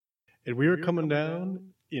And we are coming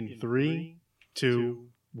down in 3, 2,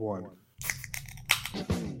 1.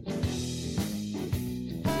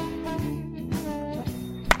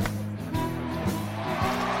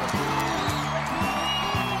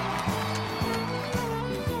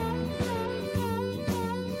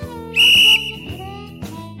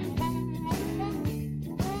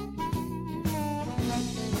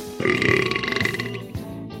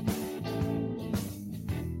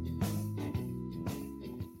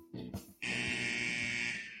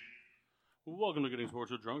 Welcome to Getting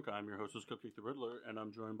Sports with Drunk. I'm your hostess, Cupcake the Riddler, and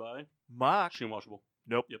I'm joined by Mark. Shane Washable.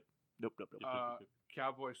 Nope. Yep. Nope.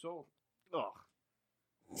 Cowboy Soul.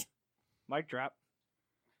 Ugh. Mic drop.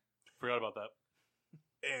 Forgot about that.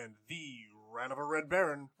 And the Rat of a Red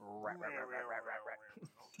Baron.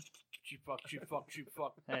 Cheap fuck.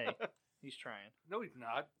 Hey, he's trying. No, he's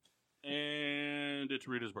not. And it's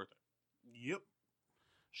Rita's birthday. Yep.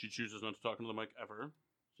 She chooses not to talk into the mic ever.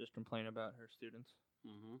 Just complain about her students.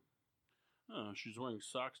 Mm-hmm. She's wearing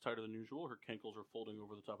socks tighter than usual. Her cankles are folding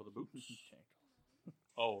over the top of the boots.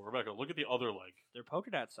 Oh, Rebecca, look at the other leg. They're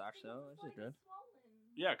polka dot socks, though. This is good.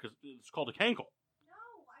 Yeah, because it's called a cankle.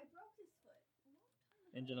 No, I broke his foot.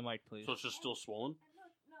 Into the mic, please. So it's just still swollen? And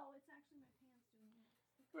look, no, it's actually my pants doing it.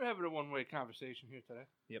 We're having a one-way conversation here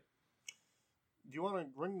today. Yep. Do you want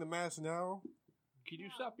to ring the mass now? Can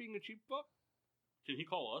you stop being a cheap fuck? Can he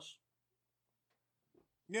call us?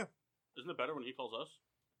 Yeah. Isn't it better when he calls us?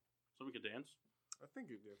 So we can dance? I think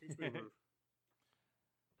you do. He's being rude.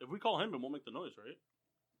 If we call him, it won't make the noise, right?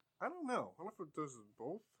 I don't know. I don't know if it does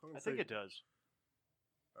both. I think it does.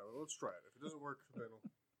 Well, let's try it. If it doesn't work, then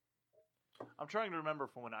I'm trying to remember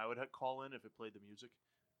from when I would call in if it played the music.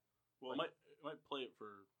 Well, it might play it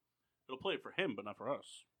for... It'll play it for him, but not for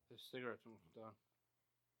us. The cigarette's almost done.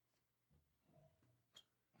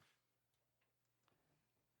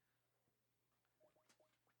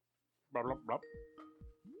 Blah, blah, blah.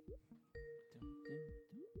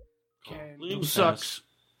 Who sucks?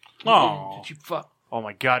 Oh, Cheap fuck. Oh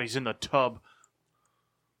my god, he's in the tub.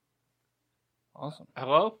 Awesome.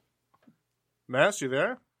 Hello? Mass, you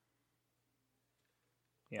there?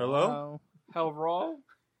 Yeah, Hello? Hell raw?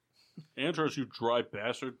 Andros, you dry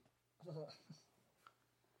bastard.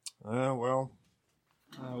 Well,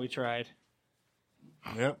 we tried.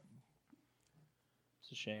 yep.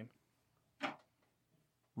 It's a shame.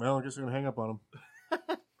 Well, I guess we're going to hang up on him.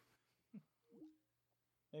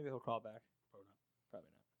 Maybe he'll call back. Probably not.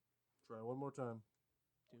 Try one more time.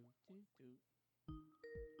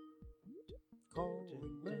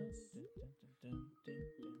 Calling Mass.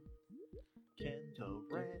 Kendall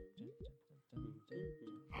Red.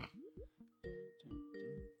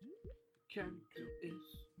 Kendall is a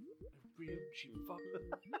real cheap fuck.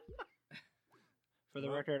 For the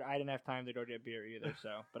record, I didn't have time to go get beer either,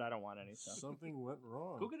 but I don't want any. So. Something went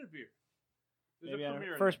wrong. Go get a beer. There's Maybe a on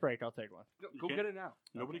premiere. first break, I'll take one. Go get it now.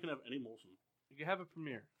 Nobody can have any Molson. You can have a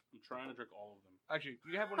premiere. I'm trying to drink all of them. Actually,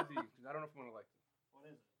 you can have one of these. 'Cause I don't know if I'm going to like it. What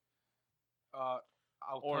is it? I'll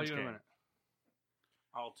Orange tell you in a can. minute.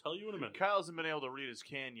 I'll tell you in a minute. Kyle hasn't been able to read his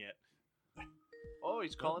can yet. Oh,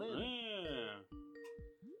 he's calling in. Yeah.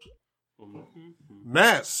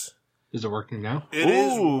 Mass. Is it working now? It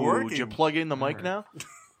is Ooh, working. Did you plug in the mic Alright. now?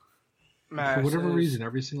 For whatever reason,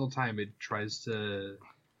 every single time it tries to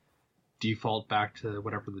default back to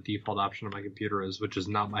whatever the default option on my computer is, which is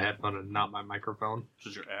not my headphone and not my microphone. This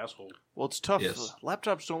is your asshole. Well, it's tough. Yes.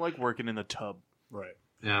 Laptops don't like working in the tub. Right.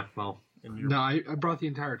 Yeah, well, And your no, I brought the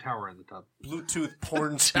entire tower in the tub. Bluetooth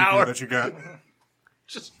porn Tower. speaker that you got.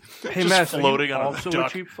 Just, Hey, just Matt, floating are you on also a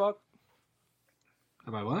duck. a cheap fuck?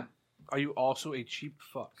 Am I what? Are you also a cheap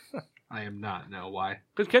fuck? I am not. No, why?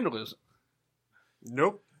 Because Kendall is.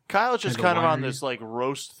 Nope. Kyle's just Kendall kind of on Winery. this like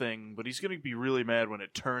roast thing, but he's going to be really mad when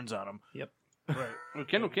it turns on him. Right. Well,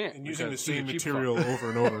 Kendall can't. And using the because he's a same cheap material fuck. over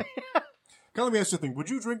and over. Now, let me ask you something. Would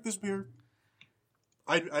you drink this beer?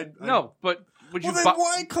 No, but would you Well, then buy?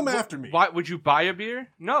 why come after me? Why would you buy a beer?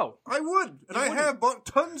 No. I would. And I have bought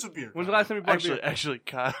tons of beer. When's the last time you bought a beer? Actually,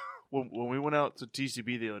 Kyle, when we went out to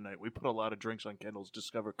TCB the other night, we put a lot of drinks on Kendall's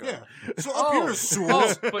Discover card. Yeah. So up here is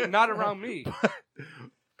Sewell's. but not around me.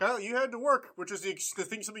 Kyle, you had to work, which is the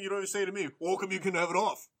thing something you'd always say to me. Well, come you can have it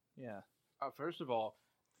off. Yeah. First of all,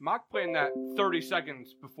 Mock planned that 30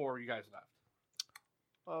 seconds before you guys left.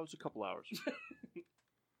 Oh, it was a couple hours.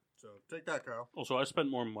 So take that, Kyle. Also, I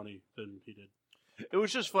spent more money than he did. It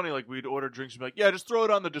was just funny, like, we'd order drinks and be like, yeah, just throw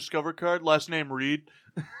it on the Discover card, last name Reed.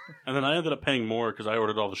 And then I ended up paying more because I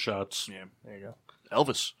ordered all the shots. Yeah. There you go.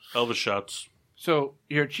 Elvis. Elvis shots. So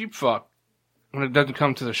you're a cheap fuck when it doesn't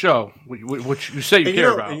come to the show, which you say you And care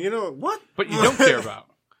you know, about. And you know what? But you don't care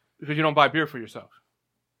about because you don't buy beer for yourself.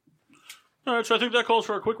 All right, so I think that calls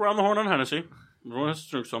for a quick round the horn on Hennessy. Everyone has to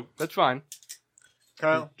drink some. That's fine.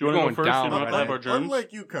 Kyle, Do you want to going go first? down You don't have to have our germs.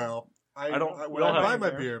 unlike you, Kyle, I don't- when we all I buy have- my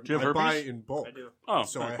beer, Do you have I buy herpes? it in bulk. I do. Oh,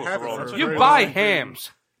 So alright, I cool, have so we're all it for set. a You very buy long period,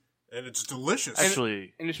 hams. and it's delicious.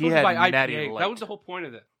 Actually, And you're he supposed to had buy Natty IPA. Light. That was the whole point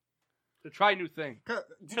of it. To try new things. Kyle,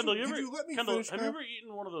 did Kendall, you, you did ever, you let me Kendall, finish? have you Kyle? ever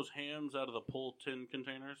eaten one of those hams out of the pull tin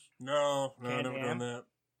containers? No, I've Canned never ham? done that.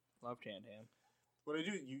 Love canned ham. What I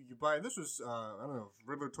do, you buy. This was I don't know. If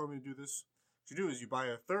Riddler told me to do this. What you do is you buy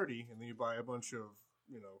a 30, and then you buy a bunch of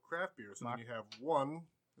craft beers, and then you have one,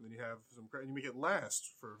 and then you have some, and you make it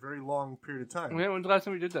last for a very long period of time. When's the last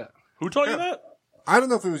time we did that? Who taught you Yeah. that? I don't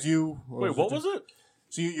know if it was you. Or Wait, what was it?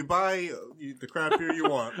 So you buy the craft beer you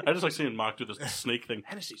want. I just like seeing Mock do this snake thing.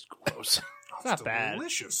 Hennessy's gross. Oh, not bad.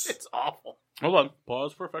 Delicious. It's awful. Hold on.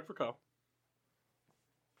 Pause for effect for Kyle.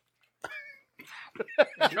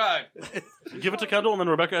 Try. Give it to Kendall, and then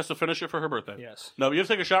Rebecca has to finish it for her birthday. Yes. No, you have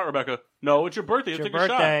to take a shot, Rebecca. No, it's your birthday. You It's have your to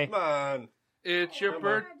take birthday. Come on. It's your I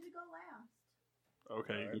birthday. had to go last. a shot.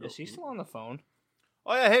 Okay. You can go. Is he still on the phone?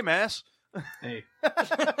 Oh yeah, hey Mass. Hey,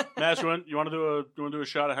 Mash, you want to do a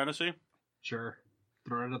shot of Hennessy? sure.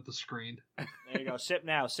 Throw it at the screen. There you go. Sip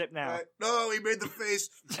now. Sip now. No, he made the face.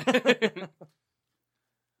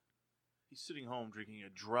 He's sitting home drinking a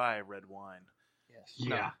dry red wine. Yes.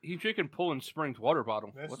 No, he's drinking Poland Springs water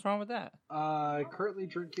bottle. What's wrong with that? Currently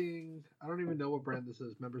drinking. I don't even know what brand this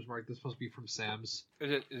is. Members Mark. This must be from Sam's.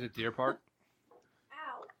 Is it Deer Park?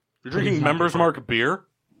 Ow. You're drinking Members Mark beer?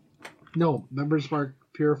 No, Members Mark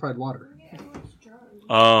purified water. I'm getting all these germs.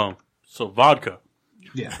 Oh, so vodka.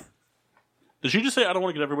 Yeah. Did she just say I don't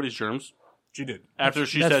want to get everybody's germs? She did. After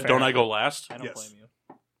she That's said, fair. "Don't I go last?" I don't Yes. blame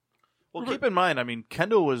you. Well, keep in mind, I mean,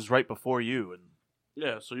 Kendall was right before you, and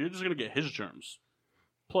Yeah, so you're just gonna get his germs.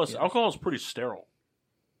 Plus, Yes. alcohol is pretty sterile.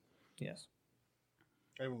 Yes.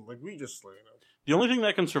 And we just The only thing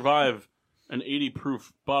that can survive an 80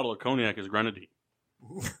 proof bottle of cognac is grenadine.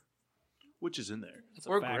 which is in there. That's a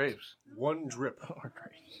Or fact. grapes. one drip. Or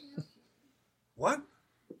grapes. What?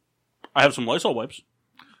 I have some Lysol wipes.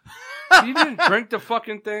 You didn't drink the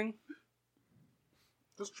fucking thing?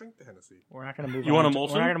 Just drink the Hennessy. We're not going to move You on. want a We're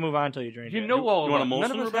Molson? not going to move on until you drink You it. know all you want a about it. None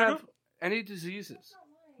Molson, of us Rebecca? have any diseases.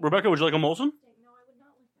 Rebecca, would you like a Molson? No, I would not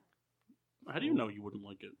like that. How do you know you wouldn't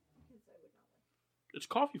like it? Because I would not like It's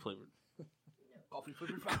coffee flavored. Coffee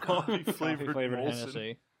flavored Coffee Coffee flavored flavored Molson.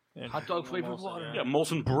 Hennessy. And Hot dog flavored Molson, water. Yeah,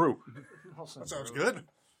 Molson Brew. That sounds good.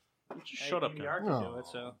 Just shut up, You guy. are to do it,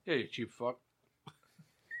 so. Yeah, you cheap fuck.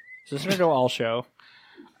 So this is going to go all show.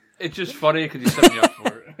 It's just funny because you set me up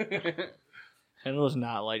for it. And it was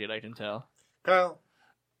not like it, I can tell. Kyle,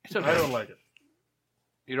 It's okay. I don't like it.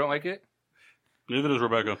 You don't like it? Neither does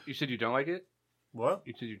Rebecca. You said you don't like it? What?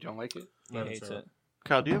 You said you don't like it? He No, hates sorry. it.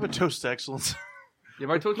 Kyle, do you have a toast to excellence? Yeah,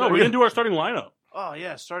 my toast. No, we didn't do our starting lineup. Oh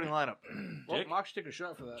yeah, starting lineup. Well, Dick. Mox, take a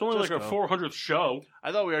shot for that. It's only Just like our go. 400th show.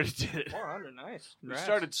 I thought we already did it. 400, nice. We Congrats.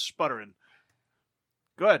 started sputtering.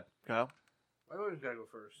 Go ahead, Kyle, I always gotta go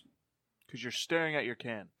first. because you're staring at your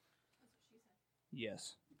can.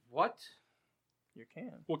 Yes. What? You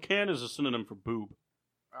can. Well, can is a synonym for boob.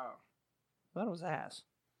 Oh. I thought it was ass.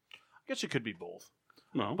 I guess it could be both,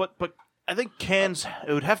 No. but I think cans.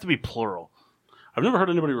 It would have to be plural. I've never heard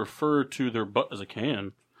anybody refer to their butt as a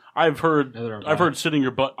can. I've heard Neither have I've I. heard sitting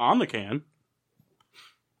your butt on the can.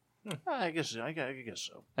 I guess so.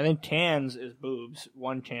 I think cans is boobs.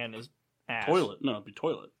 One can is ass. Toilet. No, it'd be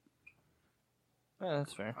toilet. Yeah,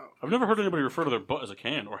 that's fair. I've never heard anybody refer to their butt as a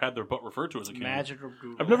can or had their butt referred to as a can. Magical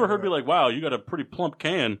Google. I've never heard be like, wow, you got a pretty plump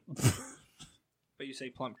can. But you say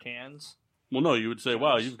plump cans? Well, no, you would say,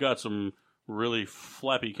 wow, you've got some really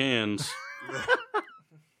flappy cans.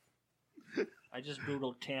 I just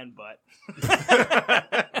Googled can butt.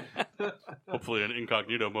 Hopefully in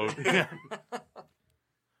incognito mode.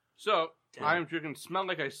 So, I am drinking Smell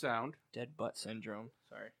Like I Sound. Dead butt syndrome.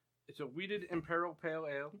 Sorry. It's a weeded Imperial Pale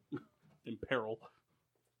Ale. In peril.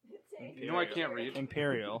 You know I can't read.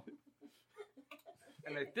 Imperial.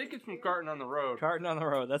 And I think it's from Carton on the Road. Carton on the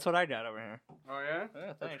road. That's what I got over here. Oh, yeah? Yeah,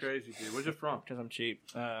 That's thanks. crazy, dude. Where's it from? Because I'm cheap.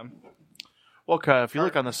 Well, Kyle, if you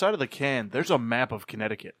look on the side of the can, there's a map of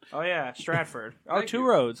Connecticut. Oh, yeah. Stratford. Oh, Thank two you.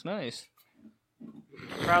 roads. Nice.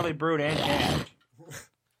 Proudly brewed and canned.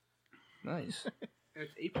 Nice.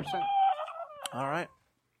 It's 8%. All right.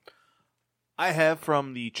 I have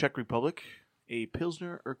from the Czech Republic a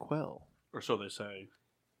Pilsner Urquell. Or so they say.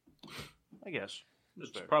 I guess.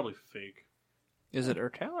 It's probably fake. Is it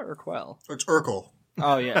Urkel or Urquell? It's Urkel.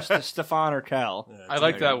 Oh, yes. Stefan Urkel. Yeah, I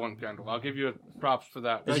like that one, Kendall. I'll give you props for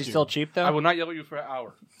that. Is he you. still cheap, though? I will not yell at you for an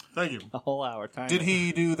hour. Thank you. A whole hour. Time. Did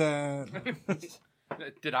he do that?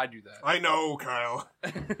 Did I do that? I know, Kyle.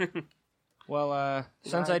 Well,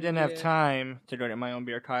 since I didn't have time to donate my own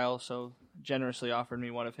beer, Kyle so generously offered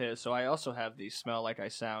me one of his. So I also have the Smell Like I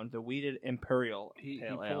Sound, the Weeded Imperial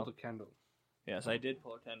Pale Ale. pulled a Kendall. Yes, I did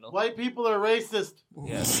pull a Kendall. White people are racist.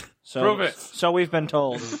 Yes. So, Prove it. So we've been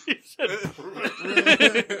told.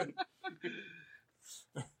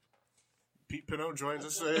 Pete Pinot joins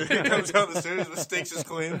us. He comes down the stairs, mistakes his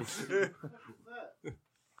claim. It's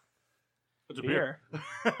a beer.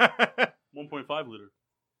 1.5 liter.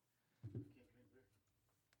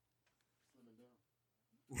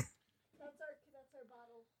 That's our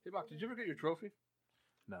bottle. Hey, Mark, did you ever get your trophy?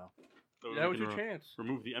 No. So That we was can your chance.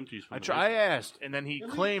 Remove the empties from I the I asked, and then he At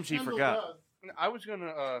least claims he Kendall forgot. does. I was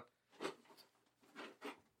gonna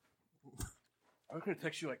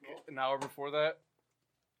text you like an hour before that.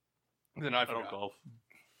 Then I I don't forgot. golf.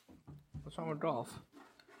 What's wrong with golf?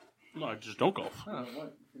 No, I just don't golf.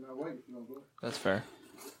 That's fair.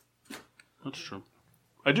 That's true.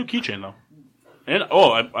 I do keychain though, and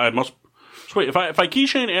I must. So wait, if I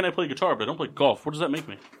keychain and I play guitar, but I don't play golf, what does that make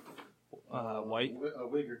me? White? A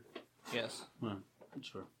wigger. Yes. Yeah, that's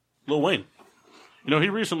fair. Lil Wayne. You know, he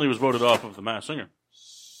recently was voted off of The Masked Singer.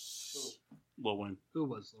 Lil Wayne. Who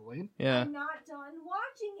was Lil Wayne? Yeah. I'm not done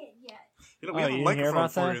watching it yet. You know, we Oh, have you a didn't hear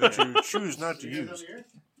microphone about for you that you choose not to use.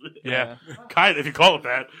 Yeah. Kind of, if you call it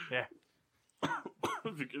that. Yeah.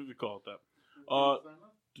 if you call it that.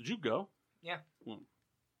 Did you go? Yeah.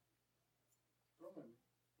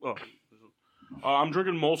 Oh. I'm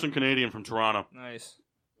drinking Molson Canadian from Toronto. Nice.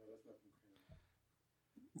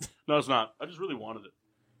 No, it's not. I just really wanted it.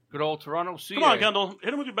 Good old Toronto CA. Come on, Kendall.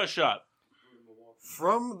 Hit him with your best shot.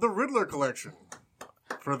 From the Riddler collection.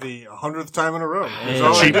 For the 100th time in a row. Hey.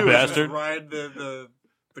 All I Cheap do is bastard. just ride the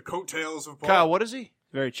coattails of Paul. Kyle, what is he?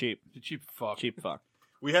 Very cheap. The cheap fuck. Cheap fuck.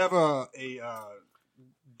 We have a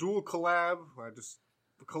dual collab.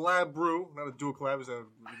 The collab brew, not a dual collab. Is a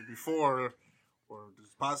before or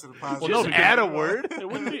just positive. Well, no, Just because- add a word. It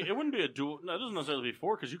wouldn't be a dual. No, it doesn't necessarily be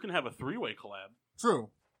four because you can have a three-way collab. True.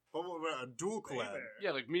 But a dual collab.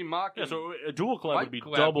 Yeah, like me mocking. Yeah, so a dual collab White would be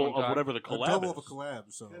collab double one of time. whatever the A collab double is. of a collab.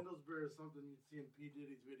 So Kendall's beer is something you see in P.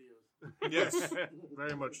 Diddy's videos. yes,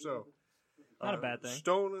 very much so. Not a bad thing.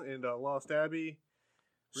 Stone and Lost Abbey.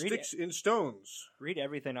 Read Sticks in Stones. Read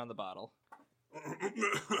everything on the bottle.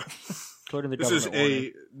 Including the This is government warning.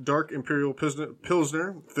 a dark imperial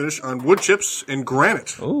pilsner finish on wood chips and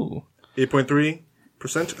granite. Ooh.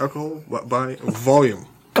 8.3% alcohol by volume.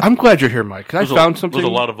 I'm glad you're here, Mike. 'Cause I found something. There's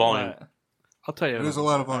a lot of volume. What? I'll tell you. It is a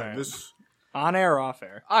lot of volume. Alright. This On air or off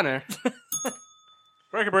air? On air.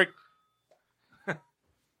 Break a break.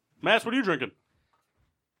 Matt, what are you drinking?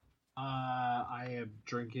 I am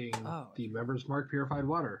drinking Oh. the Members Mark purified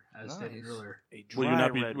water, as stated Nice. earlier. A Will you dry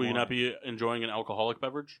not be? red Will you not wine. be enjoying an alcoholic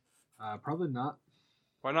beverage? Probably not.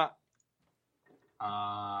 Why not?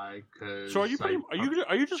 Cause So are you?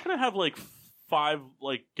 Are you just gonna have like 5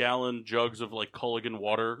 gallon jugs of Culligan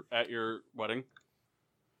water at your wedding?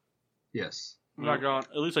 Yes. I'm not going.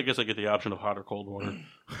 At least I guess I get the option of hot or cold water.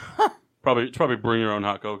 It's probably bring your own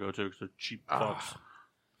hot cocoa too, because they're cheap fucks.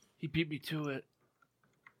 He beat me to it.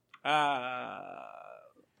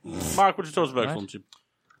 Mark, what's your toast of Nice. excellence? You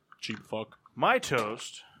cheap fuck. My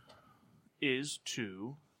toast is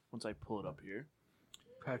to, once I pull it up here.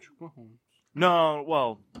 Patrick Mahomes. No,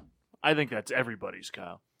 well, I think that's everybody's,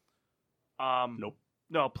 Kyle. Nope.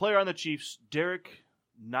 No, player on the Chiefs, Derek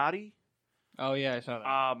Nottie. Oh, yeah, I saw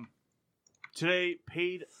that. Today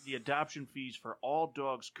paid the adoption fees for all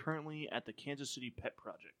dogs currently at the Kansas City Pet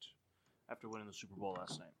Project after winning the Super Bowl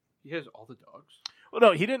last night. He has all the dogs. Well,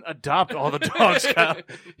 no, he didn't adopt all the dogs, Kyle.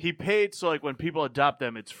 He paid, so when people adopt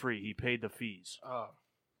them, it's free. He paid the fees. Oh.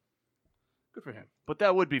 Good for him. But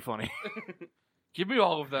that would be funny. Give me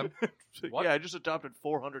all of them. What? Yeah, I just adopted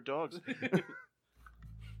 400 dogs.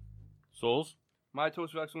 Souls? My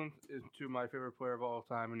toast of excellence is to my favorite player of all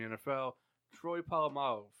time in the NFL, Troy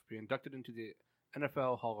Polamalu, being inducted into the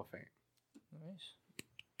NFL Hall of Fame. Nice.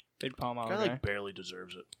 Big palm out. Guy barely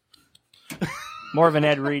deserves it. More of an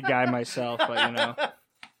Ed Reed guy myself, but you know.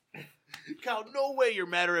 Kyle, no way you're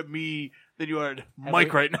madder at me than you are at Have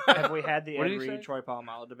Mike we- right now. Have we had the What Ed did he Reed say? Troy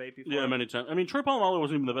Polamalu debate before? Yeah, many times. I mean, Troy Polamalu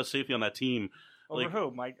wasn't even the best safety on that team. Over like-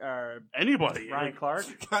 who? Mike? Anybody. Ryan Clark?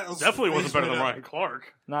 Kyle's Definitely wasn't face better than right Ryan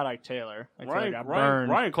Clark. Not Ike Taylor. Ike Taylor Ryan got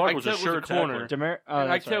burned. Clark Ike was a Taylor was sure a corner. tackler. Oh,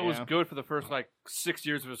 and Ike that's right, Taylor was yeah. good for the first 6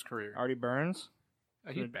 years of his career. Artie Burns?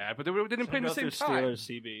 He's bad, but they didn't play at the Go same through time. Steelers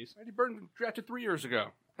CBs. Eddie Burns drafted 3 years ago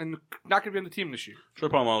and not going to be on the team this year. Troy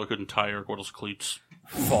Polamalu couldn't tie Eric Weddle's cleats.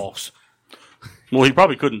 False. Well, he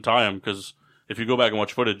probably couldn't tie him because if you go back and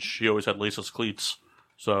watch footage, he always had laceless cleats.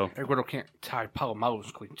 So Eduardo can't tie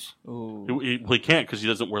Palomalo's cleats. Ooh. he can't because he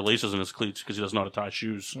doesn't wear laces in his cleats because he doesn't know how to tie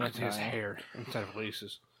shoes. That's his hair instead of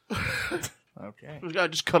laces. Okay. We gotta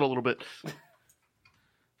just cut a little bit.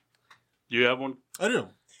 Do you have one? I do.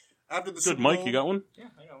 After the Good, Super Mike. Bowl, You got one? Yeah,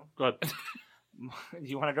 I know. Go ahead.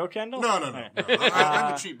 You want to go, Kendall? No. All right.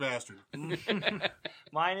 I'm the cheap bastard.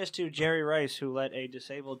 Mine is to Jerry Rice, who let a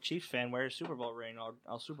disabled Chiefs fan wear a Super Bowl ring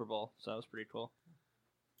all Super Bowl. So that was pretty cool.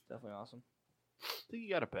 Definitely awesome. I think you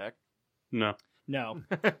got it back. No. No.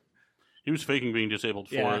 He was faking being disabled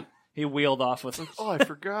for it. He wheeled off with Oh, I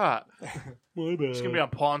forgot. My bad. It's gonna be on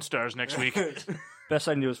Pawn Stars next week. best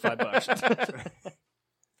I can do is $5.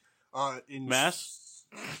 In Mass?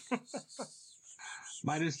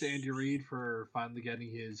 Mine is to Andy Reid for finally getting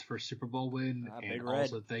his first Super Bowl win. Big And Red.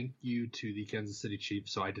 also thank you to the Kansas City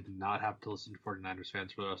Chiefs, so I did not have to listen to 49ers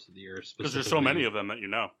fans for the rest of the year. Because there's so many of them that you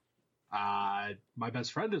know. My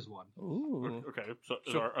best friend is one. Ooh. Okay.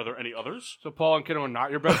 So are there any others? So Paul and Kendall are not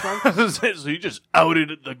your best friends? So you just outed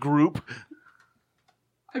the group.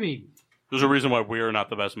 I mean, There's a reason why we're not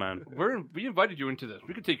the best man. We invited you into this.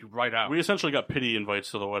 We could take you right out. We essentially got pity invites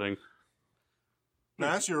to the wedding.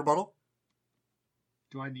 Mass, your rebuttal?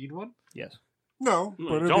 do I need one? Yes. No. No,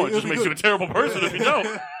 But you don't. It just makes you a terrible person if you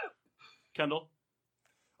don't. Kendall?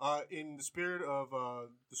 In the spirit of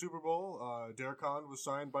the Super Bowl, Derek Kahn was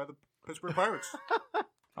signed by the Pittsburgh Pirates.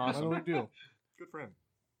 Awesome. Not a big deal. Good for him.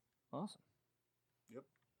 Awesome. Yep.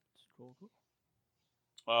 Cool.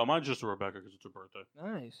 Mine's just a Rebecca because it's her birthday.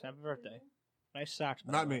 Nice. Happy birthday. Nice socks.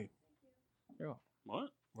 by Not the way. me. You're welcome. What?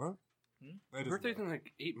 What? Hmm? That doesn't Birthday's matter. in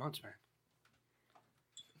like 8 months, man.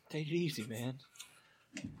 Take it easy, man.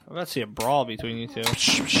 I'm about to see a brawl between you two.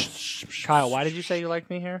 Kyle, why did you say you liked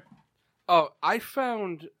me here? Oh, I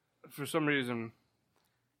found, for some reason,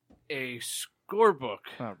 a scorebook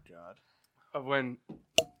Oh, God. of when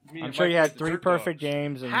me I'm and sure Mike you went had to 3 Dirt perfect Dogs.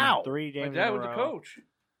 games and How? 3 games My dad in a was the row. coach.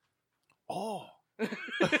 Oh. Oh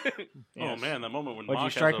Yes. man, that moment when Would you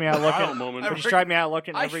Mock strike has me a out Kyle looking? moment. Would you strike me out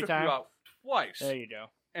looking I every struck time? you out twice, There you go.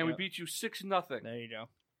 and we Yep. beat you 6-0. There you go.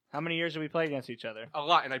 How many years did we play against each other? A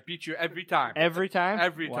lot, and I beat you every time. Every time.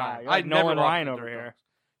 Every Wow, time. you're like I never Nolan lost Ryan to over Dirt here. Dogs.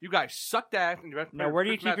 You guys sucked ass. And you Now, where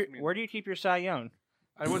do you keep your Cy Young?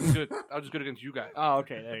 I wasn't good. I was just good against you guys. Oh,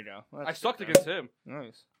 okay. There you go. Well, I that's sucked good, against him, though.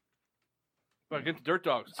 Nice. but against Dirt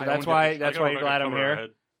Dogs. So I that's owned why. it. That's I got why Rebecca you're glad I'm cover here. ahead.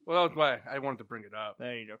 Well, that's why I wanted to bring it up.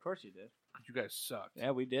 There you go. Of course you did. 'Cause you guys sucked.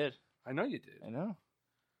 Yeah, we did. I know you did. I know.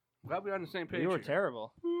 I'm glad we're on the same page. You were here.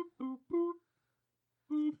 terrible.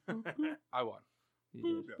 I won.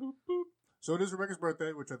 You did. So it is Rebecca's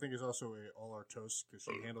birthday, which I think is also all our toast because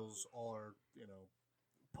she handles all our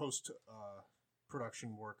post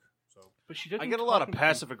production work. So But she doesn't. I get a lot of talk in-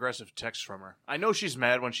 passive aggressive texts from her. I know she's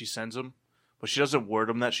mad when she sends them, but she doesn't word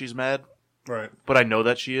them that she's mad. right. But I know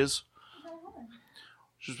that she is.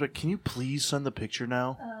 She's like, "Can you please send the picture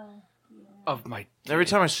now?" of my. Every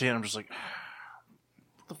time I see it, I'm just like,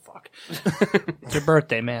 "What the fuck?" It's your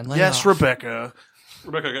birthday, man. Lay Yes, off. Rebecca.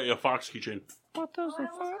 Rebecca got you a Fox keychain. What does the I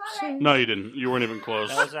almost fuck got say? it. No, you didn't. You weren't even close.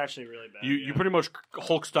 That was actually really bad. You pretty much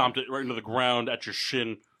Hulk stomped it right into the ground at your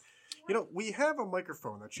shin. We have a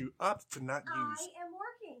microphone that you opt to not I use, am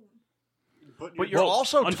working. But you're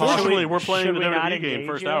also unfortunately talking. we're playing should the we not WWE game engage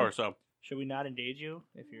first you? hour, so Should we not engage you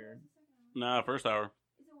if you're? nah, first hour.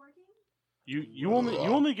 Is it working? You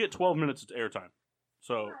only get 12 minutes of airtime.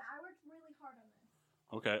 So I worked really hard on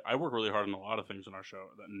this. okay, I work really hard on a lot of things in our show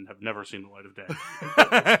that have never seen the light of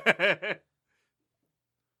day.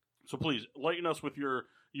 So please lighten us with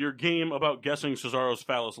your game about guessing Cesaro's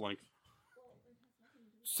phallus length.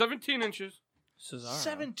 17 inches. Cesaro.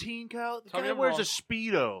 17, Kyle. The Tell me guy I'm wears wrong. a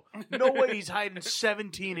Speedo. No way he's hiding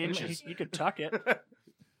 17 inches. You could tuck it.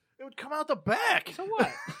 It would come out the back. So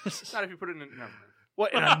what? Not if you put it in. No.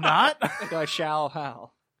 What, in a knot? Go shall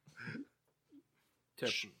how?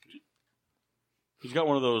 Tip. He's got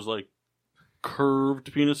one of those like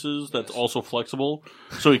curved penises that's also flexible.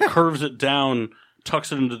 So he curves it down,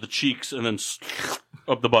 tucks it into the cheeks, and then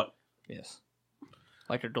up the butt. Yes.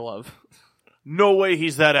 Like a glove. No way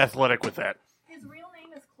he's that athletic with that. His real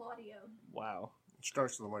name is Claudio. Wow. It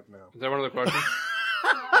starts to the mic now. Is that one of the questions?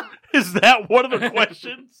 Is that one of the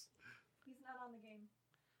questions? He's not on the game.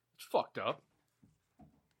 It's fucked up.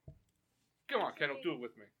 Come on, Kendall, do it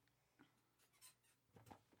with me.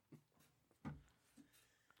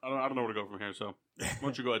 I don't know where to go from here, so why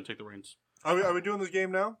don't you go ahead and take the reins? Are we doing this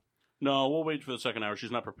game now? No, we'll wait for the second hour. She's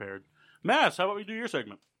not prepared. Mass, how about we do your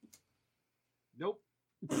segment? Nope.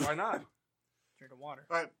 Why not? Drink of water.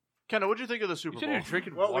 All right. Kendall, what'd you think of the Super You said Bowl? you're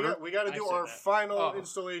drinking Well, water. we got to I do said our that. final Oh.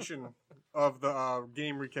 installation of the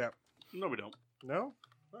game recap. No, we don't. No?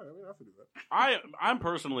 All right, we don't have to do that. I'm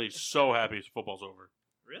personally so happy football's over.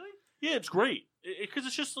 Really? Yeah, it's great because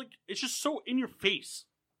it's just so in your face.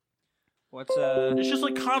 What's It's just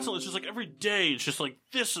like constantly. It's just like every day. It's just like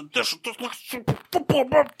this and this. And this like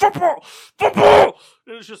football.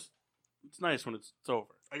 And it's nice when it's over.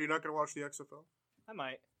 Are you not going to watch the XFL? I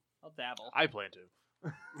might. I'll dabble. I plan to.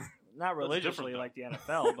 Not religiously different, like the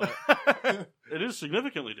NFL, but It is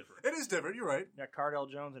significantly different. It is different. You're right. got Cardell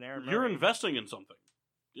Jones and Aaron You're Murray. investing in something.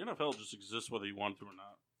 The NFL just exists whether you want to or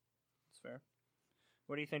not. That's fair.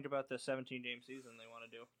 What do you think about the 17-game season they want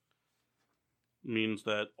to do? Means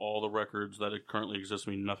that all the records that it currently exist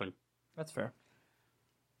mean nothing. That's fair.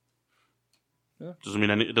 It doesn't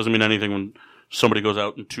mean anything when somebody goes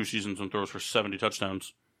out in 2 seasons and throws for 70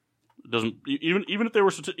 touchdowns. It doesn't even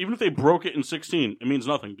if they broke it in 16, it means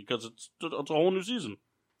nothing because it's a whole new season.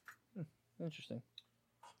 Interesting.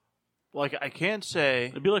 Like, I can't say...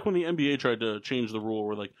 It'd be like when the NBA tried to change the rule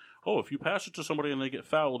where, like, oh, if you pass it to somebody and they get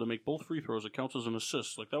fouled and make both free throws, it counts as an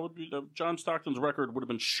assist. Like, that would be... John Stockton's record would have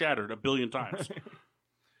been shattered 1 billion times.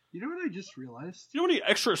 You know what I just realized? You know how many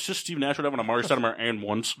extra assists Steve Nash would have on Amari Stoudemire and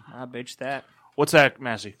once? I bitch that. What's that,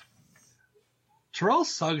 Massey? Terrell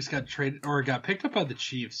Suggs got picked up by the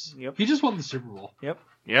Chiefs. Yep. He just won the Super Bowl. Yep.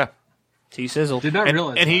 Yeah. T-Sizzle. Did not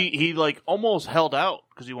realize And that. he like almost held out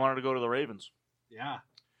because he wanted to go to the Ravens. Yeah.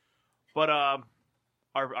 But our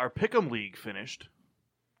Pick'em League finished.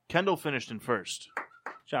 Kendall finished in first.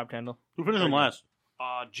 Job, Kendall. Who finished in last?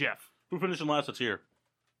 Jeff. Who finished in last that's here?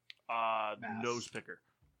 Nose picker.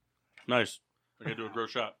 Nice. I gotta do a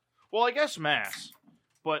gross shot. Well, I guess Mass.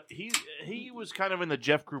 But he was kind of in the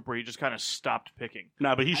Jeff group where he just kind of stopped picking.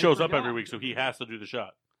 Nah, but he I shows up forgot. every week, so he has to do the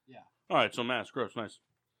shot. Yeah. All right, so Mass, gross, nice.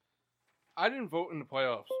 I didn't vote in the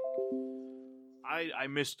playoffs. I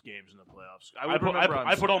missed games in the playoffs. I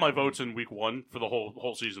put all my votes in week 1 for the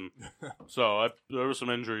whole season. So there were some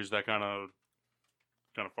injuries that kind of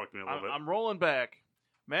fucked me a little bit. I'm rolling back.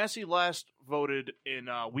 Massey last voted in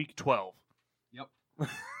week 12. Yep.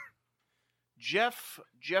 Jeff.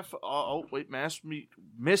 Mass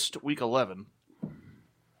missed week 11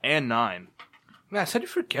 and 9, Man, how do you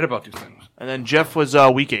forget about these things? and then Jeff was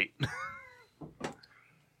week 8.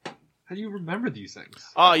 How do you remember these things?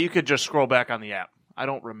 You could just scroll back on the app. I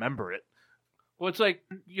don't remember it. Well, it's like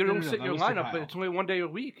you No, don't no, sit that your was the lineup, but Kyle. it's only one day a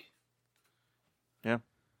week.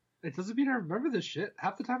 It doesn't mean I remember this shit.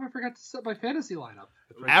 Half the time I forgot to set my fantasy lineup.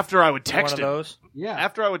 After I would One text of him. those. Yeah.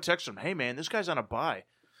 After I would text him, hey man, this guy's on a bye.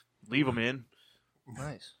 Leave him in.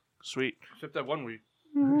 Nice. Sweet. Except that 1 week.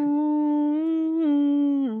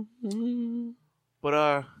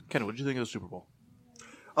 But Ken, what did you think of the Super Bowl?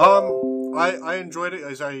 I enjoyed it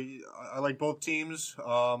as I like both teams.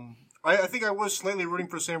 I think I was slightly rooting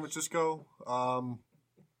for San Francisco.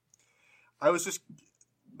 I was just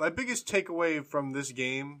my biggest takeaway from this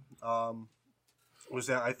game was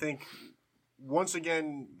that I think once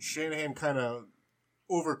again Shanahan kind of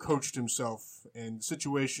overcoached himself in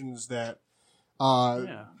situations that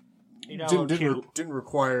didn't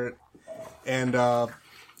require it, and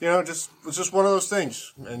it's just one of those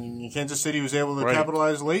things. And Kansas City was able to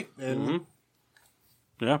capitalize late, and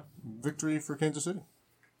victory for Kansas City.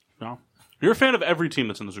 No. You're a fan of every team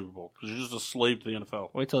that's in the Super Bowl because you're just a slave to the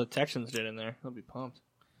NFL. Wait till the Texans get in there. They'll be pumped.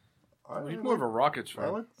 He's more of a Rockets I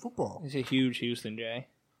fan. like football. He's a huge Houston Jay.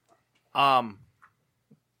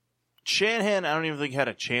 Shanahan, I don't even think had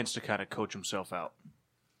a chance to kind of coach himself out.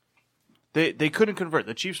 They couldn't convert.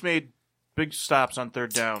 The Chiefs made big stops on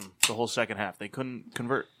third down the whole second half. They couldn't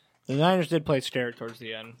convert. The Niners did play scared towards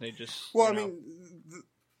the end. They just The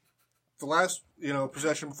last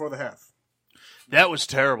possession before the half, That was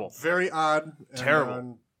terrible. very odd,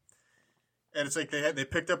 Terrible. And it's like they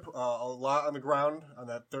picked up a lot on the ground on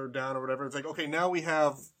that third down or whatever. It's like, okay, now we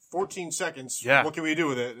have 14 seconds. Yeah. What can we do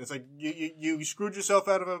with it? It's like you screwed yourself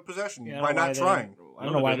out of a possession Yeah, I by don't know not why they trying. didn't- I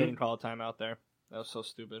don't know why they didn't call a timeout there. That was so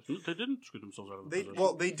stupid. They didn't screw themselves out of the position.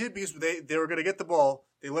 Well, they did because they were going to get the ball.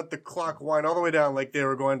 They let the clock wind all the way down, like they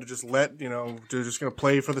were going to just they're just going to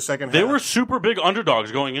play for the second half. They were super big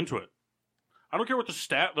underdogs going into it. I don't care what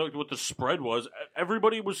the spread was.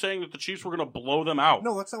 Everybody was saying that the Chiefs were going to blow them out.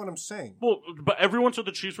 No, that's not what I'm saying. Well, but everyone said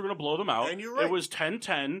the Chiefs were going to blow them out. And you're right. It was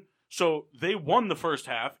 10-10, so they won the first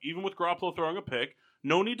half, even with Garoppolo throwing a pick.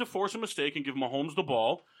 No need to force a mistake and give Mahomes the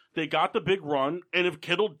ball. They got the big run, and if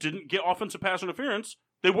Kittle didn't get offensive pass interference,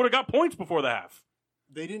 they would have got points before the half.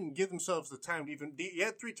 They didn't give themselves the time to even. You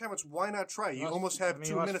had 3 timeouts. Why not try? You almost have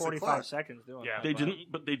 2 minutes of 45 clock. seconds doing Yeah, that. they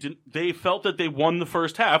didn't. But they didn't. They felt that they won the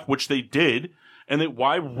first half, which they did. And that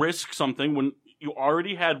why risk something when you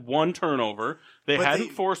already had 1 turnover? They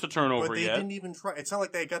hadn't forced a turnover but they yet. didn't even try. It's not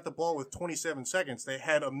like they got the ball with 27 seconds. They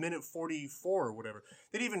had a minute 44 or whatever.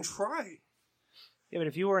 They didn't even try. Yeah, but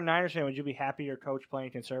if you were a Niners fan, would you be happy your coach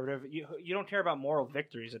playing conservative? You don't care about moral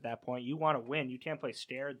victories at that point. You want to win. You can't play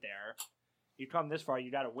scared there. You come this far, you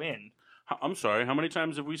got to win. I'm sorry. How many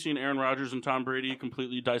times have we seen Aaron Rodgers and Tom Brady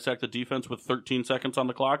completely dissect the defense with 13 seconds on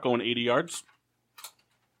the clock, going 80 yards?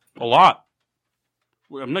 A lot.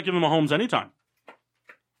 I'm not giving Mahomes any time.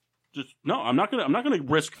 I'm not gonna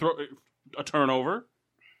risk a turnover.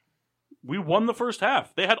 We won the first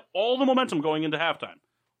half. They had all the momentum going into halftime.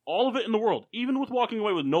 All of it in the world, even with walking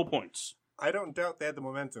away with no points. I don't doubt they had the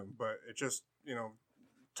momentum, but it just,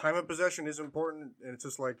 time of possession is important, and it's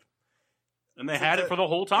just like... And they had it for the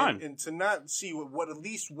whole time. And to not see what at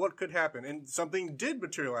least what could happen, and something did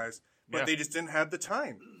materialize, but they just didn't have the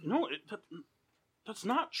time. No, that's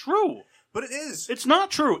not true. But it is. It's not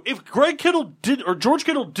true. If Greg Kittle or George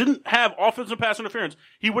Kittle didn't have offensive pass interference,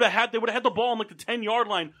 they would have had the ball on like the 10-yard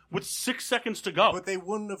line with 6 seconds to go. But they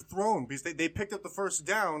wouldn't have thrown because they picked up the first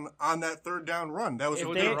down on that third down run. That was a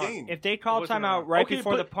big gain. If they called timeout right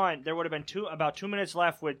before the punt, there would have been about 2 minutes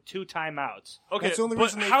left with 2 timeouts. Okay, that's the only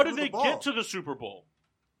reason how did they they get to the Super Bowl?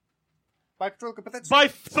 By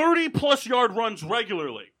 30-plus yard runs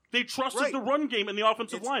regularly. They trusted the run game and the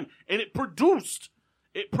offensive line, and it produced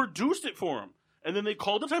it for them. And then they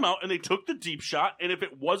called the timeout, and they took the deep shot, and if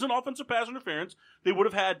it wasn't offensive pass interference, they would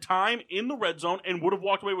have had time in the red zone and would have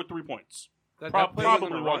walked away with 3 points. Probably walked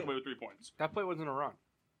away with 3 points. That play wasn't a run.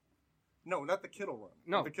 No, not the Kittle run.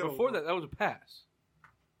 No, before that was a pass.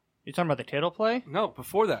 You talking about the Kittle play? No,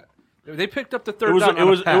 before that. They picked up the third down. It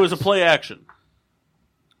was a play action.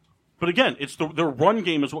 But again, it's their run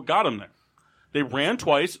game is what got them there. They ran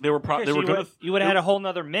twice. You would have had a whole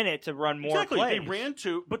nother minute to run more plays.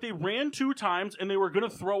 They ran 2 times, and they were going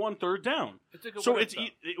to throw on third down. So it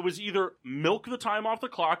was either milk the time off the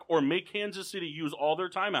clock or make Kansas City use all their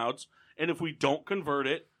timeouts. And if we don't convert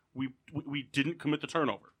it, we didn't commit the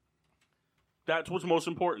turnover. That's what's most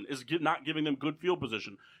important is not giving them good field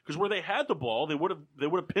position. Because where they had the ball, they would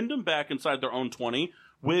have pinned them back inside their own 20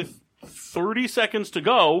 with 30 seconds to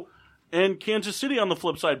go. And Kansas City, on the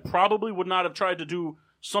flip side, probably would not have tried to do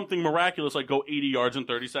something miraculous like go 80 yards in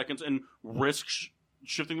 30 seconds and risk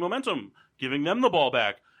shifting the momentum, giving them the ball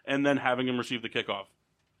back, and then having them receive the kickoff.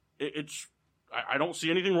 I don't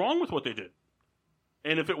see anything wrong with what they did.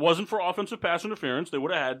 And if it wasn't for offensive pass interference, they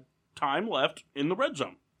would have had time left in the red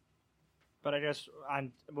zone. But I guess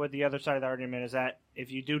with the other side of the argument is that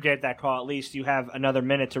if you do get that call, at least you have another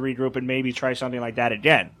minute to regroup and maybe try something like that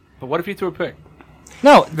again. But what if you threw a pick?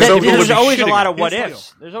 No, there's always a lot of what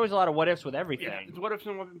ifs. There's always a lot of what ifs with everything. Yeah, what if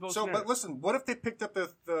someone but listen, what if they picked up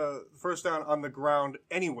the first down on the ground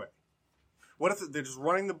anyway? What if they're just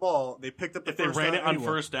running the ball? They picked up the first down. If they ran it on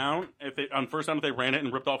first down, if they ran it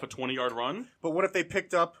and ripped off a 20-yard run. But what if they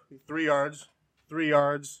picked up 3 yards,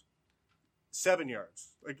 7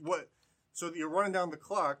 yards? Like what? So you're running down the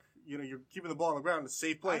clock. You're keeping the ball on the ground, a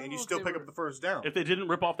safe play, and you still pick up the first down. If they didn't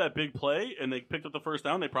rip off that big play and they picked up the first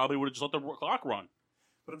down, they probably would have just let the clock run.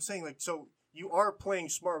 But I'm saying, so you are playing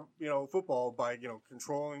smart, football by,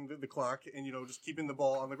 controlling the clock and, just keeping the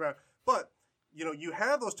ball on the ground. But, you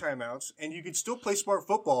have those timeouts, and you could still play smart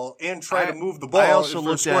football and try to move the ball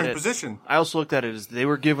for scoring position. I also looked at it as they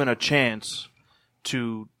were given a chance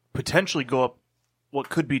to potentially go up what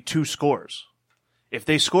could be 2 scores. If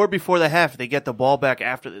they score before the half, they get the ball back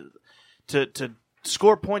after to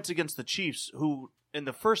score points against the Chiefs, who in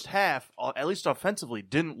the first half, at least offensively,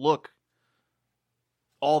 didn't look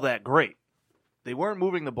all that great. They weren't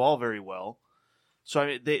moving the ball very well.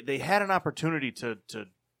 So they had an opportunity to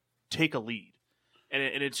take a lead.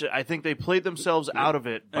 And I think they played themselves out of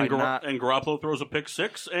it by and Garoppolo throws a pick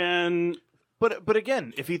 6 and But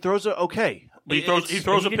again, if he throws it, okay. He throws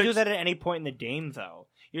a pick. You can do that at any point in the game, though.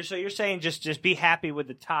 You're saying just be happy with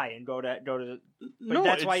the tie and go to the. But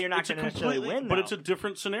that's why you're not going to necessarily win. But it's a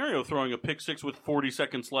different scenario throwing a pick 6 with 40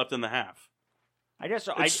 seconds left in the half. I guess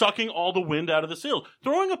it's sucking all the wind out of the sails.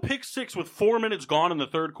 Throwing a pick 6 with 4 minutes gone in the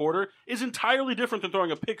third quarter is entirely different than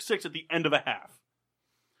throwing a pick 6 at the end of a half.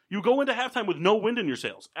 You go into halftime with no wind in your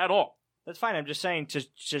sails at all. That's fine. I'm just saying,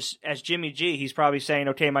 just as Jimmy G, he's probably saying,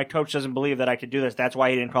 okay, my coach doesn't believe that I could do this. That's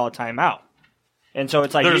why he didn't call a timeout. And so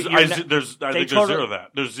it's like I think there's zero of that.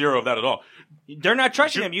 There's zero of that at all. They're not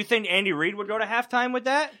trusting him. You think Andy Reid would go to halftime with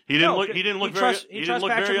that? He didn't look very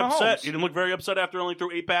upset. He didn't look very upset after only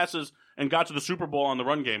threw 8 passes and got to the Super Bowl on the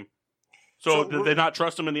run game. So did they not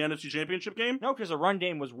trust him in the NFC Championship game? No, because the run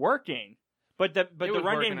game was working. But the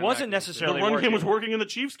run game wasn't necessarily working. The run game was working in the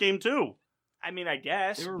Chiefs game too. I mean, I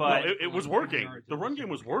guess, but it was working. The run game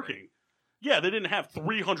was working. Yeah, they didn't have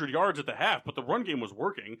 300 yards at the half, but the run game was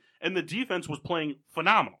working, and the defense was playing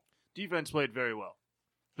phenomenal. Defense played very well.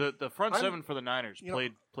 The front seven for the Niners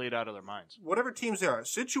played out of their minds. Whatever teams they are,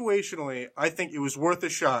 situationally, I think it was worth a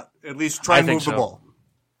shot. At least try and move the ball.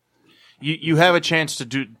 You have a chance to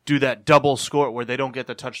do that double score where they don't get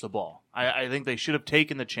to touch the ball. I think they should have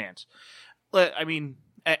taken the chance. I mean,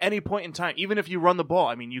 at any point in time, even if you run the ball,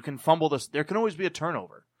 I mean, you can fumble this. There can always be a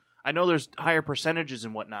turnover. I know there's higher percentages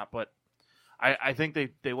and whatnot, but I think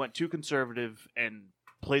they went too conservative and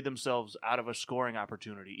played themselves out of a scoring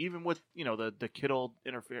opportunity. Even with the Kittle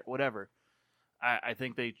interfere, whatever. I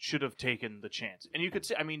think they should have taken the chance. And you could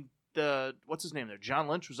see, I mean, what's his name there? John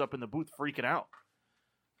Lynch was up in the booth freaking out.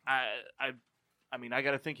 I mean, I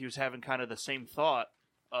got to think he was having kind of the same thought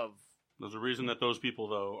of. There's a reason that those people,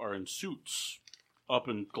 though, are in suits, up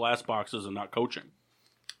in glass boxes, and not coaching.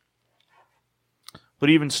 But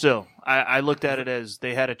even still, I looked at it as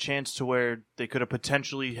they had a chance to where they could have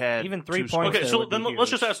potentially had even 3 points. Okay, so then let's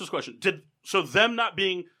just ask this question: so them not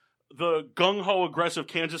being the gung ho aggressive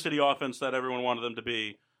Kansas City offense that everyone wanted them to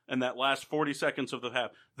be? And that last 40 seconds of the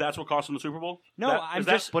half, that's what cost them the Super Bowl? No,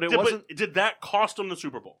 Did that cost them the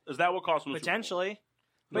Super Bowl? Is that what cost them the potentially?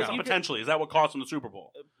 Super Bowl? Potentially. Is that what cost them the Super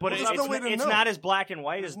Bowl? But it's not as black and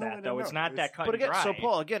white as that, though. It's not that cut and dry. So,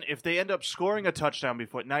 Paul, again, if they end up scoring a touchdown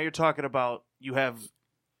before, now you're talking about you have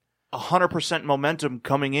 100% momentum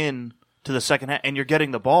coming in to the second half, and you're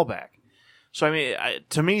getting the ball back. So, I mean,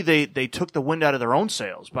 to me, they took the wind out of their own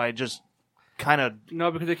sails by just kind of...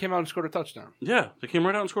 No, because they came out and scored a touchdown. Yeah, they came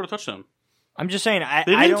right out and scored a touchdown. I'm just saying,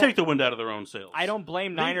 they didn't take the wind out of their own sails. I don't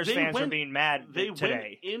blame Niners fans for being mad today. They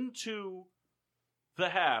went into the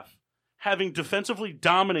half having defensively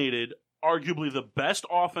dominated arguably the best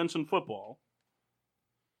offense in football,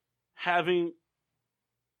 having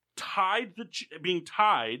being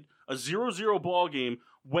tied a 0-0 ball game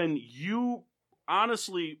when you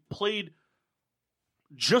honestly played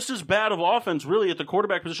just as bad of offense really at the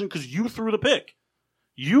quarterback position because you threw the pick.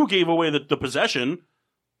 You gave away the possession.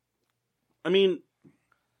 I mean...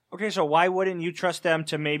 Okay, so why wouldn't you trust them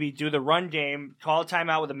to maybe do the run game, call a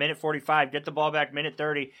timeout with a minute 45, get the ball back minute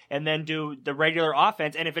 30, and then do the regular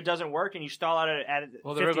offense? And if it doesn't work and you stall out at 50-yard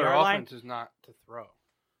line... the regular offense is not to throw.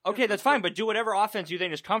 Okay, that's fine, but do whatever offense you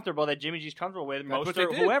think is comfortable, that Jimmy G's comfortable with, most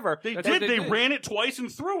or whoever. They ran it twice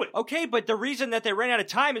and threw it. Okay, but the reason that they ran out of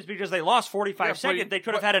time is because they lost 45 seconds. They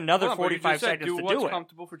could have had another 45 seconds to do what's it.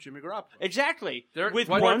 Comfortable for Jimmy Garoppolo. Exactly, with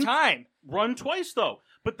more time. Run twice, though.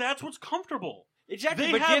 But that's what's comfortable.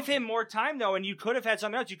 Exactly, give him more time, though, and you could have had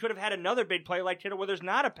something else. You could have had another big play like Kittle where there's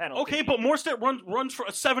not a penalty. Okay, but Morstead runs for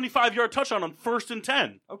a 75-yard touchdown on 1st and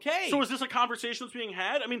 10. Okay. So is this a conversation that's being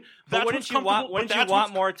had? I mean, wouldn't you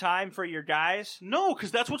want more time for your guys? No,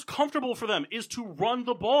 because that's what's comfortable for them, is to run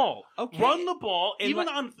the ball. Okay. Run the ball,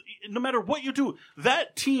 no matter what you do.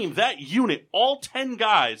 That team, that unit, all 10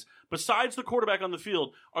 guys, besides the quarterback on the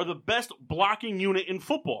field, are the best blocking unit in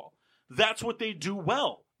football. That's what they do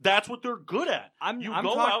well. That's what they're good at.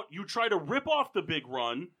 Out, you try to rip off the big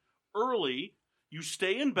run early, you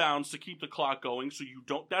stay in bounds to keep the clock going so you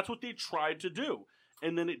don't. That's what they tried to do.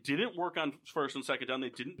 And then it didn't work on 1st and 2nd down. They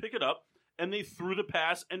didn't pick it up, and they threw the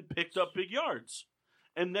pass and picked up big yards.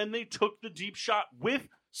 And then they took the deep shot with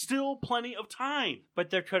still plenty of time. But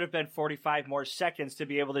there could have been 45 more seconds to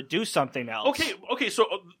be able to do something else.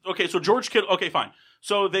 So George Kittle, okay, fine.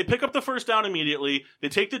 So they pick up the first down immediately. They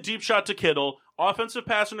take the deep shot to Kittle. Offensive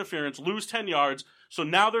pass interference, lose 10 yards. So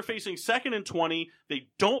now they're facing 2nd and 20. They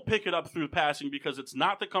don't pick it up through passing because it's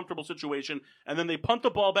not the comfortable situation. And then they punt the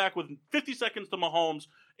ball back with 50 seconds to Mahomes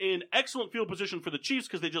in excellent field position for the Chiefs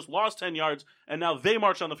because they just lost 10 yards. And now they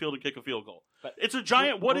march on the field and kick a field goal. But it's a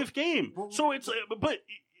giant what-if game. We're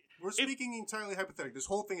speaking entirely hypothetical. This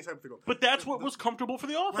whole thing is hypothetical. But that's what was comfortable for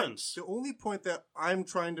the offense. Right. The only point that I'm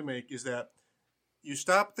trying to make is that you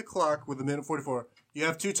stop the clock with a minute 44. You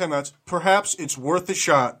have 2 timeouts. Perhaps it's worth a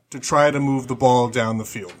shot to try to move the ball down the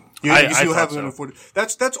field.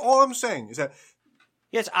 That's all I'm saying. Is that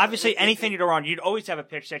yes? Obviously, anything you go wrong, you'd always have a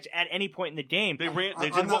pick six at any point in the game. They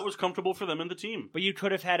did what was comfortable for them and the team. But you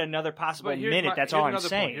could have had another possible minute. That's all I'm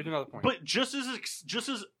saying. Here's another point. But just as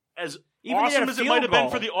awesome as it might have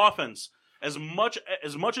been for the offense, as much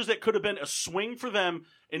as it could have been a swing for them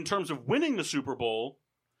in terms of winning the Super Bowl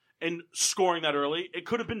and scoring that early, it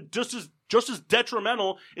could have been just as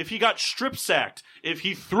detrimental if he got strip sacked, if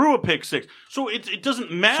he threw a pick six. So it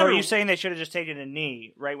doesn't matter. So are you saying they should have just taken a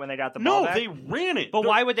knee right when they got the ball back? No, they ran it. But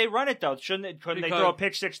why would they run it, though? Couldn't they throw a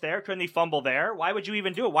pick six there? Couldn't they fumble there? Why would you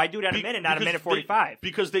even do it? Why do it at a minute, not a minute 45?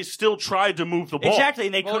 Because they still tried to move the ball. Exactly,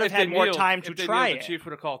 and they could have had more time to try it. The Chiefs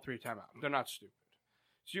would have called 3 timeouts. They're not stupid.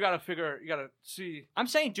 So you got to see. I'm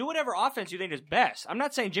saying do whatever offense you think is best. I'm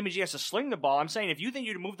not saying Jimmy G has to sling the ball. I'm saying if you think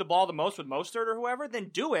you'd move the ball the most with Mostert or whoever,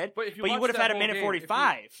 then do it. But you would have had a minute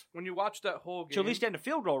 45. When you watch that whole game. To at least get in the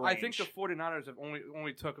field goal range. I think the 49ers have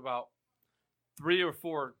only took about 3 or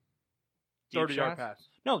 4 30-yard passes.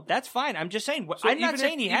 No, that's fine. I'm just saying. So I'm not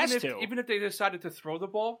saying he has to. Even if they decided to throw the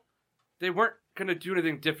ball, they weren't going to do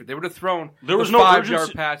anything different. They would have thrown there was the no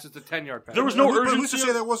 5-yard passes, the 10-yard passes. There was no urgency. Who's to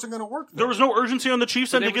say that wasn't going to work? There was no urgency on the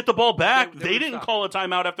Chiefs end to get the ball back. They didn't stop. call a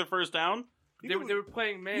timeout after first down. They were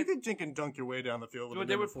playing man. You can dink and dunk your way down the field. With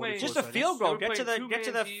they were playing just a field goal. Get to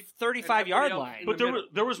the 35-yard line. But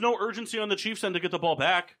there was no urgency on the Chiefs end to get the ball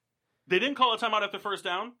back. They didn't call a timeout after first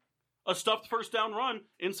down. A stuffed first down run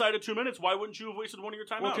inside of 2 minutes. Why wouldn't you have wasted one of your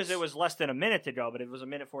timeouts? Well, because it was less than a minute to go, but if it was a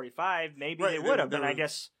minute 45, maybe they would have. And I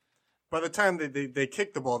guess by the time they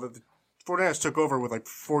kicked the ball, the 49ers took over with like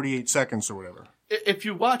 48 seconds or whatever. If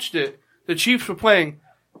you watched it, the Chiefs were playing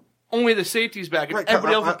only the safeties back, and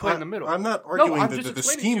everybody else was playing in the middle. I'm not arguing the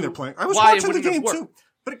scheme they're playing. I was why watching the game work. too,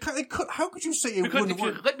 but it could. How could you say it because wouldn't if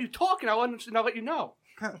work? you let me talk, and I'll let you know.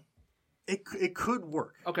 It could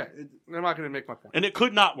work. Okay, I'm not going to make my point. And it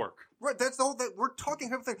could not work. Right, that's all that we're talking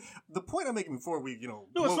hypothetical. The point I'm making before we, no,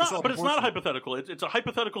 it's not. But it's not a hypothetical. It's a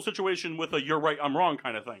hypothetical situation with a "you're right, I'm wrong"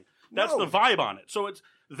 kind of thing. That's the vibe on it. So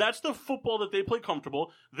that's the football that they play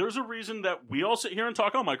comfortable. There's a reason that we all sit here and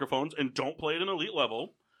talk on microphones and don't play at an elite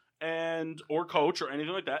level, or coach or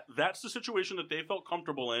anything like that. That's the situation that they felt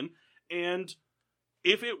comfortable in. And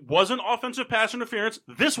if it wasn't offensive pass interference,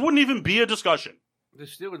 this wouldn't even be a discussion. The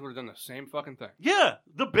Steelers would have done the same fucking thing. Yeah,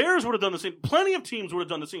 the Bears would have done the same. Plenty of teams would have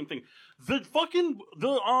done the same thing. The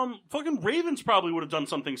fucking Ravens probably would have done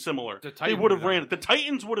something similar. They would have ran it. The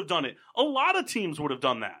Titans would have done it. A lot of teams would have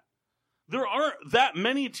done that. There aren't that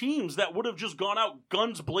many teams that would have just gone out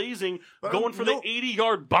guns blazing, going for the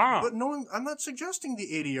 80-yard bomb. But I'm not suggesting the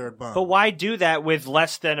 80-yard bomb. But why do that with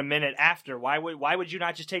less than a minute after? Why would you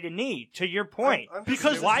not just take a knee? To your point,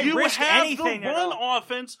 because why you risk have anything the run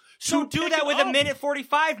offense. So do that with a minute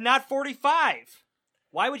 45, not 45.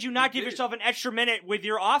 Why would you not give yourself an extra minute with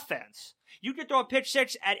your offense? You could throw a pitch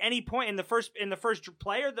six at any point in the first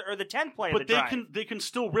play or the 10th play. But of the drive. they can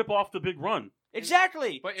still rip off the big run.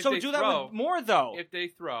 Exactly. So do that with more though. If they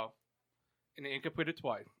throw and they incomplete it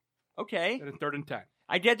twice, okay, then 3rd and 10.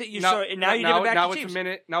 I get that you. Now you give it back to Chiefs.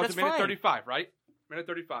 Now it's a minute 35, right? Minute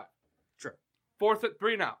 35. Sure. 4th and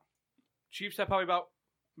 3 now. Chiefs have probably about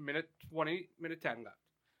minute 20, minute 10 left.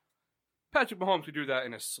 Patrick Mahomes could do that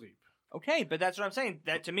in his sleep. Okay, but that's what I'm saying.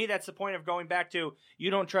 That to me, that's the point of going back to you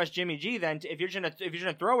don't trust Jimmy G. Then if you're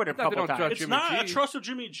gonna throw it a couple times, it's not a trust of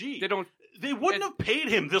Jimmy G. They wouldn't have paid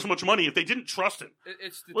him this much money if they didn't trust him.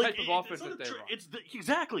 It's the type of offense that they run.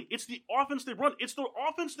 Exactly. It's the offense they run. It's the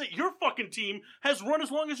offense that your fucking team has run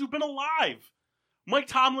as long as you've been alive. Mike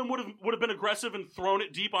Tomlin would have been aggressive and thrown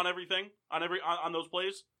it deep on everything on those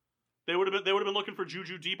plays. They would have been looking for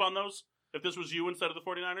Juju deep on those if this was you instead of the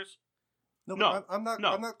 49ers. No, I'm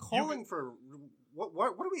not calling for. What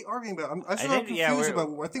are we arguing about? I'm confused about.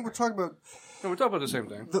 I think we're talking about. No, we're talking about the same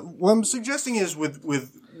thing. What I'm suggesting is with.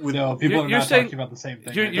 No, people are not talking about the same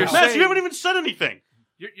thing. You're saying, you haven't even said anything.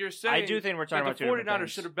 You're saying. I do think we're talking about the 49ers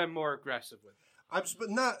should have been more aggressive with it. But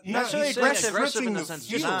not necessarily aggressive in the sense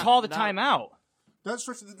just call the timeout. Not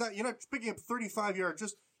stretching. You're not picking up 35 yards.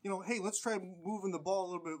 Just hey, let's try moving the ball a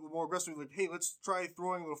little bit more aggressively. Like, hey, let's try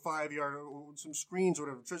throwing a little 5-yard or some screens or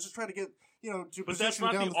whatever. Just try to get to but that's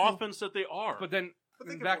not down the offense that they are. But then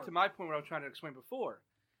back to my point where I was trying to explain before.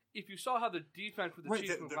 If you saw how the defense for the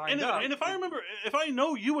Chiefs was lined up, and if I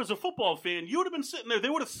know you as a football fan, you would have been sitting there. They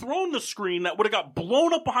would have thrown the screen that would have got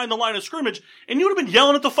blown up behind the line of scrimmage, and you would have been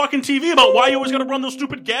yelling at the fucking TV about why you always got to run those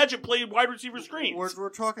stupid gadget play wide receiver screens. We're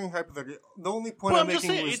talking hypothetically. The only point I'm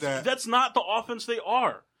making was that's not the offense they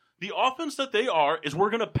are. The offense that they are is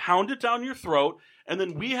we're going to pound it down your throat, and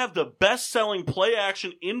then we have the best-selling play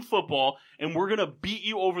action in football, and we're going to beat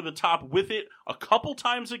you over the top with it a couple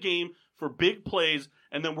times a game for big plays,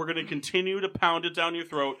 and then we're going to continue to pound it down your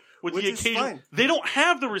throat with the occasion. Fine. They don't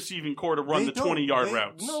have the receiving core to run the 20-yard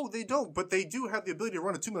routes. No, they don't, but they do have the ability to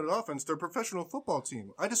run a 2-minute offense. They're a professional football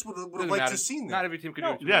team. I just would have liked to see that. Not every team can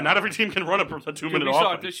do it. Yeah, not every team can run a 2-minute offense. We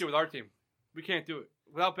saw it this year with our team. We can't do it.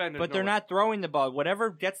 Without Ben, but they're not throwing the ball. Whatever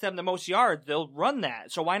gets them the most yards, they'll run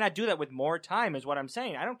that. So why not do that with more time is what I'm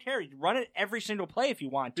saying. I don't care. You run it every single play if you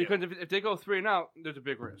want to. Because if they go 3 and out, there's a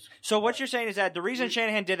big risk. So what you're saying is that the reason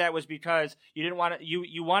Shanahan did that was because you didn't want to.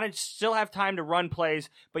 You wanted to still have time to run plays,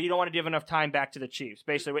 but you don't want to give enough time back to the Chiefs.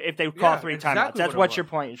 Basically, if they call 3 timeouts, that's what's your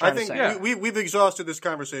point. You're trying to say. Yeah. We've exhausted this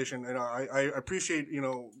conversation, and I appreciate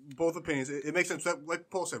both opinions. It makes sense. Like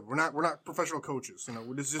Paul said, we're not professional coaches.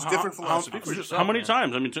 This is different philosophy. How many times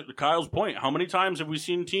times. I mean, to Kyle's point, how many times have we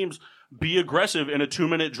seen teams be aggressive in a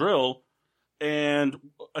 2-minute drill and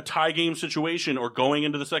a tie game situation or going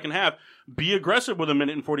into the second half, be aggressive with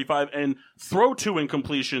 1:45 and throw 2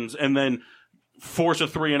 incompletions and then force a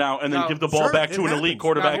 3 and out and then give the ball back to an elite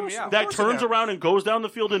quarterback that turns around and goes down the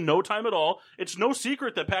field in no time at all. It's no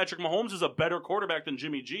secret that Patrick Mahomes is a better quarterback than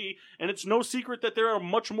Jimmy G, and it's no secret that they're a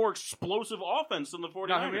much more explosive offense than the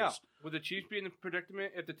 49ers. Would the Chiefs be in the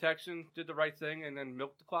predicament if the Texans did the right thing and then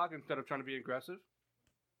milked the clock instead of trying to be aggressive?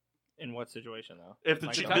 In what situation, though? If the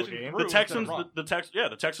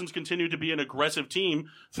Texans continued to be an aggressive team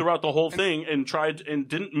throughout the whole thing and tried and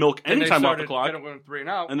didn't milk any time off the clock,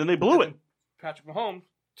 and then they blew it. Patrick Mahomes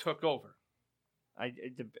took over.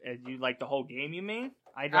 You like the whole game, you mean?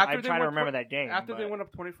 I'm trying to remember that game. After they went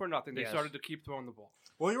up 24-0, they started to keep throwing the ball.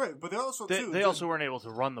 Well, you're right, but they also weren't able to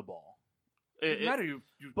run the ball. It matter.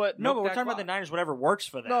 But we're talking about the Niners. Whatever works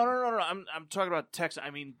for them. No. I'm talking about Texas.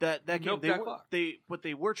 I mean that game.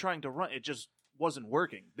 They were trying to run. It just wasn't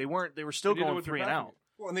working. They were still going 3 and out.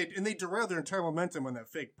 Well, and they derailed their entire momentum on that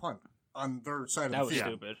fake punt on their side of the field. That was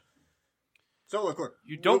stupid. So look.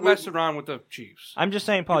 You don't mess around with the Chiefs. I'm just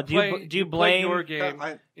saying, Paul. Do you blame your game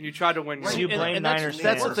and you try to win? Do you blame Niners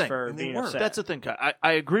fans for being upset? That's the thing.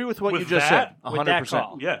 I agree with what you just said.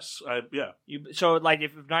 100%. Yes. So like,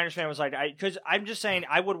 if a Niners fan was like, because I'm just saying,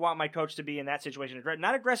 I would want my coach to be in that situation,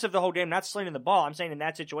 not aggressive the whole game, not slinging the ball. I'm saying in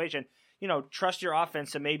that situation, trust your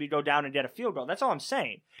offense to maybe go down and get a field goal. That's all I'm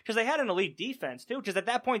saying. Because they had an elite defense, too. Because at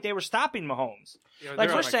that point, they were stopping Mahomes.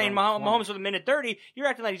 We're saying Mahomes with 1:30, you're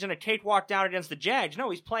acting like he's going to cakewalk down against the Jags.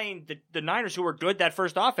 No, he's playing the Niners, who were good that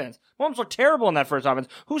first offense. Mahomes looked terrible in that first offense.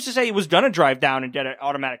 Who's to say he was going to drive down and get an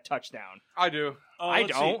automatic touchdown? I do. I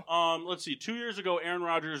don't. Let's see. 2 years ago, Aaron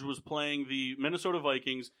Rodgers was playing the Minnesota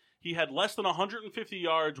Vikings. He had less than 150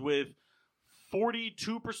 yards with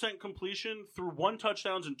 42% completion through 1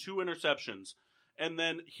 touchdown and 2 interceptions. And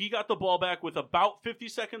then he got the ball back with about 50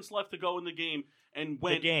 seconds left to go in the game and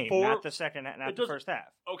went not the second, not the first half.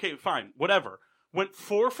 Okay, fine, whatever. Went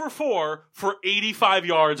 4 for 4 for 85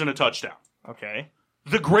 yards and a touchdown. Okay.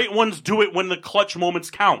 The great ones do it when the clutch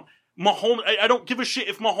moments count. Mahomes, I don't give a shit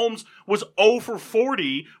if Mahomes was 0 for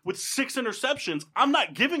 40 with 6 interceptions. I'm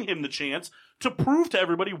not giving him the chance to prove to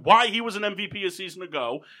everybody why he was an MVP a season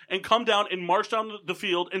ago and come down and march down the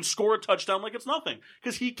field and score a touchdown like it's nothing.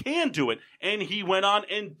 Because he can do it. And he went on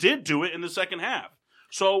and did do it in the second half.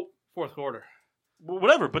 So, fourth quarter.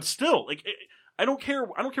 Whatever, but still, I don't care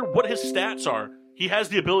what his stats are. He has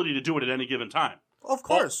the ability to do it at any given time. Of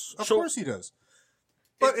course. Of course he does.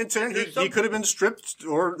 But in turn, he could have been stripped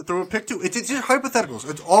or throw a pick too. It's just hypotheticals.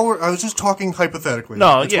 I was just talking hypothetically.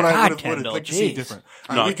 No, That's what I would like to see different.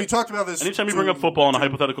 We talked about this. Anytime you bring up football in a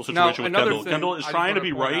hypothetical situation with Kendall is trying to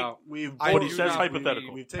be right, but he says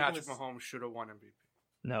hypothetical. Patrick Mahomes should have won MVP.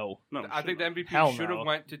 No. I think the MVP should have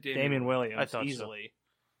went to Damian Williams. I thought easily.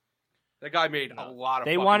 That guy made a lot of.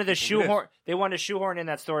 They wanted to shoehorn. They wanted to shoehorn in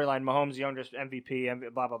that storyline. Mahomes, youngest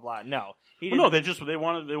MVP, blah blah blah. No, they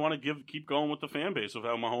want to keep going with the fan base of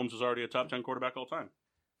how Mahomes is already a top 10 quarterback all time.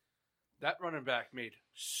 That running back made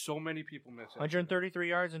so many people miss it. 133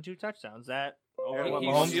 yards and 2 touchdowns. That what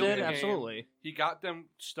Mahomes did, absolutely. He got them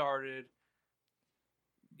started.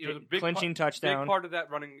 It was a big clinching touchdown. Big part of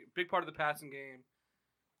that running. Big part of the passing game.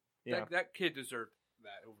 Yeah. That kid deserved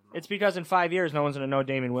that over. It's because in 5 years, no one's going to know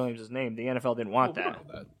Damian Williams' name. The NFL didn't want that.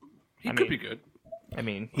 He could be good. I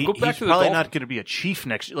mean, he's probably not going to be a Chief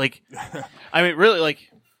next year. I mean, really,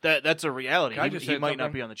 that's a reality. He might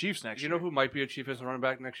not be on the Chiefs next year. You know who might be a Chief as a running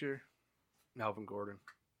back next year? Melvin Gordon.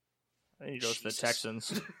 He goes to the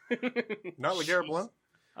Texans. Not LeGarrette Blount?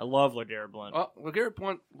 I love LeGarrette Blount. LeGarrette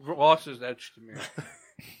Blount lost his edge to me.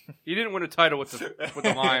 He didn't win a title with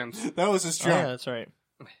the Lions. That was his job. Yeah, that's right.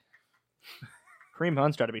 Kareem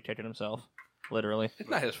Hunt's got to be kicking himself, literally. It's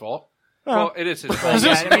not his fault. Well, it is his fault.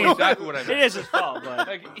 Exactly what I meant. It is his fault, but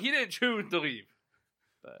he didn't choose to leave.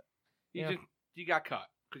 But he got cut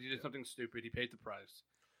because he did something stupid. He paid the price.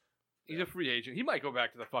 He's a free agent. He might go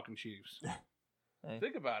back to the fucking Chiefs. Hey.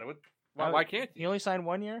 Think about it. Why can't he? He only signed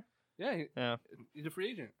 1 year? Yeah. He's a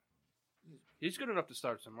free agent. He's good enough to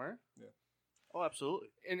start somewhere. Yeah. Oh, absolutely.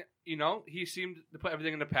 And, he seemed to put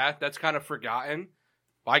everything in the path. That's kind of forgotten.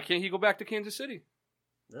 Why can't he go back to Kansas City?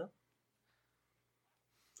 Yeah.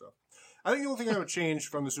 So, I think the only thing I would change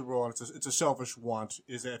from the Super Bowl, and it's a selfish want,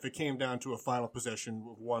 is that if it came down to a final possession,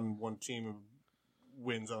 one team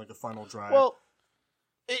wins on a final drive. Well,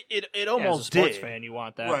 it almost as a sports did. fan, you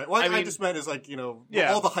want that. Right. Well, I just meant is all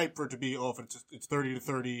the hype for it to be if it's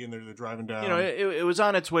 30-30 and they're driving down. It was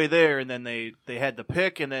on its way there, and then they had the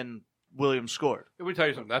pick, and then Williams scored. Let me tell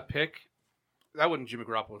you something. That pick, that wasn't Jimmy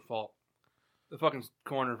Garoppolo's fault. The fucking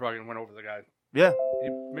corner fucking went over the guy. Yeah.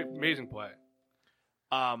 Amazing play.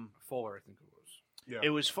 Fuller, I think it was. Yeah. It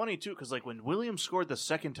was funny, too, because like when Williams scored the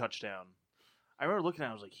second touchdown, I remember looking at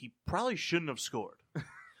it, I was like, he probably shouldn't have scored.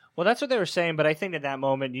 Well, that's what they were saying, but I think at that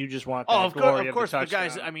moment you just want that Oh, of glory course, the the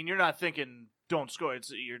guys. touchdown. I mean, you're not thinking don't score.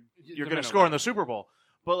 It's you're going to minimum. score in the Super Bowl.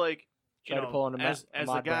 But like, Try to pull into as the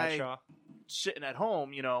Ahmad guy Bradshaw. sitting at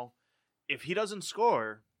home, if he doesn't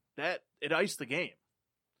score, that it iced the game.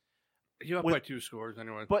 He up With- by 2 scores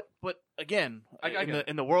anyway. But again, I get it.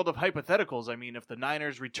 in the world of hypotheticals, I mean, if the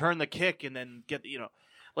Niners return the kick and then get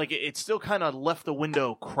like it still kind of left the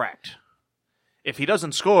window cracked. If he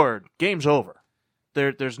doesn't score, game's over.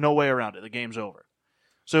 There's no way around it. The game's over.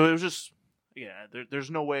 So it was just there's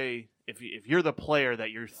no way if you're the player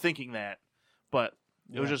that you're thinking that, but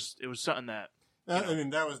it was something that I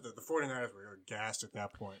mean, that was the 49ers were gassed at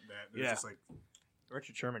that point. That it was just like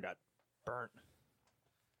Richard Sherman got burnt.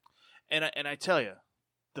 and I tell you,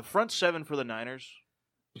 the front seven for the Niners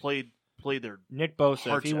played their. Nick Bosa,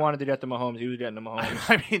 if Hearts he out. wanted to get to Mahomes, he was getting to Mahomes.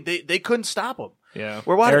 I mean, they couldn't stop him. Yeah.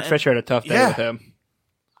 We're watching- Eric Fisher had a tough day Yeah. with him.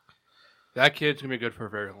 That kid's going to be good for a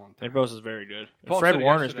very long time. Nick Bosa's very good. And Paul Fred said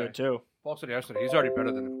Warner's yesterday. good, too. Paul said yesterday, he's already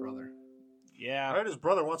better than his brother. I Yeah. heard his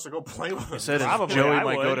brother wants to go play with him. He said Probably, Joey I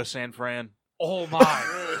might go would. to San Fran. Oh,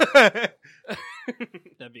 my.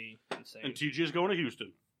 That'd be insane. And TJ's going to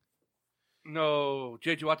Houston. No.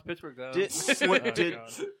 Jay, did you watch Pittsburgh, though?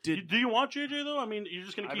 Did Do you want JJ though? I mean, you're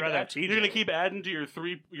just going to I'd keep rather have TJ. you're going to keep adding to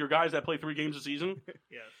your guys that play 3 games a season.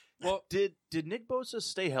 Yes. Well, did Nick Bosa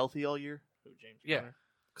stay healthy all year? James yeah. Conner.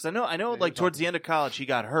 Because I know, Yeah, like he's towards the end of college, he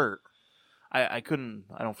got hurt. I don't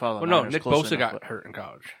follow. Well, the no, Niners Nick closely Bosa enough, got but- hurt in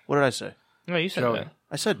college. What did I say? No, you said Joey. that.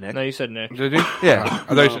 I said Nick. No, you said Nick. Did he? Yeah.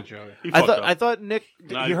 I thought you said Joey. He I fucked up. thought Nick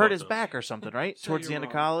Nah, he he hurt fucked his up. back or something, right? So Towards the you're end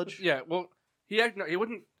of wrong. college. Yeah, well, he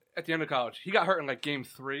wasn't at the end of college. He got hurt in like game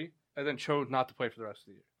 3 and then chose not to play for the rest of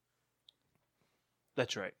the year.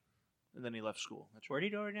 That's right. And then he left school. That's right. Where'd he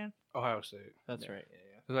go again? Ohio State. That's right.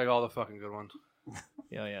 Yeah, It's like all the fucking good ones.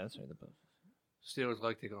 yeah. Yeah, that's right. The Bosa. Steelers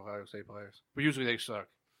like taking Ohio State players, but usually they suck.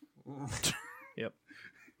 Yep.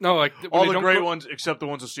 No, like when All they the don't great go- ones except the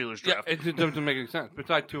ones the Steelers Yeah, draft. it doesn't make any sense.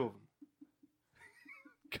 Besides 2 of them,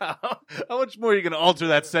 God, how much more are you going to alter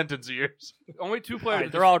that sentence of yours? only 2 All players.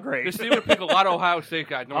 right, they're all great. The Steelers pick a lot of Ohio State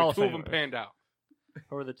guys. and Hall Only of 2 of them Famers. panned out.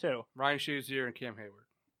 Who are the two? Ryan Shazier and Cam Hayward.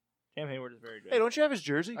 Cam Hayward is very good. Hey, don't you have his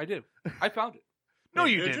jersey? I do. I found it. No,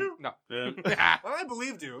 you Did didn't. you? No, Yeah. Well, I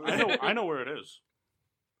believed you. I know where it is.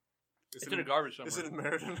 Is it's in a garbage somewhere. Is it in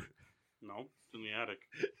Meriden? No, it's in the attic.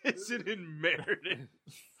 Is it in Meriden?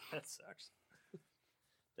 That sucks.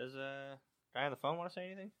 Does guy on the phone want to say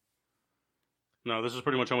anything? No, this is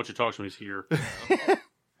pretty much how much he talks when he's here.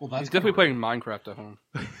 Well, that's He's definitely playing Minecraft at home.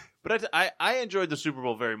 But I enjoyed the Super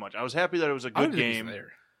Bowl very much. I was happy that it was a I don't good think he's game.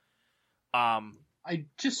 there. I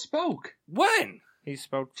just spoke When? He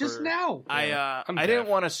spoke just for- now. I'm I didn't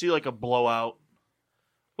deaf. want to see like a blowout,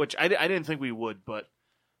 which I didn't think we would, but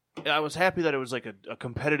I was happy that it was like a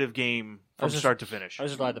competitive game I from was just- start to finish. I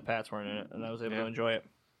was just glad the Pats weren't in it, and I was able to enjoy it.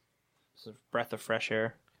 It's a breath of fresh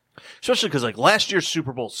air. Especially because like last year's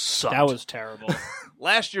Super Bowl sucked. That was terrible.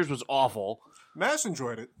 Last year's was awful. Mass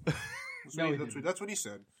enjoyed it. No, he That's what he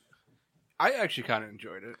said. I actually kind of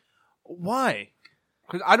enjoyed it Why?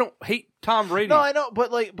 because I don't hate Tom Brady. No, I know,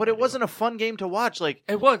 but it wasn't a fun game to watch. Like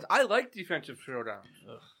It was. I like defensive showdowns.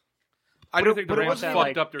 I But don't it- think the but it Rams wasn't fucked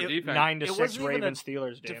like up their it- defense. 9-6 wasn't even a Ravens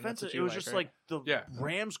Steelers game. That's defensive. what It you was like, just right? like the Yeah.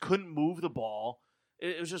 Rams couldn't move the ball.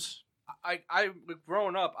 It was just I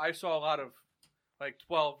growing up, I saw a lot of like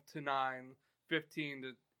 12-9,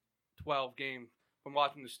 15-12 game from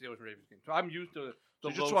watching the Steelers Ravens game. So I'm used to the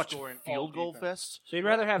you just low watch scoring field goal defense. fests. So you'd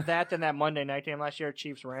rather have that than that Monday night game last year,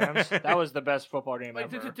 Chiefs Rams? That was the best football game Like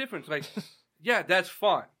there's a ever. difference. Like yeah, that's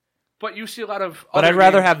fun, but you see a lot of. But other I'd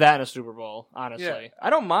rather games- have that in a Super Bowl, honestly. Yeah. I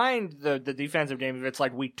don't mind the defensive game if it's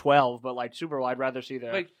like week 12, but like Super Bowl, I'd rather see the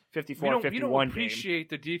like 54-51 you don't game. appreciate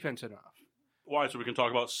the defense enough. Why? So we can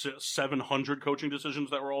talk about 700 coaching decisions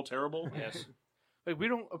that were all terrible? Yes. Like we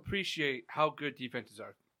don't appreciate how good defenses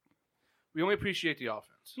are. We only appreciate the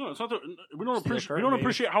offense. No, it's not. We don't Still appreciate. hurt We don't me.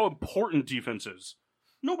 appreciate how important defense is.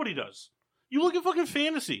 Nobody does. You look at fucking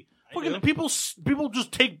fantasy. I Fucking do. people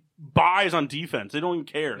just take buys on defense. They don't even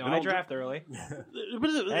care. No, They I don't- draft early.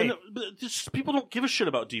 But just, people don't give a shit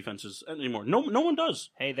about defenses anymore. No one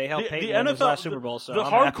does. Hey, they helped The Peyton win his NFL last Super Bowl, so the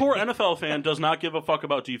I'm hardcore happy. NFL fan does not give a fuck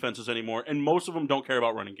about defenses anymore, and most of them don't care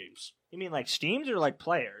about running games. You mean like teams or like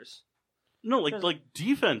players? No, like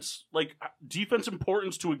defense, like defense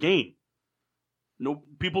importance to a game. No,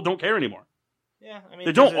 people don't care anymore. Yeah, I mean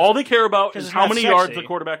They don't. All they care about 'cause is it's how not many sexy. yards the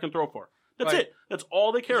quarterback can throw for. That's Right. it. That's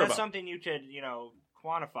all they care That's about. something you could,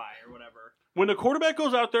 quantify or whatever. When the quarterback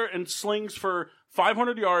goes out there and slings for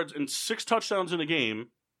 500 yards and 6 touchdowns in a game,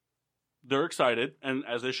 they're excited, and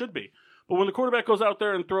as they should be. But when the quarterback goes out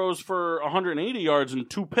there and throws for 180 yards and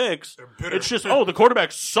 2 picks, it's just, the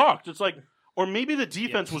quarterback sucked. It's like, or maybe the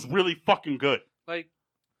defense was really fucking good. Like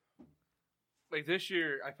this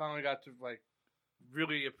year, I finally got to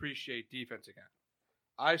really appreciate defense again.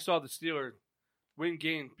 I saw the Steelers win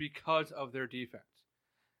games because of their defense,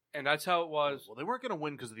 and that's how it was. Well, they weren't going to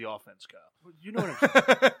win because of the offense, Kyle. You know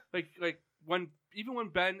what I'm saying? when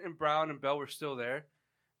Ben and Brown and Bell were still there,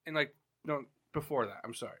 and before that,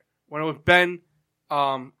 I'm sorry, when it was Ben,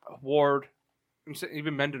 Ward, and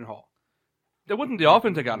even Mendenhall, that wasn't the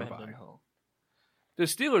offense that got them by. The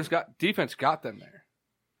Steelers defense got them there,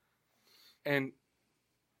 and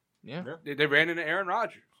they ran into Aaron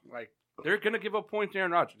Rodgers. They're gonna give up points to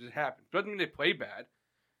Aaron Rodgers. It happens. Doesn't mean they play bad.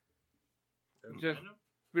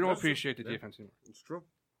 We don't appreciate the defense anymore. It's true.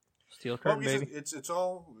 Steel curtain, baby. It's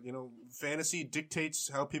all, fantasy dictates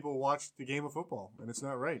how people watch the game of football, and it's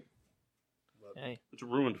not right. Hey. It's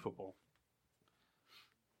ruined football.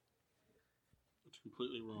 It's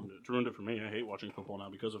completely ruined it. It's ruined it for me. I hate watching football now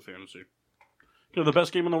because of fantasy. The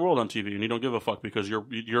best game in the world on TV, and you don't give a fuck because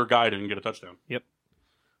your guy didn't get a touchdown. Yep.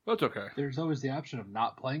 That's okay. There's always the option of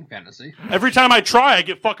not playing fantasy. Every time I try, I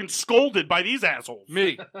get fucking scolded by these assholes.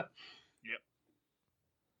 Me. Yep.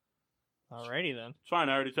 Alrighty then. It's fine.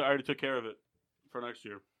 I already took care of it for next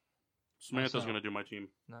year. Samantha's going to do my team.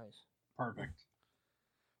 Nice. Perfect.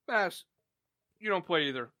 Mass, you don't play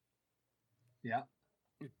either. Yeah.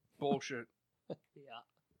 Bullshit. Yeah.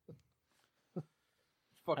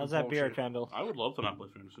 Fucking How's that beer, bullshit. Kendall? I would love to not play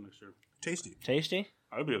fantasy next year. Tasty. Tasty?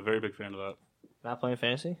 I would be a very big fan of that. Not playing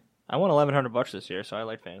fantasy? I won $1,100 this year, so I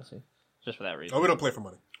like fantasy. Just for that reason. Oh, we don't play for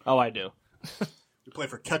money. Oh, I do. We play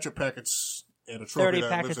for ketchup packets and a 30 trophy that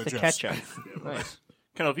packets lives of at Jeff's. ketchup. Nice.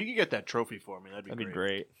 Kendall, if you could get that trophy for me, that'd That'd be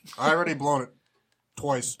great. I already blown it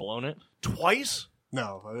twice. Blown it? Twice?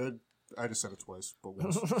 No, I just said it twice, but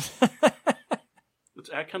once. It's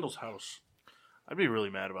at Kendall's house. I'd be really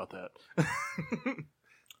mad about that.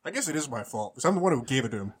 I guess it is my fault, because I'm the one who gave it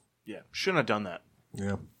to him. Yeah, shouldn't have done that.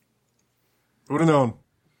 Yeah. Who would have known?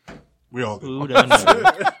 We all did. Who done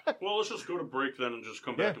that? Well, let's just go to break then and just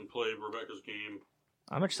come back and play Rebecca's game.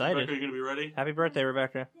 I'm excited. Rebecca, are you going to be ready? Happy birthday,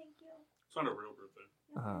 Rebecca. Thank you. It's not a real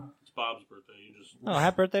birthday. Uh-huh. It's Bob's birthday. You just Oh,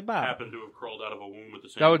 happy birthday, Bob. happened to have crawled out of a womb at the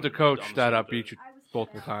same That was the on coach the that same beat day. you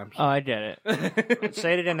multiple times. Oh, I did it.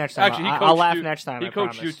 Say it again next time. Actually, he I'll coached laugh you. next time. He I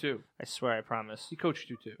coached promise. you too. I swear, I promise. He coached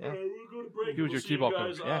you too. Yeah. All right, we'll go to break. He was We'll your see T-ball you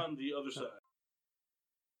guys coach. Yeah. on the other side.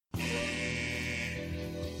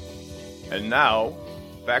 And now,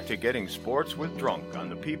 back to Getting Sports with Drunk on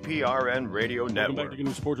the PPRN Radio Welcome Network. back to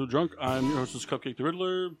Getting Sports with Drunk. I'm your hostess, Cupcake the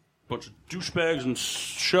Riddler. Bunch of douchebags and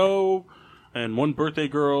show, and one birthday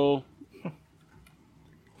girl,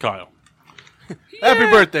 Kyle. Happy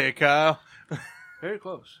birthday, Kyle. Very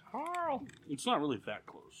close. Carl. It's not really that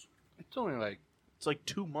close. It's only It's like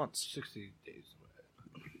 2 months. 60 days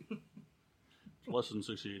away. It's less than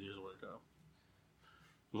 68 days away, Kyle.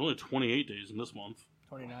 There's only 28 days in this month.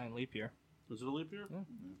 29 leap year. Is it a leap year? Yeah.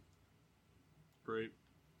 Great.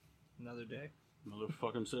 Another day. Another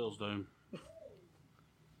fucking sales day.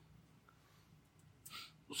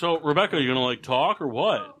 So, Rebecca, you gonna talk or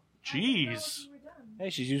what? Jeez. Hey,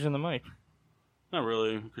 she's using the mic. Not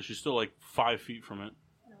really, because she's still 5 feet from it.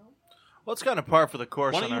 Well, it's kind of par for the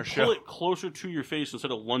course Why on don't you our pull show. it closer to your face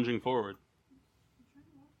instead of lunging forward?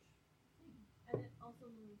 And it also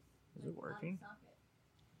moves. Is it working?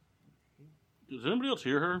 Does anybody else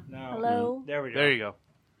hear her? No. Hello? There we go. There you go.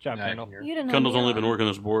 Job, Yeah, I Kendall. can hear. You didn't have Kendall's me only on. been working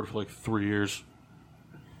this board for 3 years.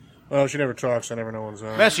 Well, she never talks. I never know when's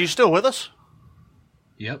on. Mess, you still with us?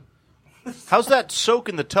 Yep. How's that soak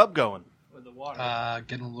in the tub going? With the water.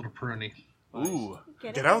 Getting a little pruny. Ooh.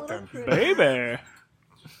 Get out then. Baby.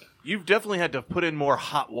 You've definitely had to put in more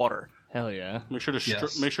hot water. Hell yeah. Make sure to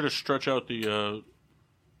Yes. make sure to stretch out the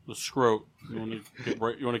scrot. You want to get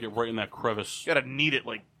right. You want to get right in that crevice. You gotta knead it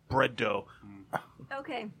like bread dough.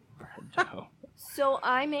 Okay. Oh. So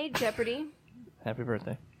I made Jeopardy. Happy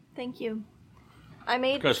birthday. Thank you. I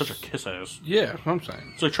made. This guy's such a kiss ass. Yeah, that's what I'm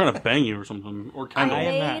saying. It's like trying to bang you or something. Or I Kendall.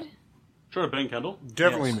 am not. made. Trying to bang Kendall.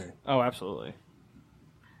 Definitely Yes. me. Oh, absolutely.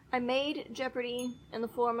 I made Jeopardy in the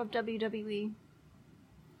form of WWE.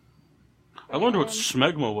 I learned what And-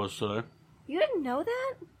 smegma was today. You didn't know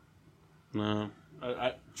that? No.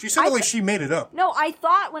 She said it like she made it up. No, I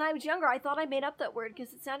thought when I was younger, I thought I made up that word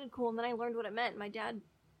because it sounded cool, and then I learned what it meant. My dad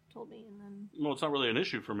told me, and then Well, it's not really an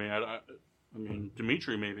issue for me. I mean,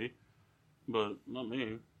 Dimitri maybe, but not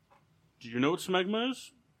me. Do you know what smegma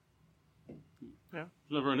is? Yeah.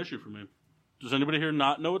 It's never an issue for me. Does anybody here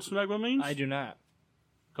not know what smegma means? I do not.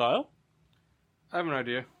 Kyle? I have an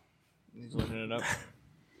idea. He's looking it up.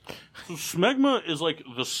 So smegma is like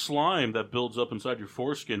the slime that builds up inside your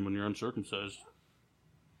foreskin when you're uncircumcised.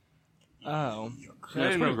 Oh. I it's didn't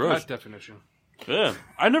pretty know gross. that definition. Yeah,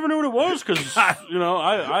 I never knew what it was because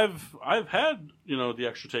I've had the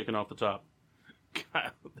extra taken off the top.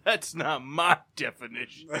 Kyle, that's not my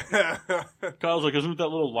definition. Kyle's like, isn't it that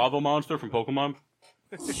little lava monster from Pokemon?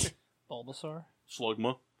 Bulbasaur?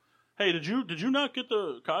 Slugma. Hey, did you not get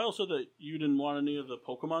the? Kyle said that you didn't want any of the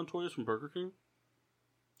Pokemon toys from Burger King.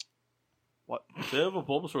 What? They have a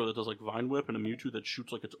Bulbasaur that does like Vine Whip and a Mewtwo that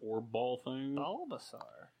shoots like its orb ball thing. Bulbasaur.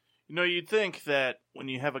 You'd think that when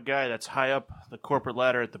you have a guy that's high up the corporate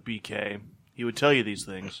ladder at the BK, he would tell you these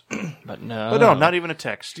things. But no. But no, not even a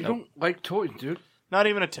text. You don't like toys, dude. Not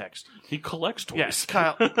even a text. He collects toys. Yes,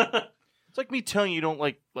 Kyle. It's like me telling you don't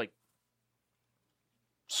like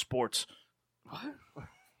sports. What?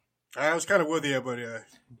 I was kind of with you, but yeah.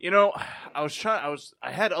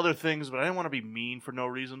 I had other things, but I didn't want to be mean for no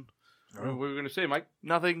reason. What were we going to say, Mike?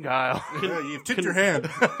 Nothing, Kyle. Yeah, you've tipped your hand.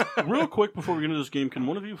 Real quick before we get into this game, can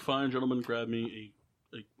one of you fine gentlemen grab me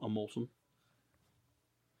a Molson?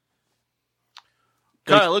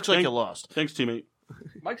 Kyle, it looks like you lost. Thanks, teammate.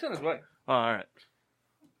 Mike's on his way. Oh, all right.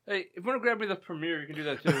 Hey, if you want to grab me the premiere, you can do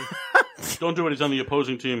that too. Don't do it. He's on the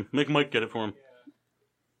opposing team. Make Mike get it for him.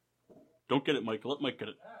 Don't get it, Mike. Let Mike get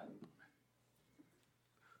it.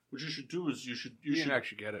 What you should do is you should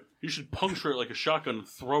actually get it. You should puncture it like a shotgun and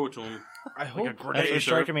throw it to him. I hope. a grenade. After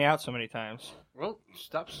striking me out so many times. Well,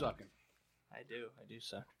 stop sucking. I do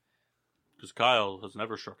suck. Because Kyle has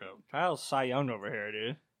never struck out. Kyle's Cy Young over here,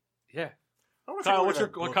 dude. Yeah. Kyle,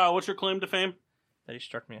 what's your claim to fame? That he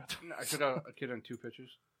struck me out. I took out a kid on 2 pitches.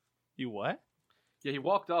 You what? Yeah, he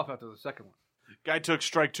walked off after the second one. Guy took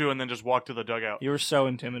strike 2 and then just walked to the dugout. You were so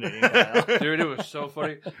intimidating, Kyle. Dude, it was so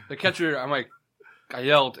funny. The catcher, I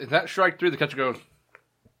yelled, "Is that strike 3?" The catcher goes,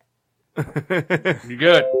 "You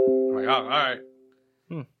good?" I'm like, "Oh, all right."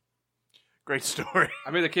 Great story.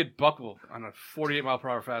 I made the kid buckle on a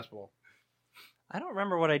 48-mile-per-hour fastball. I don't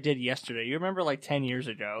remember what I did yesterday. You remember like 10 years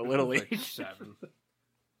ago, Little League. Like 7.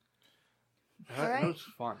 All right. That was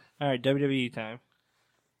fun. All right, WWE time.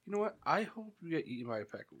 You know what? I hope you get eaten by a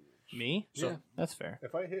pack of wolves. Me? Yeah. That's fair.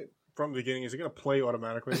 If I hit from the beginning, is it going to play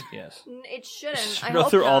automatically? Yes. It shouldn't. I Go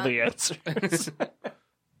hope through all not. the answers.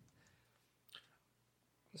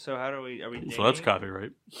 So how do we? Are we? So naming that's it?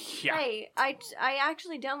 copyright. Yeah. Hey, I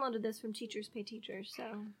actually downloaded this from Teachers Pay Teachers, so.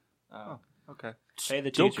 Oh, Okay. pay the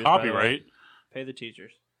Still teachers. by the way. copyright. Pay the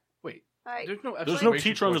teachers. Wait, All right. there's no There's no exclamation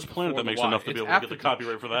teacher on this point planet that before makes the enough Y. to be It's able to get the after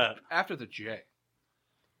copyright for that. After the J.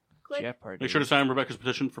 Click. Jeopardy. Make sure to sign Rebecca's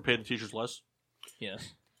petition for pay the teachers less.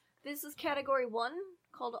 Yes. This is category 1,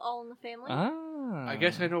 called All in the Family. Ah. I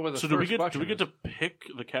guess I know where the So first do we get question to is. pick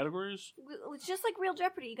the categories? It's just like Real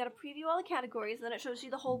Jeopardy. You got to preview all the categories, and then it shows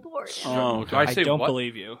you the whole board. Oh, okay. Do I I say don't what?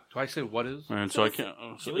 believe you. Do I say what is? All right, so I can't.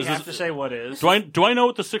 So Do we is have this- to say what is? Do I know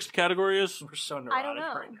what the 6th category is? We're so neurotic I don't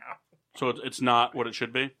know. right now. So it's not what it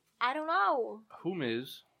should be. I don't know. Whom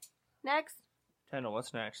is? Next, Kendall,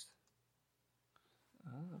 what's next?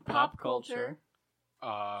 pop culture.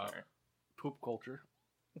 Poop culture.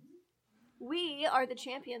 We are the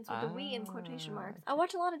champions with the we in quotation marks. I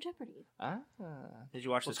watch a lot of Jeopardy. Ah. Did you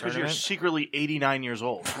watch the Because you're tournament? secretly 89 years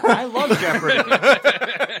old. I love Jeopardy.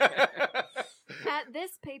 At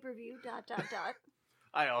this pay-per-view, ...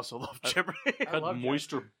 I also love Jeopardy. I had love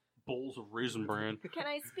moister bowls of Raisin Bran. Can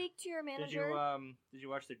I speak to your manager? Did you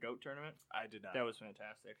watch the GOAT tournament? I did not. That was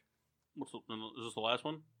fantastic. Is this the last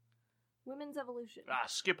one? Women's Evolution.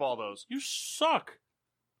 Skip all those. You suck.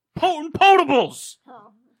 Potent potables.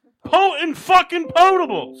 Oh. Potent fucking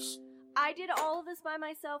potables. I did all of this by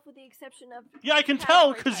myself with the exception of... Yeah, I can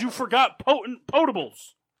tell category because you titles. forgot potent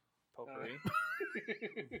potables. Potpourri.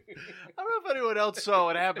 I don't know if anyone else saw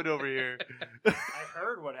what happened over here. I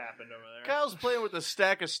heard what happened over there. Kyle's playing with a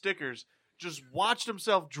stack of stickers. Just watched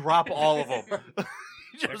himself drop all of them.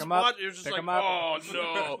 Pick 'em up. He was just Pick like, 'em up. oh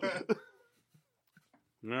no.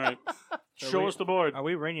 All right. So Show we- us the board. Are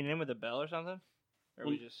we ringing in with a bell or something? Or are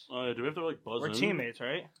we just... Do we have to like buzz We're in? teammates,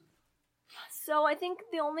 right? So I think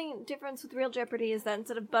the only difference with Real Jeopardy is that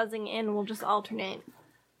instead of buzzing in, we'll just alternate.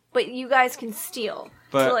 But you guys can steal.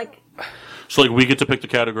 But- so like, So like we get to pick the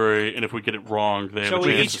category, and if we get it wrong, they have So a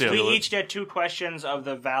we chance each to steal it. get 2 questions of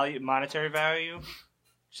the monetary value,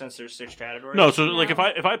 since there's 6 categories. No, so like if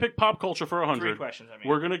I pick pop culture for 3 100, questions. I mean,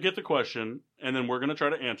 we're gonna get the question, and then we're gonna try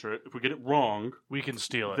to answer it. If we get it wrong, We can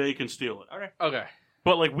steal it. they can steal it. okay. Okay,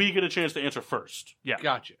 But like we get a chance to answer first,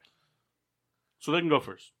 gotcha. so they can go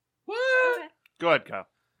first. What? okay. Go ahead,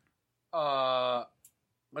 Kyle.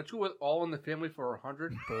 Let's go with All in the Family for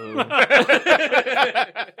 100. All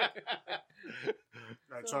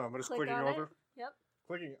right, so I'm just click clicking on over. It. Yep.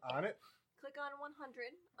 Clicking on it. Click on 100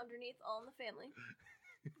 underneath All in the Family.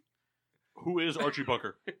 Who is Archie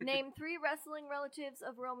Bunker? Name 3 wrestling relatives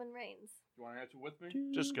of Roman Reigns. You want to answer with me?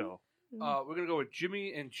 Just go. We're gonna go with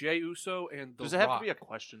Jimmy and Jey Uso and The Does it have Rock. to be a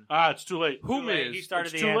question? It's too late. Whom Too late. is? He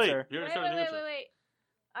started It's the too late. answer. You already Wait, started the answer. wait.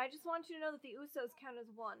 I just want you to know that the Usos count as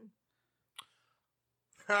 1.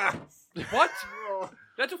 What?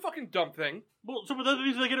 That's a fucking dumb thing. Well, so that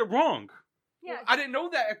means they get it wrong. Yeah. I didn't know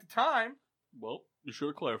that at the time. Well, you should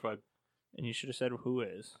have clarified. And you should have said who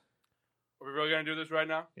is. Are we really gonna do this right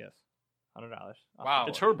now? Yes. $100. Wow.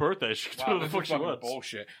 It's her birthday. She can do Wow, what the this fuck is she fucking wants.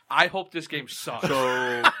 bullshit. I hope this game sucks.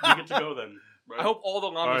 So we get to go then. Right? I hope all the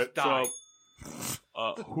llamas die.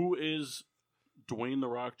 So, who is Dwayne The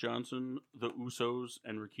Rock Johnson, the Usos,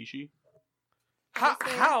 and Rikishi? How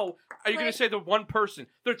are you going Click. to say the one person?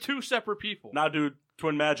 They're 2 separate people. Nah, dude,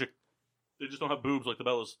 twin magic. They just don't have boobs like the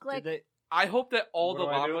Bellas. Click. I hope that all What the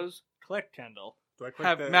do I do? llamas. Click, Kendall. Do I click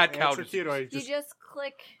Have the mad cow answer key, or do I You just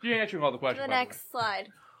click You're answering all the to questions. the by next slide.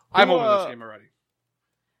 way. I'm Who, over this game already.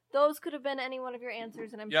 Those could have been any one of your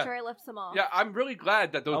answers, and I'm Yeah. sure I left some off. Yeah, I'm really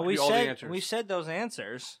glad that those could be all the answers. we said those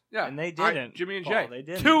answers. Yeah, and they I- didn't. Jimmy and Paul, Jay. they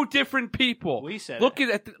didn't. 2 different people. We said Look it.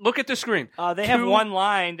 at the screen. They have 2 one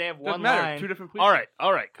line. They have Doesn't one matter. line. 2 different people. All right.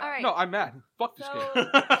 All right. No, I'm mad. Fuck this So game.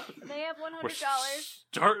 they have We're $100.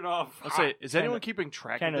 starting off. Let's say, is anyone keeping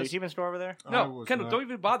track of Kendall, you this? keeping score over there? I No, was Kendall, not. don't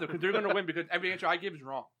even bother because they're going to win because every answer I give is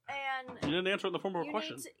wrong. And You didn't answer in the form of a you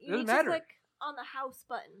question. need, to, you Doesn't need matter. to click on the house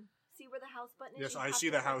button. See where the house button is? Yes, You I have see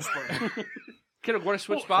to the click house that. button. Kendall, want to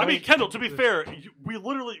switch Well, spots? I mean, Kendall. To be fair,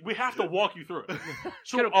 we have to walk you through it.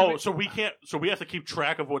 So, Kendall, can we- so we can't. So we have to keep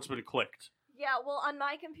track of what's been clicked. Yeah, well, on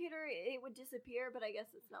my computer it would disappear, but I guess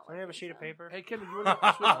it's not. Do we have a working, sheet of so. paper? hey, Kendall, you want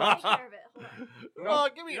to switch I'll spots? take care of it. Hold on. No,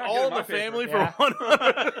 give me you're not all getting in my the paper. family Yeah. for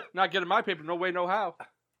 100. Not getting my paper. No way, no how.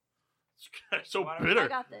 So Why don't- I bitter.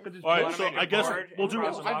 got this. Because it's All right, bullshit. so I guess we'll do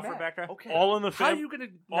Cross it. them I'm off, mad. Rebecca. Okay. all in the How are family. you going to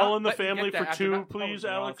All in the family for 2, please,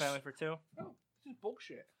 All in Alex. family for 2. No, this is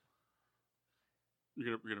bullshit.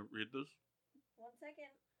 You're gonna read this. 1 second.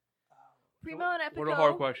 Primo and Epico. What a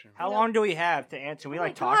hard question. How long do we have to answer? Can we Oh my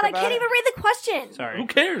like talk God, about I can't it? even read the question. Sorry. Who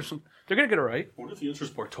cares? They're going to get it right. What if the answer is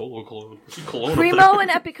Bartolo Cologne? Cologne Primo and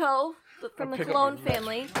Epico from the pick up Cologne my-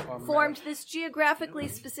 family Oh, man. formed this geographically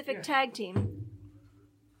specific tag team.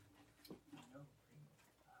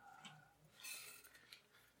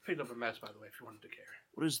 Picked up a mess, by the way, if you wanted to care.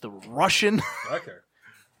 What is the Russian? Okay.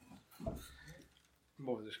 I'm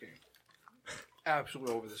over this game.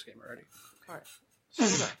 Absolutely over this game already.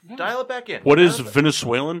 Dial it back in. What is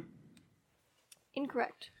Venezuelan?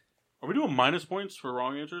 Incorrect. Are we doing minus points for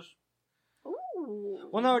wrong answers? Ooh.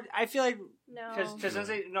 Well, no, I feel like No.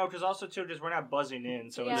 because also too, just we're not buzzing in,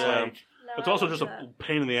 so it's Yeah. like No, It's I also won't just do a that.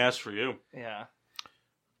 pain in the ass for you. yeah.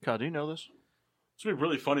 Kyle, do you know this? It's gonna be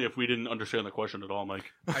really funny if we didn't understand the question at all,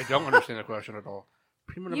 Mike. I don't understand the question at all.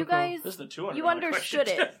 Primo You Epico- guys, This is the 200. you understood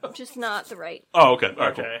it, just not the right. Oh, okay. All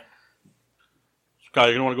right, Okay. cool. Kyle,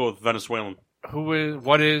 you're gonna want to go with Venezuelan.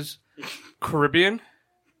 What is Caribbean?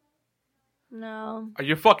 No. Are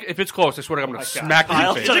you fucking? If it's close, I swear to God, I'm gonna smack you in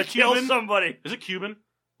Kyle's the face. gonna Is it kill Cuban? somebody. Is it Cuban?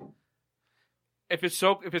 If it's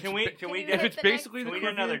so, if it's Can we if can we you get hit it's the basically can the we get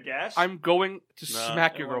another Caribbean, guess? I'm going to No.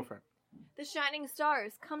 smack your Everyone- girlfriend. The Shining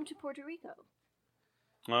Stars come to Puerto Rico.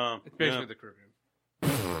 It's basically the Caribbean.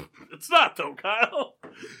 It's not though, Kyle.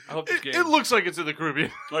 I hope this game. It looks like it's in the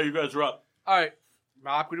Caribbean. Oh, you guys are up. All right,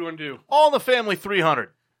 Mark, what do you want to do? All in the family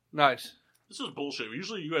 300. Nice. This is bullshit.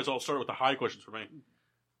 Usually, you guys all start with the high questions for me.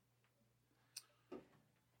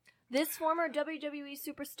 This former WWE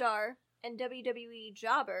superstar and WWE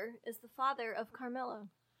jobber is the father of Carmella.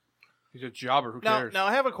 He's a jobber. Who Now, cares? now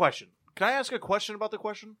I have a question. Can I ask a question about the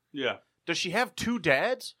question? Yeah. Does she have 2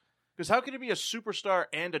 dads? Because how can he be a superstar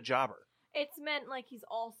and a jobber? It's meant like he's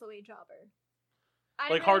also a jobber. I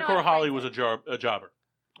Like don't really know how Hardcore to Holly phrase was it. a jobber.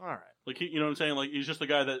 All right. Like he, you know what I'm saying? Like he's just the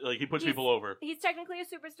guy that like he puts He's- people over. He's technically a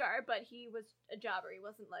superstar, but he was a jobber. He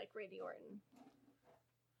wasn't like Randy Orton.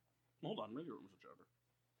 Hold on, Randy Orton was a jobber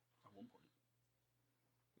at one point.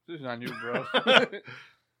 This is on you, bro.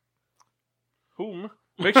 Whom?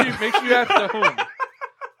 Make sure you have the whom.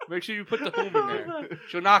 Make sure you put the whom in there.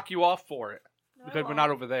 She'll knock you off for it No, because I we're not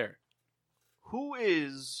won't. over there. Who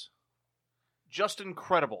is just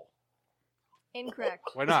incredible? Incorrect.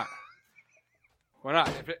 Why not? Why not?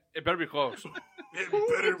 If it better be close. It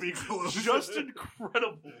better be close. Just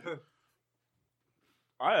incredible.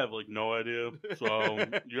 I have like no idea. So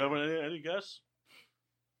you have any guess?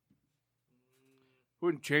 Who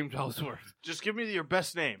in James Ellsworth? Just give me your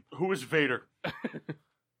best name. Who is Vader?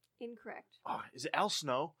 Incorrect. Oh, is it Al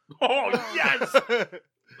Snow? Oh, yes!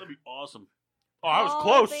 That'd be awesome. Oh, I was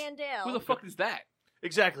close. Van Dale. Who the fuck is that?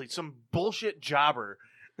 Exactly, some bullshit jobber.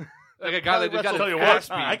 Like a guy that just got I'll tell you his what, ass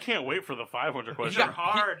beat. I can't wait for the 500 question.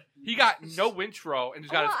 He got no intro and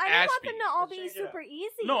just got his I ass want beat. them to all be super easy.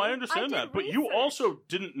 No, I understand did that, but you research. also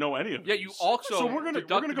didn't know any of Yeah, these. you also So we're gonna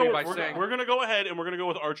deducted go me by we're saying gonna go ahead and we're gonna go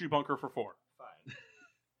with Archie Bunker for 4.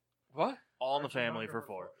 what? All in the family for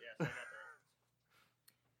 4.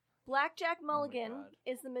 Blackjack Mulligan God.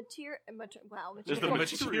 is the material. Wow, Is the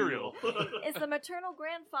material. material. Is the maternal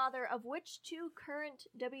grandfather of which 2 current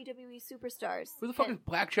WWE superstars? Who the fuck is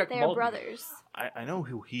Blackjack They are Mulligan? brothers. I know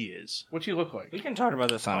who he is. What's he look like? We can talk about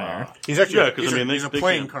this on air. He's actually Yeah, 'cause, I mean, he's a they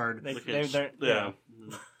playing can't- card. Yeah.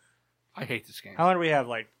 I hate this game. How long do we have?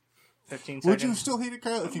 Like 15 seconds? Would you still hate it,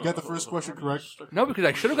 Kyle, if you got the first question correct? No, because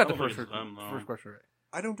I should have got the I don't first think it's them, though. question right.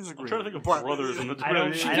 I don't disagree. I'm trying to think of But- brothers in the I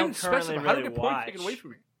don't- She I didn't currently specify. How did really the point watch. taken away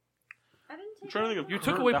from me? I didn't take I'm trying to think of You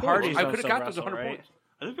took away The points. Hardys I don't could have still got those wrestle, 100 right? points.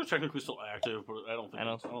 I think they're technically still active, but I don't think I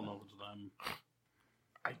don't- I don't know if it's them.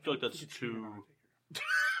 I feel like that's too.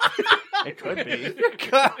 It could be.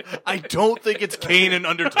 I don't think it's Kane and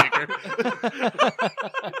Undertaker.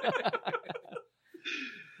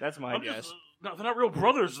 That's my I'm guess. just, no, they're not real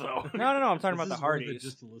brothers though. No. I'm talking about This the is worth it Hardys.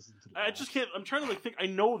 just to listen to the I just can't. I'm trying to think. I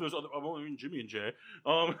know there's other. I'm only Jimmy and Jay.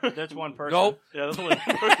 That's one person. Nope. Yeah, that's only.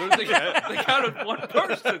 They counted one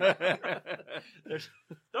person. That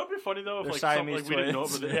would be funny though if They're like, something, Siamese like we didn't know,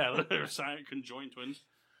 twins. but yeah, they're conjoined twins.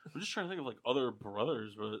 I'm just trying to think of like other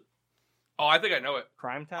brothers, but Oh, I think I know it.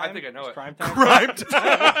 Crime time? I think I know Is it. Crime time? Crime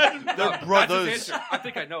time. No, They're that's his brothers. answer. I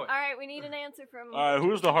think I know it. All right, we need an answer from. all right,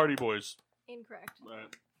 who's the Hardy Boys? Incorrect. All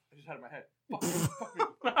right. I just had it in my head.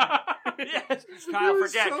 Yes. Kyle, were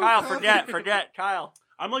forget. so Kyle, confident. forget. Kyle.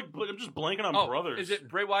 I'm just blanking on Oh, brothers. is it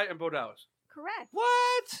Bray Wyatt and Bo Dallas? Correct.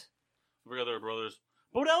 What? I forgot they were brothers.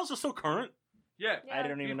 Bo Dallas is still current. Yeah. I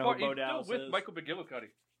don't even He's know part- who Bo he's still Dallas with is. Michael McGillicuddy.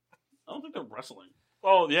 I don't think they're wrestling.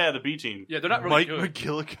 Oh yeah, the B team. Yeah, they're not really Mike good.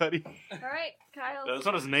 McGillicuddy. All right, Kyle. That's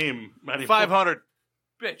not his name. anymore. 500.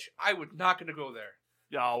 Bitch, I was not going to go there.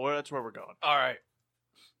 Yeah, that's where we're going. All right.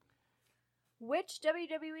 Which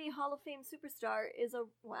WWE Hall of Fame superstar is a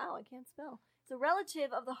wow? I can't spell. It's a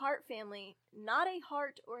relative of the Hart family, not a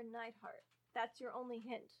Hart or a Neidhart. That's your only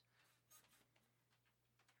hint.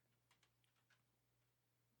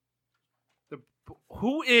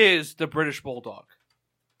 Who is the British Bulldog?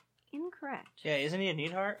 Incorrect. Yeah, isn't he a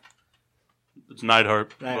Neidhart? It's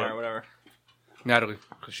Neidhart. Neidhart, whatever. Natalie,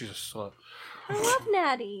 because she's a slut. I love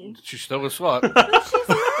Natty. She's still a slut. But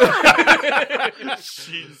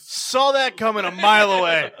she's not. Saw that coming a mile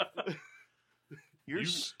away. You're You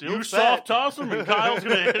still you fat. soft toss him, and Kyle's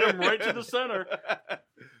gonna hit him right to the center.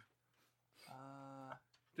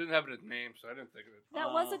 Didn't have his name, so I didn't think of it.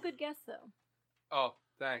 That was a good guess, though. Oh,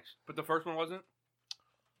 thanks. But the first one wasn't?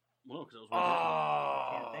 Well, no, 'cause that was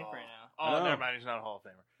Oh. Can't think right now. Oh, No. never mind. He's not a Hall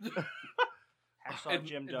of Famer. Hashtag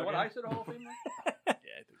Jim Is Duggan. what I said Hall of Famer? Yeah, I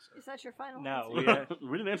think so. Is that your final No, answer?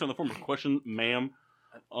 we didn't answer in the form of a question, ma'am.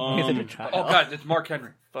 Neither did Kyle. Oh, God, it's Mark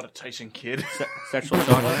Henry. Thought a Tyson Kidd. Sexual I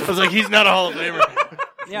assault. was like, he's not a Hall of Famer.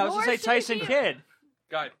 Yeah, I was Nor gonna say should Tyson he be. Kidd.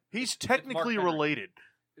 Guy, He's technically Henry. related.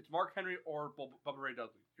 it's Mark Henry or Bubba Ray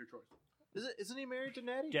Dudley. Your choice. Isn't he married to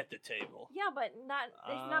Natty? Get the table. Yeah, but not.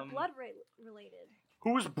 It's not Um, blood related.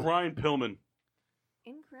 Who is Brian Pillman?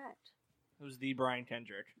 Incorrect. Who's the Brian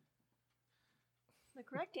Kendrick? The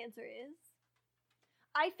correct answer is.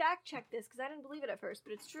 I fact checked this because I didn't believe it at first,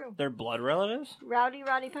 but it's true. They're blood relatives? Roddy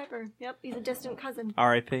Piper. Yep, he's a distant cousin.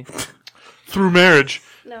 R.I.P. Through marriage.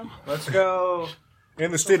 No. Let's go. In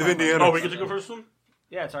the state of Indiana. Oh, we get to go first one?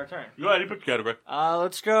 Yeah, it's our turn. Go ahead, you pick the category.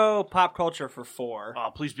 Let's go pop culture for 4.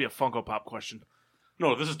 Oh, please be a Funko Pop question.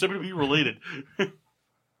 No, this is WWE related.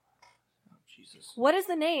 Jesus. What is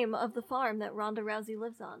the name of the farm that Ronda Rousey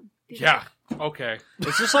lives on? Yeah. Okay.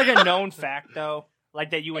 Is this like a known fact, though?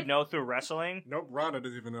 Like that you would know through wrestling? Nope, Ronda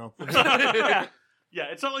doesn't even know. Yeah,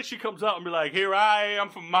 it's not like she comes out and be like, "Here I am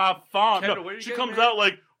from my farm." Kendall, No, where you she getting comes married? out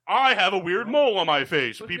like, "I have a weird mole on my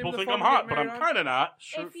face. What's the People name of think the I'm farm hot, you but get I'm married kind of not."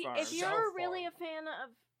 If you're really a fan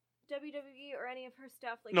of WWE or any of her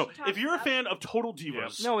stuff, like No, she talks if you're a about- fan of Total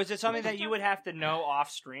Divas, No, is it something that you would have to know off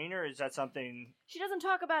screen, or is that something? she doesn't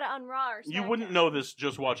talk about it on Raw or you wouldn't SmackDown. know this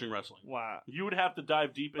just watching wrestling. Wow. You would have to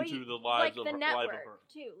dive deep But into you- the lives like of the her, live network of her.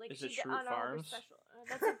 too. Like Is it she Shrew on all of her Farms? special.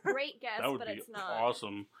 That's a great guess, That would but be it's not.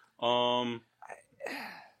 awesome.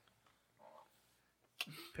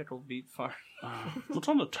 Pickled beet farm. What's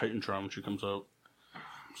on the Titantron when she comes out?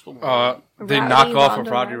 Still- They Rowdy knock off Ronda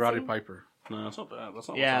of Roddy Rousey? Piper. no, that's not that. That's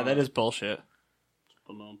not. Yeah, what's on that it. is bullshit.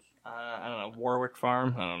 Pronounced. I don't know. Warwick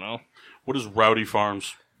Farm? I don't know. What is Rowdy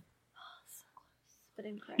Farms? but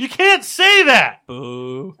incorrect. You can't say that.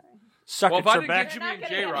 Boo. Suck Well, it, if I didn't Trebek. get Jimmy and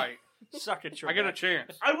Jay right, Suck it, Trebek. I get a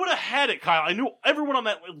chance. I would have had it, Kyle. I knew everyone on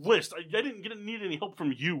that list. I didn't need any help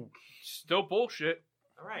from you. Still bullshit.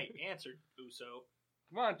 All right, answered, Uso.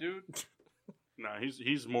 Come on, dude. Nah,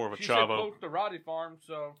 he's more of a She said Chavo. close to Roddy Farm,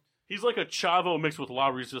 so He's like a Chavo mixed with La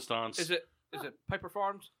Resistance. is it Piper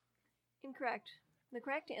Farms? Incorrect. The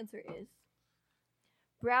correct answer is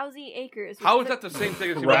Browsy Acres. which How is a- that the same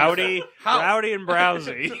thing as he Rowdy, How? Rowdy and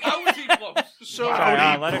Browsy. How is he close? So,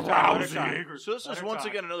 Let her talk. so this is once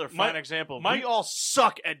again another My- fine example. my- We all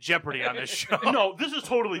suck at Jeopardy on this show. No, this is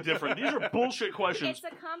totally different. These are bullshit questions. It's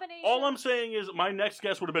a combination. All I'm saying is my next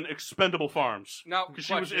guess would have been Expendable Farms. Now, Because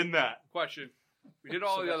she was in that. Question. We did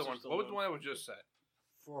all the other ones. Sylvester What was the Stallone. one that was just said?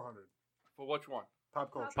 400. For which one?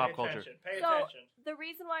 Pop culture. Pop culture. Pay So attention. the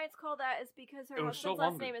reason why it's called that is because her It was so husband's long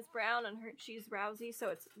last ago. name is Brown and she's Rousey, so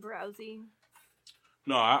it's Browsy.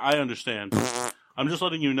 No, I understand. I'm just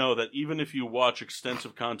letting you know that even if you watch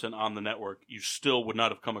extensive content on the network, you still would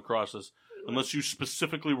not have come across this unless you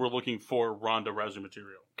specifically were looking for Ronda Rousey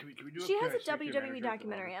material. Can we do She has can I a speak to your WWE manager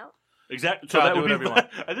documentary out. Exactly. So Kyle, that do would be. whatever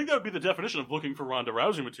you I think that would be the definition of looking for Ronda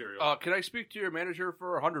Rousey material. Can I speak to your manager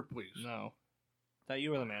for 100, please? No. Thought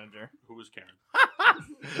you were the manager. Who was Karen?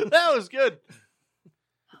 That was good.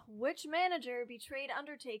 Which manager betrayed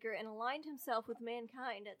Undertaker and aligned himself with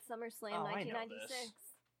Mankind at SummerSlam Oh, I know 1996?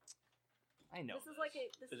 I know. This is like a.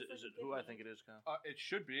 This Is like it a who good I think it is, Kyle? It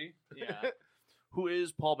should be. Yeah. Who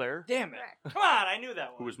is Paul Bearer? Damn it. Correct. Come on, I knew that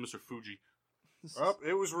Who one. was Mr. Fuji? Oh,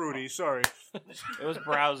 it was Rudy. Sorry. It was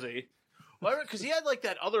Browsy. Because he had like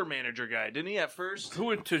that other manager guy, didn't he? At first, Who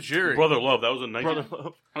went to Jerry? Brother Love. That was in Brother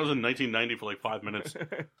Love. That was in 1990 for like 5 minutes.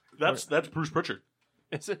 That's Bruce Pritchard.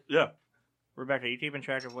 Is it? Yeah. Rebecca, you keeping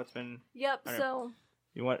track of what's been? Yep. Okay. So,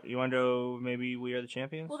 You want to maybe We Are the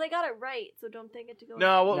Champions? well, they got it right, so don't think it to go.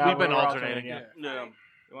 No, well, No, we've been we're alternating. alternating, Yeah.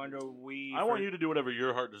 You want to We? I want you to do whatever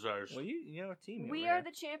your heart desires. Well, you know, team. We over Are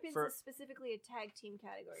there. the Champions For- is specifically a tag team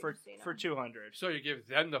category. for just so you know. 200. So you give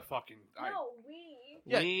them the fucking. No, we.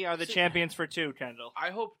 Yeah, We are the see- champions for 2, Kendall.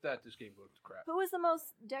 I hope that this game goes to crap. Who is the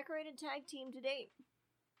most decorated tag team to date?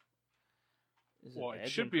 Is Well, Edge it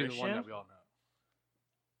should and be the Christian? one that we all know.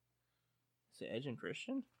 Is it Edge and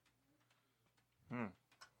Christian?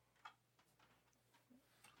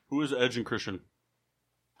 Who is Edge and Christian?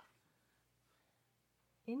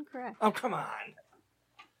 Incorrect. Oh, come on.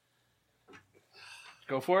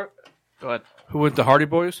 Go for it. Go ahead. Who went the Hardy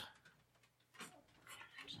Boys?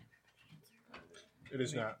 It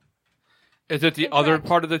is not. Is it the Incorrect. other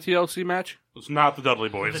part of the TLC match? It's not the Dudley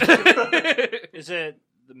Boys. Is it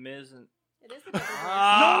The Miz and... It is the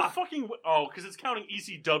WWE. No fucking oh, because it's counting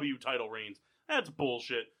ECW title reigns. That's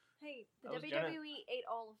bullshit. Hey, the That was WWE Jenna. ate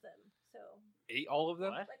all of them, so Ate all of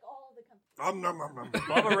them? What? like all of the companies. Nom, nom, nom,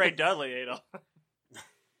 nom. Bubba Ray Dudley ate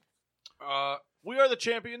all. We are the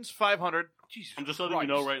champions. 500. Jesus I'm just letting Christ.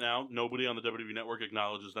 you know right now, nobody on the WWE Network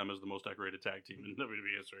acknowledges them as the most decorated tag team in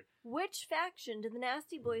WWE history. Which faction did the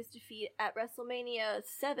Nasty Boys defeat at WrestleMania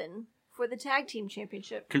 7 for the tag team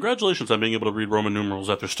championship? Congratulations on being able to read Roman numerals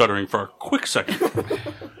after stuttering for a quick second.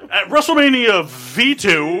 At WrestleMania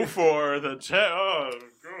V2 for the oh,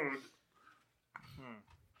 good.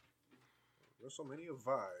 WrestleMania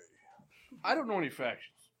Vi. I don't know any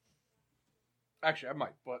factions. Actually, I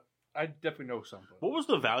might, but I definitely know some. What was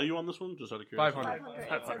the value on this one? Just out of curiosity. 500. 500. It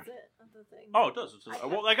 500. says it on the thing. Oh, it does.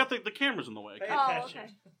 I got the cameras in the way. I can't- Oh, okay.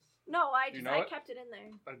 No, I You just know I it? kept it in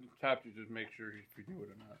there. I tapped you to just make sure if you knew it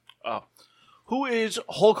or not. Who is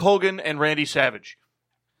Hulk Hogan and Randy Savage?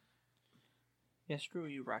 Yeah, screw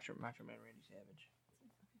you, Macho Man Randy Savage.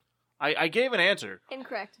 I gave an answer.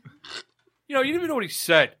 Incorrect. You know, you didn't even know what he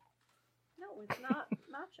said. No, it's not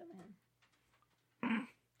Macho Man.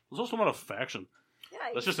 It's also not a faction. Yeah,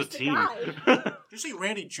 That's he's just a a team. guy. Did you see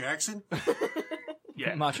Randy Jackson?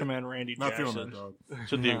 Yeah. Macho Man Randy Not Jackson. feeling that, dog.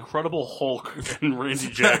 So the Incredible Hulk and Randy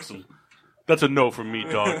Jackson. That's a no from me,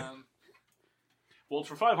 dog. Well, it's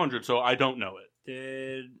for 500, so I don't know it.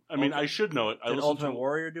 Did I mean, I should know it. I did listened Ultimate to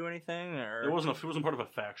Warrior do anything? Or It wasn't part of a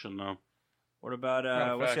faction, though. what about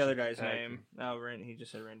Not a what's the other faction, guy's tag name? team. No, he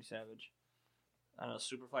just said Randy Savage. I don't know.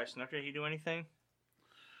 Superfly Snuka. Did he do anything?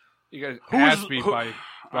 You guys Who ass is- beat who- by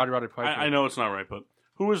Roddy Piper. I know it's not right, but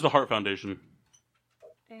who is the Hart Foundation?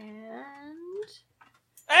 And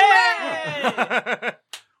Hey!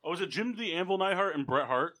 Oh, is it Jim the Anvil Neidhart and Bret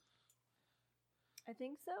Hart? I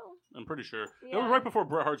think so. I'm pretty sure. It Yeah. was right before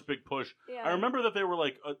Bret Hart's big push. Yeah. I remember that they were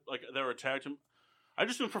like they were attacked him. I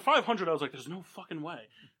just for 500, I was like, "There's no fucking way."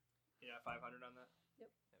 Yeah, 500 on that. Yep.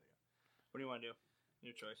 What do you want to do?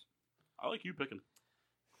 Your choice. I like you picking.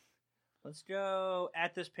 Let's go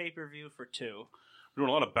at this pay-per-view for 2. We're doing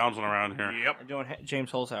a lot of bouncing around here. Yep. I'm doing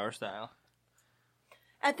James Holzhauer style.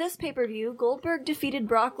 At this pay-per-view, Goldberg defeated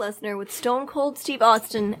Brock Lesnar with Stone Cold Steve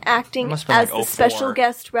Austin acting It as must have been the like 04. special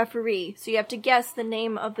guest referee. So you have to guess the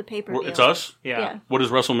name of the pay-per-view. It's us? Yeah. What is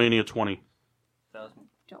WrestleMania 20? Don't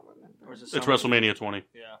remember. Or is it It's something? WrestleMania 20.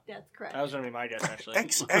 Yeah. That's correct. That was going to be my guess, actually.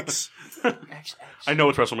 XX. I know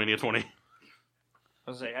it's WrestleMania 20. I was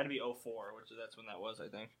going to say, it had to be 04, which that's when that was, I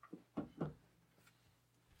think.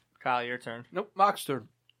 Kyle, your turn. Nope, Mock's turn.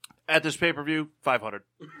 At this pay-per-view, 500.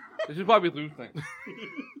 This is probably lose things.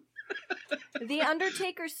 The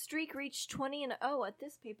Undertaker's streak reached 20-0 at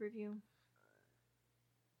this pay-per-view.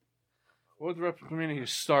 What was the WrestleMania he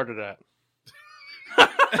started at?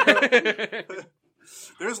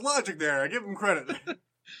 There's logic there. I give him credit.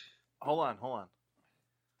 Hold on.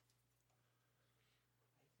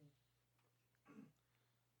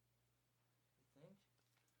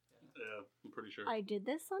 Yeah, I'm pretty sure. I did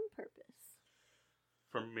this on purpose.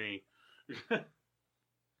 From me.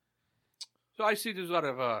 So I see there's a lot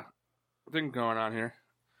of things going on here.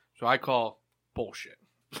 So I call bullshit.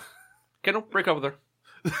 Kendall, break up with her.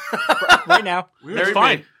 Right now. It's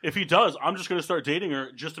fine. If he does, I'm just going to start dating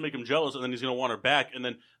her just to make him jealous, and then he's going to want her back, and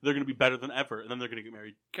then they're going to be better than ever, and then they're going to get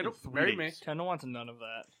married. Kendall, in 3 marry days. me. Kendall wants none of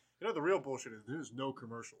that. You know the real bullshit is there's no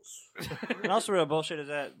commercials. And also, real bullshit is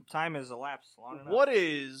that time has elapsed long enough. What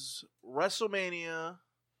is WrestleMania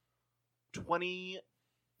 25?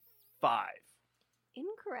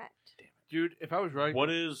 Incorrect. Dude, if I was right.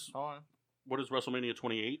 What is Hold WrestleMania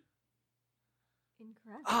 28?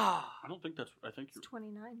 Incorrect. I don't think that's. I think It's you're.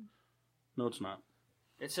 29. No, it's not.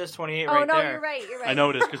 It says 28 Oh, right no, there. you're right. You're right. I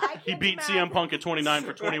know it is I because can't he do beat math. CM Punk at 29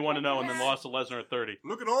 for 21-0, and then math. lost to Lesnar at 30.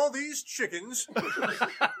 Look at all these chickens.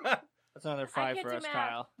 That's another 5 can't for do us, math.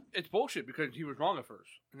 Kyle. It's bullshit because he was wrong at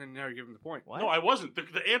first. And then now you give him the point. What? No, I wasn't. The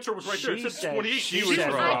answer was right there. It She said said 28. she She was was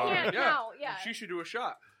wrong. I wrong. can't Yeah. count. Yeah. She should do a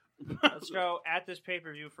shot. Let's go at this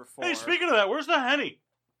pay-per-view for 4. Hey, speaking of that, where's the Henny?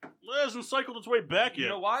 It hasn't cycled its way back You yet.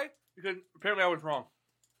 know why? Because apparently I was wrong.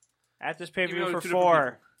 At this Even pay-per-view though for it's two different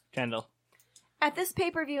 4, Kendall. At this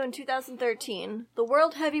pay-per-view in 2013, the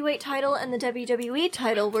World Heavyweight title and the WWE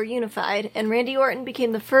title were unified, and Randy Orton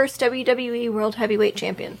became the first WWE World Heavyweight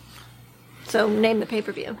Champion. So, name the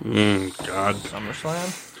pay-per-view. God.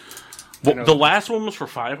 SummerSlam? Well, the last one was for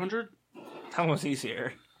 500? That was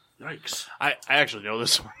easier. Yikes. I actually know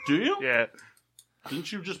this one. Do you? Yeah.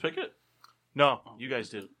 Didn't you just pick it? No, you guys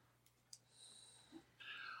did.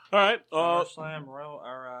 All right. SummerSlam, Royal,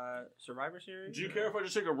 or Survivor Series? Do you care if I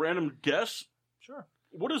just take a random guess? Sure.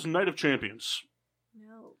 What is Night of Champions?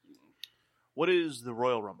 No. What is the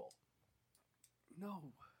Royal Rumble? No.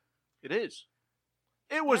 It is.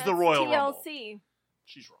 It was the That's Royal TLC. Rumble.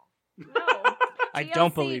 She's wrong. No. I TLC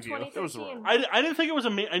don't believe you. It was the 2013. I didn't think it was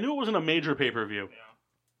I knew it wasn't a major pay-per-view.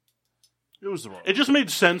 It was the Royal It just made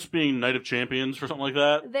sense being Night of Champions for something like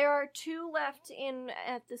that. There are 2 left in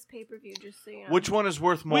at this pay-per-view, just so you know. Which one is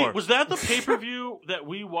worth more? Wait, was that the pay-per-view that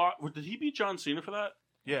we watched? Did he beat John Cena for that?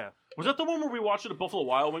 Yeah. Was that the one where we watched it at Buffalo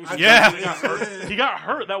Wild Wings? Yeah. He got hurt. He got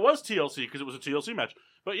hurt. That was TLC because it was a TLC match.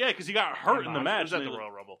 But yeah, because he got hurt in the It match. was at and the they-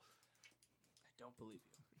 Royal Rumble. I don't believe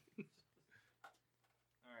you.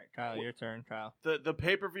 All right, Kyle, your turn, Kyle. The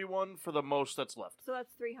pay-per-view one for the most that's left. So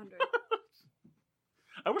that's 300.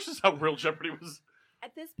 I wish this is how Real Jeopardy was.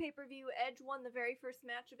 At this pay-per-view, Edge won the very first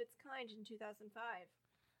match of its kind in 2005.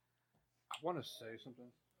 I want to say something.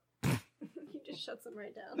 You just shut them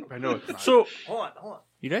right down. I know it's not. So Hold on.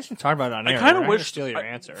 You guys can talk about it on I air. kind We're of not gonna wish steal your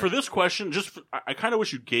answer. for this question. I kind of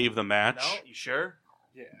wish you gave the match. No, you sure?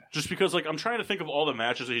 Yeah. Just because, like, I'm trying to think of all the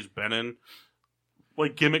matches that he's been in,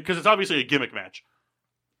 like gimmick, because it's obviously a gimmick match.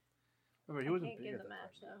 Remember, he I wasn't can't big give at the that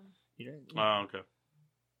match, time. though. You didn't- Oh, okay.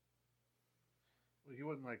 Well, he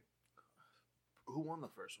wasn't like, Who won the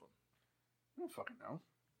first one? I don't fucking know.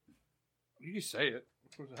 You just say it.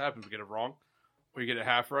 What's what happens? We get it wrong, or you get it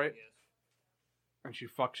half right, and she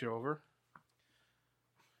fucks you over.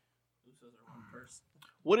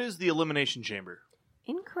 What is the Elimination Chamber?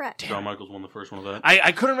 Incorrect. Shawn Michaels won the first one of that.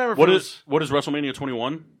 I couldn't remember if What it is WrestleMania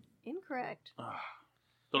 21? Incorrect.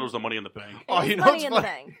 Thought it was the Money in the Bank. Oh, It is you know Money what's in the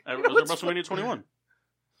funny? Bank. Was it WrestleMania 21?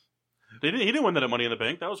 He didn't win that at Money in the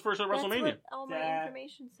Bank. That was first at That's WrestleMania. what all my That-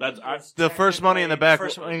 information That's says. The first Money in the Bank.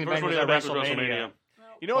 First Money in the First Bank Money in was the at Bank was WrestleMania. WrestleMania.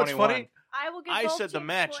 Well, You know what's 21. funny? I will give I both said the teams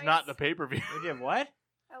match, points. not the pay-per-view. You did what?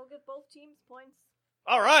 I will give both teams points.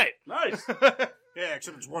 All right. Nice. Yeah,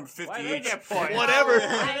 except it's 150 Why do they each. get points? Whatever.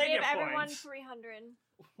 I They gave get everyone points. 300.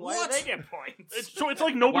 Why do they get points? So it's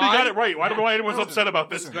like nobody Why? got it right. I don't know why anyone's upset about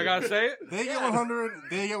this. Do I gotta say it? They get 100.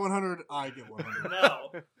 They get 100. I get 100. No.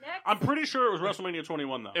 Next. I'm pretty sure it was WrestleMania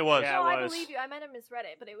 21 though. It was. Yeah. No, I was. believe you. I might have misread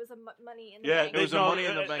it, but it was a money in the Yeah, bank. It was a Money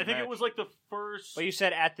in the I Bank think match. it was like the first. But you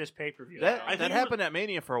said at this pay-per-view. That, I think that it happened at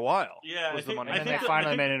Mania for a while. Yeah, was I think, the Money I in And the then think they Bank.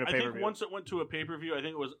 finally made it a I think pay-per-view. once it went to a pay-per-view, I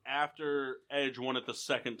think it was after Edge won it the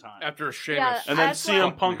second time. After a Sheamus. Yeah. And then That's CM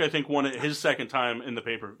what- Punk, I think, won it his second time in the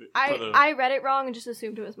pay-per-view. I read it wrong and just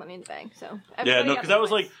assumed it was Money in the Bank. So Yeah, everybody no, got because that was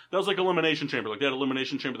points. like Elimination Chamber. Like they had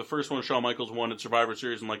Elimination Chamber. The first one, Shawn Michaels won at Survivor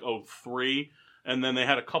Series in like 03, and then they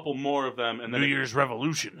had a couple more of them, and then New Year's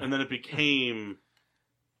Revolution. and then it became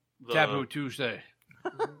the, Taboo Tuesday.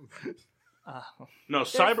 No,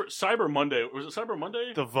 Cyber Monday. Was it Cyber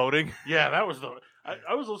Monday? The voting. Yeah, that was the.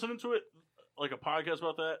 I was listening to it, like a podcast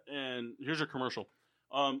about that, and here's your commercial.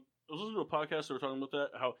 I was listening to a podcast that were talking about that,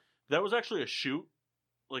 how that was actually a shoot,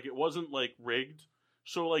 like it wasn't like rigged.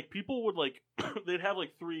 So like people would like they'd have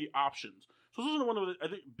like three options. So this is the one that I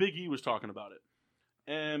think Big E was talking about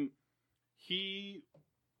it, and he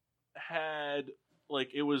had like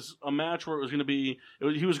it was a match where it was going to be.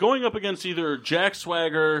 He was going up against either Jack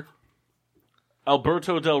Swagger,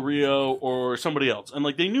 Alberto Del Rio, or somebody else. And,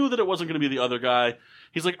 like, they knew that it wasn't going to be the other guy.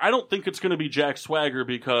 He's like, I don't think it's going to be Jack Swagger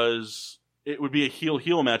because it would be a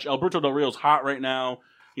heel-heel match. Alberto Del Rio's hot right now.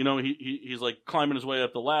 You know, he's, like, climbing his way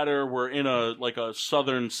up the ladder. We're in a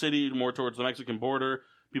southern city, more towards the Mexican border.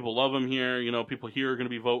 People love him here. You know, people here are going to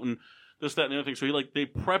be voting. This, that, and the other thing. So, they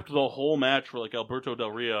prepped the whole match for, like, Alberto Del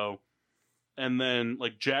Rio. And then,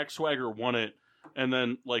 like, Jack Swagger won it. And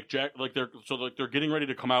then, like, they're getting ready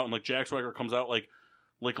to come out, and, like, Jack Swagger comes out, like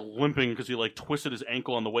limping because he, like, twisted his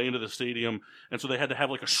ankle on the way into the stadium. And so they had to have,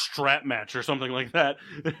 like, a strap match or something like that.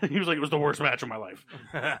 He was like, it was the worst match of my life.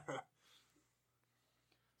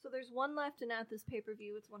 So there's one left, and at this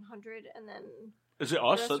pay-per-view, it's 100, and then Is it the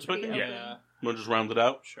us rest that's will be picking? open. Yeah. We'll just round it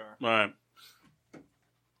out? Sure. All right.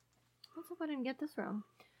 Let's hope I didn't get this wrong.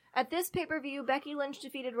 At this pay-per-view, Becky Lynch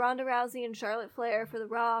defeated Ronda Rousey and Charlotte Flair for the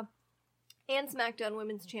Raw and SmackDown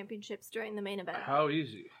Women's Championships during the main event. How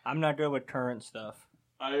easy? I'm not good with current stuff.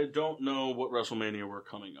 I don't know what WrestleMania we're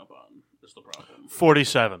coming up on, is the problem.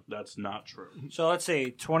 47. That's not true. So let's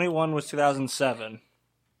see. 21 was 2007.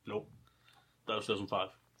 Nope. That was 2005.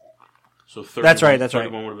 So 30, That's right, that's right.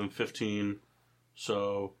 31 would have been 15.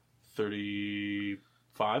 So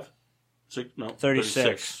 35? 36.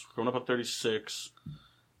 36. Growing up at 36.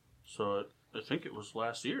 So I think it was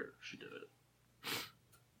last year she did it.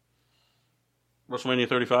 WrestleMania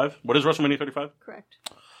 35? What is WrestleMania 35? Correct.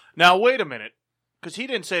 Now, wait a minute. Because he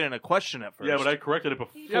didn't say it in a question at first. Yeah, but I corrected it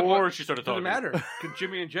before but she started Doesn't talking. matter. Because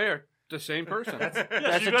Jimmy and Jay are the same person. That's you a got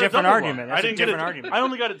it different double argument. wrong. That's I didn't a get different it. argument. I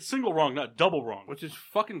only got it single wrong, not double wrong. Which is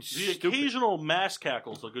fucking The stupid. occasional mass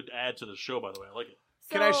cackle is a good add to the show, by the way. I like it.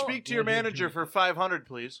 Can I So- speak to your manager for 500,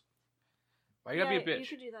 please? Why you gotta Yeah, be a You bitch?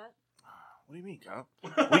 could do that. What do you mean, Kyle?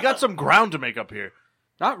 We got some ground to make up here.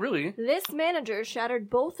 Not really. This manager shattered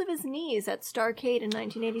both of his knees at Starrcade in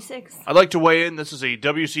 1986. I'd like to weigh in. This is a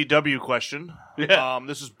WCW question. Yeah.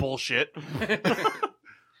 This is bullshit.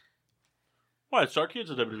 Why? Starcade's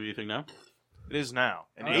a WWE thing now. It is now.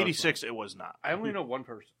 In Oh, 86, it was not. I only know one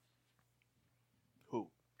person. Who?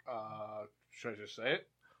 Should I just say it?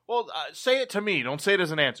 Well, say it to me. Don't say it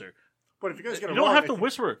as an answer. But if you guys get You it don't wrong, have to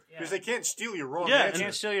whisper. because they can't steal your wrong Yeah, You answer.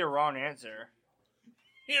 can't steal your wrong answer.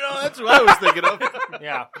 You know, that's what I was thinking of.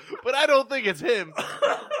 Yeah. But I don't think it's him.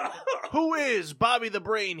 Who is Bobby the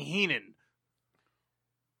Brain Heenan?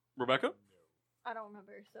 Rebecca? I don't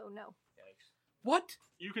remember, so no. What?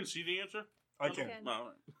 You can see the answer? I can. Okay. No, all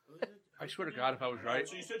right. I swear to God, if I was right.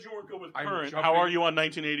 So you said you weren't good with I'm current. jumping- How are you on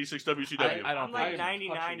 1986 WCW? I don't I'm like think-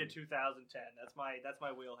 99 to 2010. That's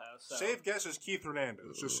my wheelhouse. So. Safe guess is Keith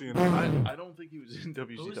Hernandez. Just so you know. I don't think he was in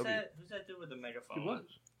WCW. Who's that dude with the megaphone? He was.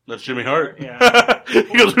 That's Jimmy Hart. Yeah.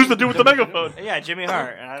 He goes, who's the dude with the megaphone? Yeah, Jimmy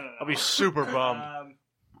Hart. I don't know. I'll be super bummed.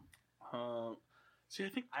 See,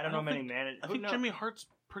 I don't know many managers. I think Jimmy Hart's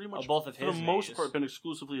pretty much, both of for the his most knees. part, been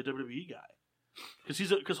exclusively a WWE guy.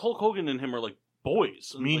 Because Hulk Hogan and him are like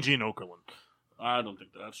boys. And, Mean like, Gene Okerlund. I don't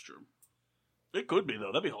think that's true. It could be though.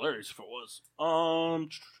 That'd be hilarious if it was. I'm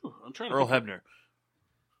trying to. Earl think. Hebner.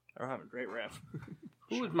 Earl Hebner, great ref.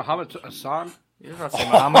 Who is Muhammad Hassan? You were about to say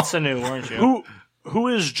Muhammad Sanu, weren't you? Who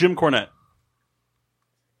is Jim Cornette?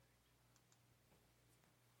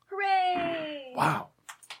 Hooray! Wow.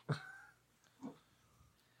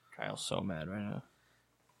 Kyle's so mad right now.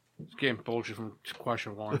 It's getting bullshit from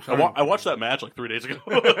question one. I watched that match like 3 days ago.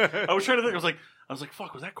 I was trying to think. I was like,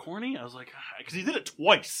 fuck, was that corny? I was like, because he did it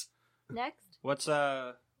twice. Next. What's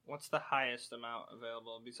What's the highest amount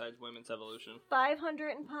available besides Women's Evolution? 500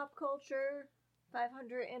 in pop culture,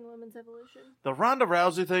 500 in women's evolution. The Ronda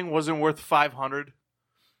Rousey thing wasn't worth 500.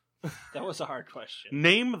 That was a hard question.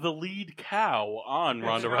 Name the lead cow on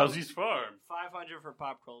Ronda Rousey's farm. 500 for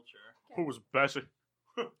pop culture. Who was Bessie?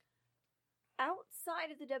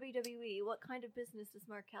 Outside of the WWE, what kind of business does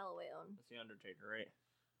Mark Calloway own? That's the Undertaker, right?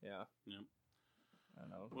 Yeah. Yep. I don't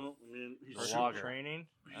know. Well, I mean, he's For super, training?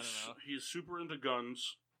 I don't know. He's super into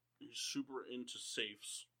guns. He's super into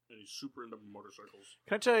safes, and he's super into motorcycles.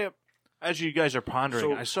 Can I tell you, as you guys are pondering,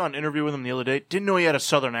 So- I saw an interview with him the other day. Didn't know he had a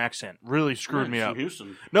southern accent. Really screwed me He's up. from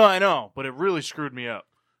Houston. No, I know, but it really screwed me up.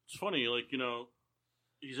 It's funny, like, you know,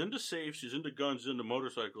 he's into safes, he's into guns, he's into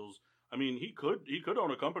motorcycles. I mean, he could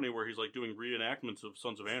own a company where he's like doing reenactments of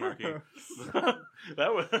Sons of Anarchy.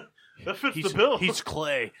 that fits the bill. He's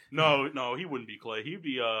Clay. No, he wouldn't be Clay. He'd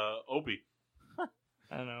be Opie.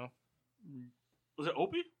 I don't know. Was it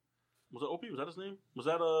Opie? Was it Opie? Was that his name? Was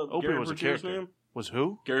that Opie Gary was a Bertier's character. name? Was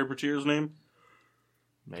who? Gary Bertier's name?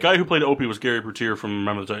 Maybe. The guy who played Opie was Gary Bertier from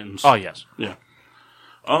Remember the Titans. Oh yes. Yeah.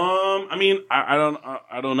 I mean, I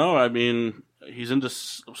don't know. I mean, he's into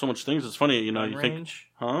so much things. It's funny, you know. Gun You range?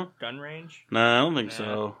 think, huh? Gun range? Nah, I don't think Nah.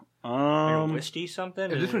 so. Like a I whiskey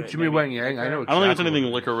something? Is this Is from it Jimmy maybe Wang Yang? I know. don't think it's exactly anything what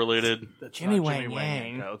it liquor related. That's Jimmy not Wang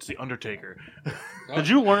Yang. No, it's the Undertaker. Did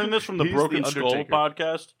you learn this from the He's Broken the Skull Undertaker.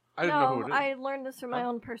 podcast? I didn't know No, who it is. I learned this from my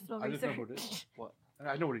own personal I didn't know who research. it is. What?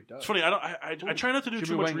 I know what he does. It's funny. I try not to do Jimmy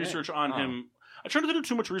too much Wang Yang. research on Oh. him. I try not to do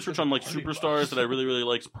too much research on like superstars that I really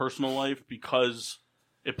like's personal life because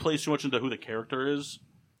it plays too much into who the character is.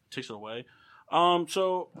 It takes it away.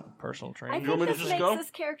 So Personal I training? You want think me to this just makes go?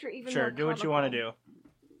 this character even Sure, more do what you want to comical.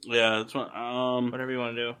 do. yeah, that's what. Whatever you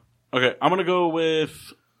want to do. Okay, I'm gonna go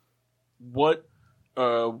with what.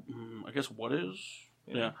 I guess what is?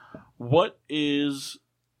 Yeah. What is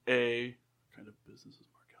a kind of business is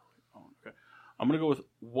Mark Calloway? Oh, okay. I'm gonna go with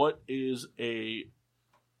what is a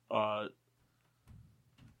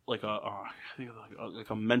like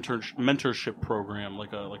a mentorship program,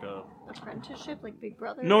 like a Apprenticeship, like Big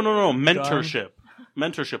Brother? no mentorship.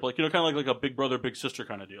 Mentorship, like, you know, kind of like a big brother, big sister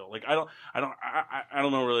kind of deal. Like, I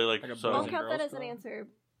don't know really, like Like a so. I'll Boys and count that Girls as an answer,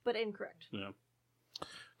 but incorrect. Yeah.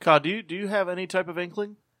 Kyle, do you have any type of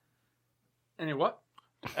inkling? Any what?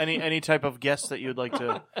 Any type of guess that you'd like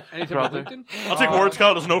to? Anything Brother. about LinkedIn? I'll take words.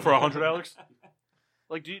 Kyle doesn't know for 100, Alex.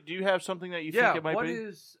 Like, do you have something that you Yeah. think it might What be?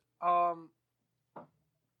 is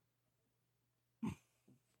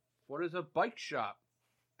what is a bike shop?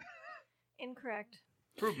 Incorrect.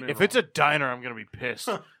 Prove me If wrong. it's a diner, I'm gonna be pissed.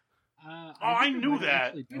 I knew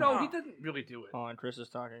that. you know, he didn't really do it. Oh, and Chris is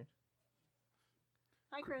talking.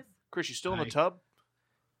 Hi, Chris. Chris, you still in Hi. the tub?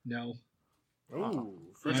 No. Ooh.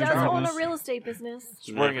 He French does fries. own a real estate business.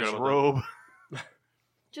 He's wearing his robe.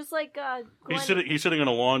 Just like Glenn. He's sitting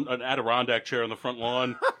on an Adirondack chair on the front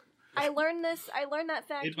lawn. I learned that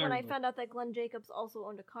fact It's my when I remote. found out that Glenn Jacobs also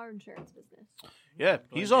owned a car insurance business. Yeah,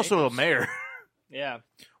 he's also a mayor. Yeah.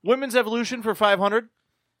 Women's Evolution for 500.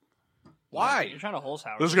 Why? You're trying to hole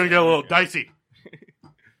Howard. This is gonna get a little dicey.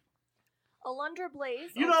 Alundra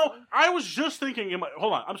Blaze. You know, I was just thinking.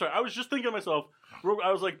 Hold on, I'm sorry. I was just thinking to myself.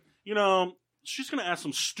 I was like, you know, she's gonna ask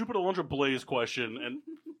some stupid Alundra Blaze question, and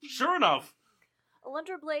sure enough,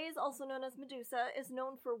 Alundra Blaze, also known as Medusa, is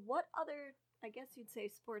known for what other, I guess you'd say,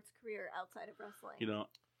 sports career outside of wrestling? you know,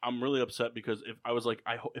 I'm really upset because if I was like,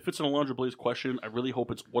 if it's an Alundra Blaze question, I really hope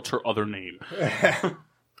it's what's her other name.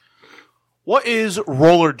 What is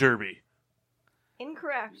roller derby?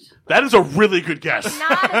 Incorrect. That is a really good guess.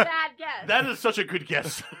 Not a bad guess. That is such a good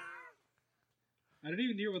guess. I didn't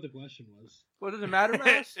even hear what the question was. What does it matter,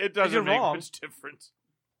 Mass? It doesn't You're make wrong. much difference.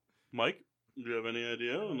 Mike, do you have any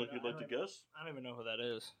idea on what you'd like to guess? I don't even know who that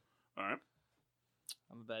is. All right.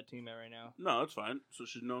 I'm a bad teammate right now. No, that's fine. So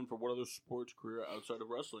she's known for what other sports career outside of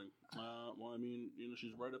wrestling? Well, I mean, you know,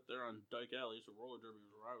 she's right up there on Dyke Alley, so roller derby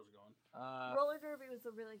was where I was going. Roller derby was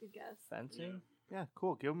a really good guess. Fencing? Yeah,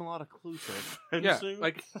 cool. Give him a lot of clues there. Yeah, Fencing?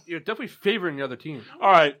 like you're definitely favoring the other team.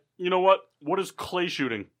 All right. You know what? What is clay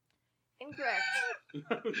shooting? Incorrect.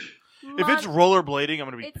 If it's rollerblading, I'm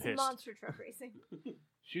gonna be it's pissed. monster truck racing.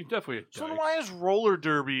 She's definitely a So then dyke. why is roller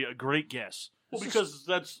derby a great guess? Well, because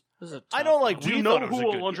that's. This is a I tough know, one. like, Do we you know thought it who was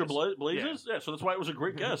a good Alundra guess. Blaze Yeah. is? Yeah, so that's why it was a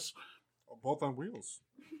great guess. Both on wheels.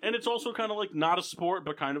 And it's also kind of like not a sport,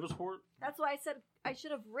 but kind of a sport. That's why I said I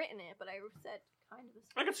should have written it, but I said kind of a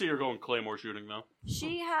I sport. could see her going claymore shooting, though.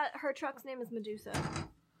 She had her truck's name is Medusa.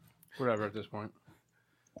 Whatever at this point.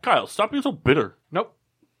 Kyle, stop being so bitter. Nope.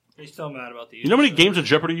 He's still mad about the. You know how many games of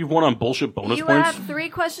Jeopardy you've won on bullshit bonus You points? have 3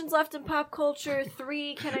 questions left in pop culture.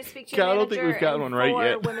 3. Can I speak to God, your I don't think manager? we've gotten and one right 4,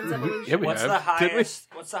 yet. Women's evolution. Yeah, we What's have. the Did we? highest?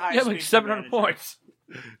 What's the highest? Yeah, like speech 700 manager? points.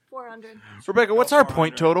 400. Rebecca, what's our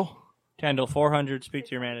point total? Kendall, 400. Speak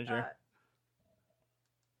to your manager.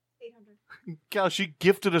 800. Cal, she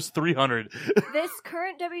gifted us 300. This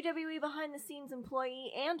current WWE behind-the-scenes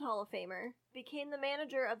employee and Hall of Famer became the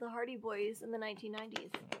manager of the Hardy Boys in the 1990s.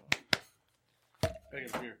 Hey,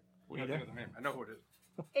 come here. I know who it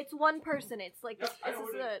is. It's one person. It's like this I know is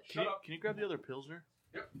who it a Can you grab the other Pilsner?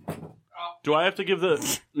 Do I have to give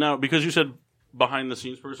the now because you said behind the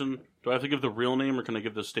scenes person? Do I have to give the real name or can I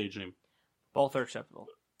give the stage name? Both are acceptable.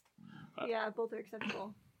 yeah, both are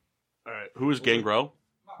acceptable. All right. Who is Gangrel?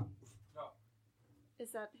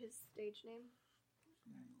 Is that his stage name?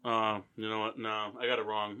 You know what? No, I got it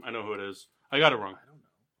wrong. I know who it is. I got it wrong.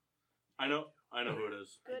 I don't know. I know who it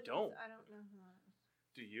is. Good. don't. I don't know who that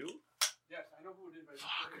is. Do you? Yes, I know who it is.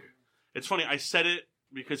 It's funny. I said it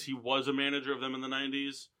because he was a manager of them in the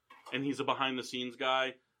 90s, and he's a behind-the-scenes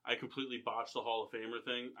guy. I completely botched the Hall of Famer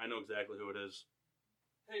thing. I know exactly who it is.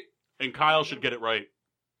 Hey. And Kyle should get it right.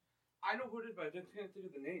 I know who it is, but I just can't think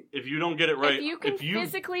of the name. If you don't get it right... If you can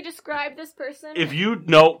physically describe this person...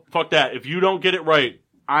 No, fuck that. If you don't get it right,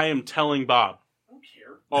 I am telling Bob. I don't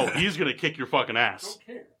care. Oh, he's going to kick your fucking I ass. don't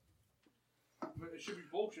care. But it should be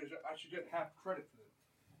bullshit. I should get half credit for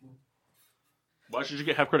it. Why should you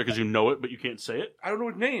get half credit? Because you know it, but you can't say it? I don't know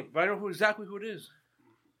his name, but I know exactly who it is.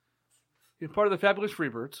 He's part of the Fabulous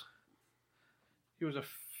Freebirds. He was a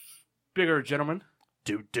bigger gentleman.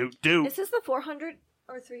 Do. Is this the 400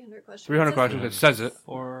 or 300 question? 300 questions. It says it.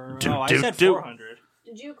 I said 400.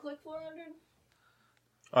 Did you click 400?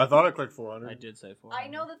 I thought I clicked 400. I did say 400. I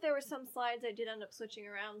know that there were some slides I did end up switching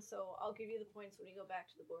around, so I'll give you the points when you go back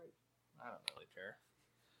to the board. I don't really care.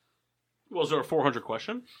 Was there a 400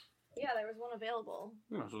 question? Yeah, there was one available.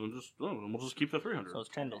 Yeah, so we'll just keep the 300. So it's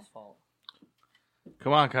Kendall's fault.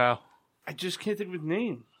 Come on, Kyle. I just can't think of his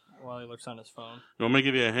name. While he looks on his phone. You want me to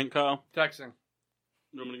give you a hint, Kyle? Texting.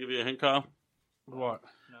 You want me to give you a hint, Kyle? What?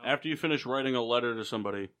 No. After you finish writing a letter to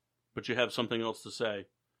somebody, but you have something else to say,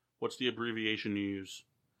 what's the abbreviation you use?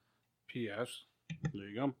 P.S. There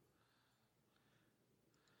you go.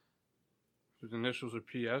 His initials are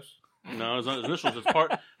P.S. No, it's not his initials.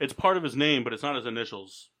 It's part of his name, but it's not his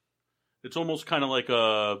initials. It's almost kind of like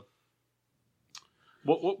a...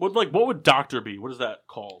 What would doctor be? What is that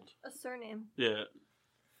called? A surname. Yeah.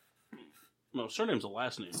 No, surname's a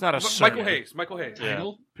last name. It's not a surname. Michael Hayes.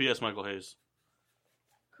 Yeah. P.S. Michael Hayes.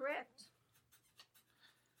 Correct.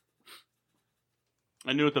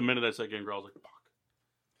 I knew it the minute I said Gangrel. I was like, fuck.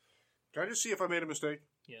 Can I just see if I made a mistake?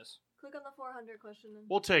 Yes. Click on the 400 question then.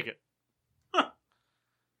 We'll take it.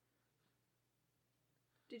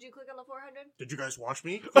 Did you click on the 400? Did you guys watch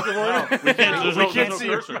me? No, We can't, there's We no, can't there's see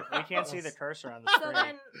no your- cursor. We can't see the cursor on the So screen.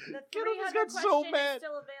 then the Kiddo 300 just got question so is mad.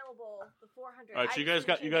 still available. The 400. All right, so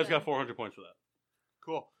you guys got 400 points for that.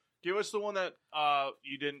 Cool. Give us the one that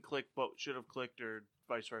you didn't click but should have clicked or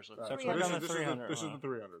vice versa. So This click is- on the 300. This is one. the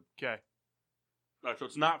 300. Okay. All right, so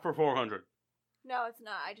it's not for 400. No, it's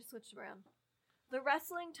not. I just switched around. The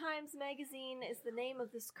Wrestling Times magazine is the name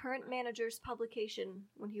of this current manager's publication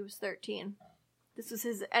when he was 13. This was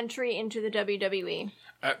his entry into the WWE.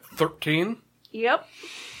 At 13? Yep.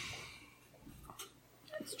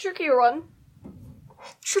 It's a trickier one.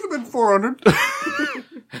 Should have been 400.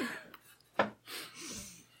 All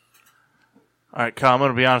right, Kyle, I'm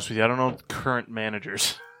going to be honest with you. I don't know current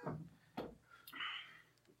managers.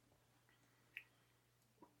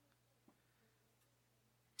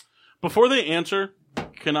 Before they answer,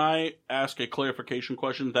 can I ask a clarification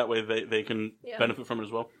question? That way they can Yeah. benefit from it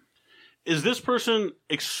as well. Is this person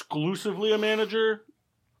exclusively a manager?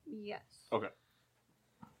 Yes. Okay.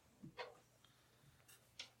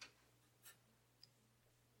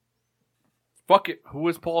 Fuck it. Who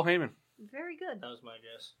is Paul Heyman? Very good. That was my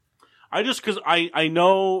guess. I just, because I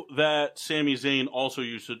know that Sami Zayn also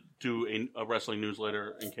used to do a wrestling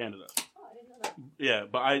newsletter in Canada. Oh, I didn't know that.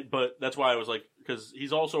 Yeah, but that's why I was like, because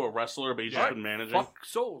he's also a wrestler, but he's just been managing. Fuck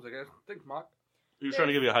souls, I guess. Think, Mark. He was trying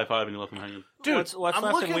to give you a high five and you left him hanging. Dude, what's I'm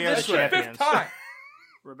left looking in We Are the this way. Champions? Fifth time.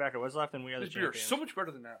 Rebecca, what's left in We Are the This beer is Champions? so much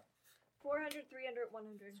better than that. 400, 300,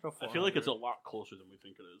 100. Let's go I feel like it's a 400. lot closer than we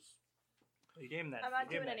think it is. You gave him that. I'm not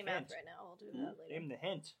you gave doing him any that math hint. right now. I'll do that Gave later. him the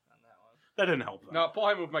hint on that one. That didn't help them. No, Paul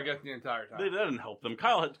Heyman was my guess the entire time. That didn't help them.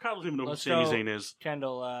 Kyle doesn't even know Let's who Sami go. Zayn is.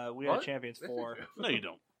 Kendall, We Are What? the Champions 4. No, you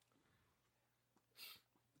don't.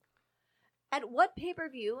 At what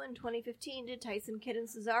pay-per-view in 2015 did Tyson Kidd and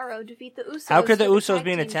Cesaro defeat the Usos? How could the for Usos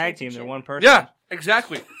be in a tag team? They're championship? one person. Yeah,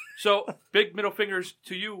 exactly. So, big middle fingers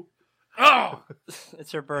to you. Oh!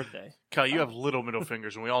 It's her birthday. Kyle, you have little middle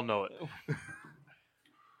fingers, and we all know it.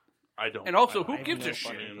 I don't. And also, I who don't. gives No a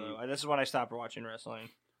fucking shit? clue. This is when I stopped watching wrestling.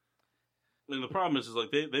 And the problem is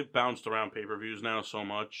like they've bounced around pay-per-views now so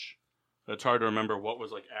much. It's hard to remember what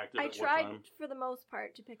was like active I at tried what time. for the most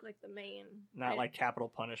part to pick like the main. Not like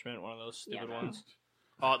Capital Punishment, one of those stupid Yeah. ones.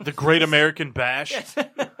 The Great American Bash.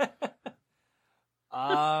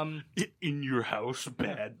 In your house,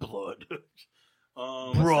 bad blood.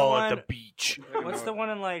 Brawl at the beach. What's the one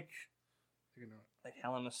in like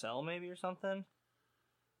Hell in a Cell maybe or something?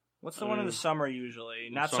 What's the one in the summer usually?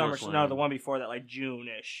 Not summer. SummerSlam. No, the one before that, like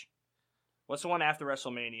June-ish. What's the one after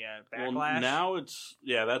WrestleMania? Backlash. Well, now it's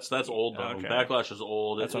that's old though. Okay. Backlash is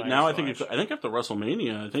old. That's what I now I used to think watch. I think after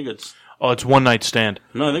WrestleMania, I think it's It's one night stand.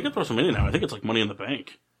 no. I think after WrestleMania now, I think it's like Money in the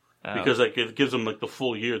Bank because like it gives them like the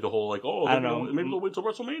full year, the whole like I don't know. maybe they'll wait till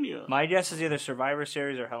WrestleMania. My guess is either Survivor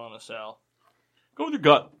Series or Hell in a Cell. Go with your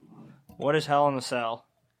gut. What is Hell in a Cell?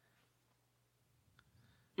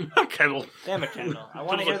 Kendall. Damn it, Kendall. I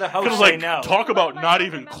want to Kendall's hear the like- host Kendall's say like, no. talk about What if I not don't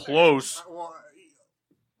even remember? close. Well,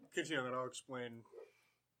 continue, then I'll explain.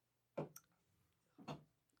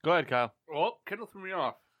 Go ahead, Kyle. Well, Kendall threw me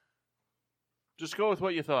off. Just go with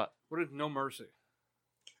what you thought. What is No Mercy?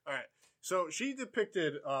 All right. So she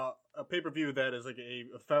depicted a pay-per-view that is like a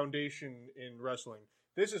foundation in wrestling.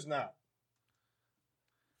 This is not.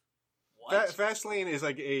 Fastlane is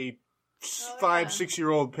like a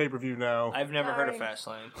 5-6-year-old pay-per-view now. I've never heard of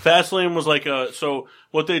Sorry. Fastlane. Fastlane was like so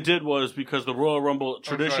what they did was because the Royal Rumble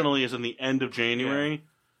traditionally is in the end of January,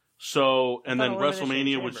 so and I then thought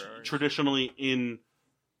Elimination WrestleMania was Chamber or- traditionally in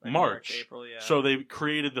Like March. April, yeah. So they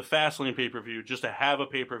created the Fastlane pay-per-view just to have a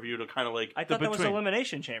pay-per-view to kind of like I thought that was between.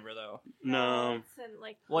 Elimination Chamber, though. no. It's in,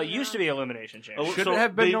 like, Well, it used to be Elimination Chamber. Oh, Should so it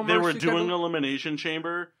have been they, No they were Mercy, doing Kendall? Elimination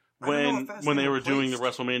Chamber I don't know when if Fastlane when they were doing the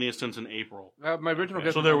replaced- WrestleMania stints in April. My original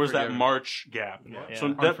guess So was there was that Unforgiven. March gap. Yeah.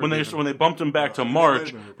 So that, when they Unforgiven. bumped them back to Yeah,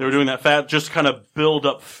 March, they've been they were doing that fat just kind of build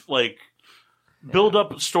up build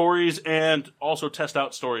up stories and also test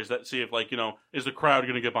out stories that see if is the crowd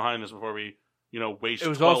going to get behind this before we waste It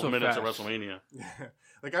was 12 also minutes fast. at WrestleMania.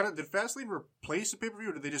 Like, did Fastlane replace the pay-per-view,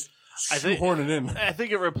 or did they just I think- shoehorn it in? I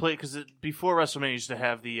think it replaced because before WrestleMania used to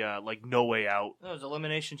have the No Way Out, That was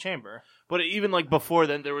Elimination Chamber. but even like before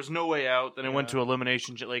then there was No Way Out. Then it went to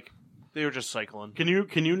Elimination. Like they were just cycling. Can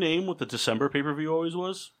you name what the December pay-per-view always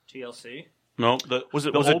was? TLC. No. Was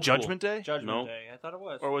it the was it old school. Judgment Day Judgment No. Day. I thought it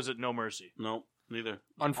was. or was it No Mercy? No, neither.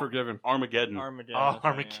 Unforgiven. Armageddon. Armageddon. Oh, that's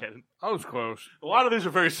right, Armageddon. I was close. A lot of these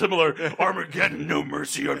are very similar. Armageddon, No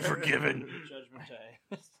Mercy, Unforgiven. yeah. Judgment Day.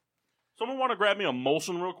 Someone want to grab me a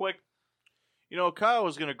Molson real quick? You know, Kyle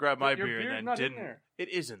was gonna grab my Your beer beer's and not then in didn't. there. It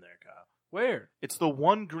is in there, Kyle. Where? It's the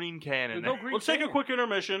one green can in There's no there. green Let's take a can. quick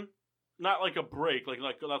intermission. Not like a break. Like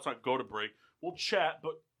let's not go to break. We'll chat,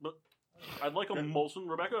 but I'd like a Molson.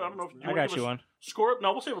 Rebecca, I don't know if you I want got to give you us- one. Score it.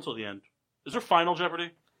 No, we'll save it until the end. Is there Final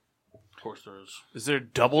Jeopardy? Of course there is. Is there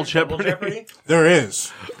double Jeopardy? There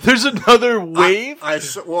is. There's another wave. I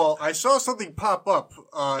saw something pop up.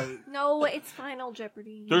 No, it's Final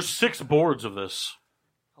Jeopardy. There's 6 boards of this.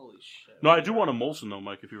 Holy shit. No, I do want a Molson though,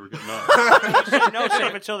 Mike. If you were getting up. No,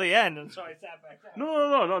 save it till the end, and so I sat back down.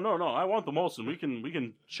 No. I want the Molson. We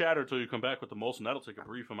can chatter till you come back with the Molson. That'll take a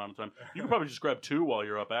brief amount of time. You can probably just grab 2 while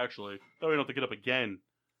you're up. Actually, that way you don't have to get up again.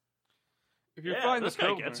 If you're Yeah, fine, this the guy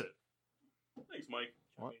Pilsner. gets it. Thanks, Mike.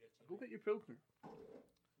 Go get your Pilsner.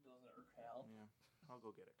 I'll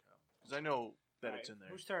go get it, Kyle. Because I know that it's in there.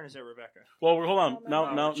 Whose turn is it, Rebecca? Well, hold on.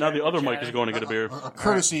 Now the other Mike is going to get a beer. a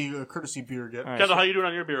courtesy beer get. All right, Kendall, how you doing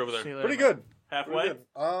on your beer over there? see you later, Pretty Mike. good. Halfway? Pretty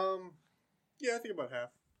good. Yeah, I think about half.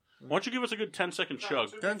 Why don't you give us a good 10-second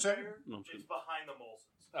chug? 10 seconds. No, I'm kidding. behind the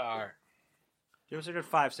Molsons. All right. Give us a good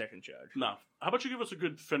 5-second judge. No. How about you give us a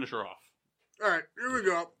good finisher off? All right, here we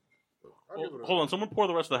go. I'll give it a- Hold on. Someone pour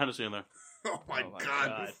the rest of the Hennessy in there. Oh my, Oh my god.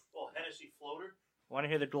 God. Oh, Hennessy floater. I want to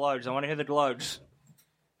hear the glugs. I want to hear the glugs.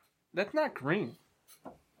 That's not green.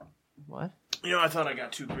 What? You know, I thought I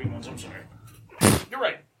got 2 green ones. I'm sorry. You're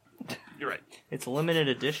right. You're right. It's limited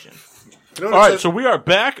edition. You know All what it right, says? so we are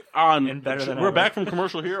back on. And better than we're ever. back from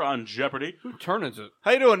commercial here on Jeopardy. Whose turn is it?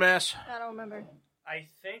 How you doing, Mass? I don't remember. I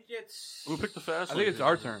think it's. Who picked the fast? I think it's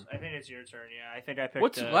our turn. I think it's your turn. Yeah, I think I picked.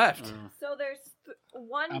 What's left? So there's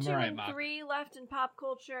 1, I'm 2, alright, and Bob. 3 left in pop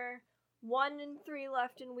culture. 1 and 3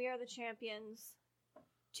 left in We Are the Champions.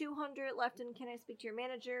 200 left in Can I Speak to Your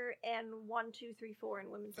Manager, and 1, 2, 3, 4 in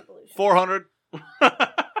Women's Evolution. 400.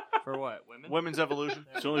 For what? Women? Women's Evolution.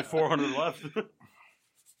 There's only 400 left.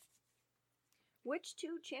 Which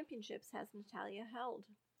 2 championships has Natalia held?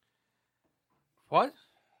 What?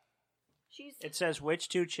 She's It says which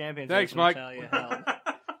 2 champions Thanks, has Mike. Natalia held?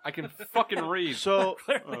 I can fucking read. So,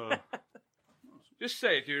 Just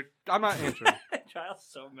say it, dude. I'm not answering. Child's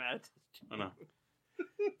so mad. I know.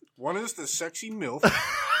 One is the sexy MILF.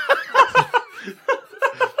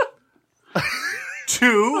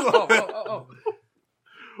 2.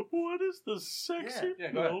 What is the sexy?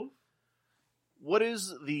 Yeah, go ahead. What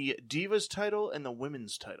is the Divas title and the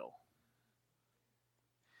women's title?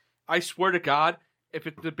 I swear to God, if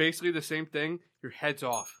it's basically the same thing, your head's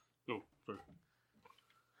off. Oh, sorry.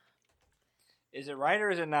 Is it right or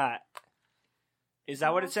is it not? Is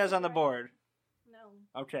that what it says on the board?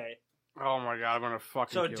 No. Okay. Oh my God, I'm gonna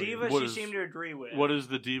fucking So kill you. Divas, What you is- seem to agree with. What is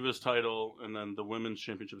the Divas title, and then the women's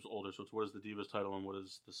championship is older, so it's what is the Divas title and what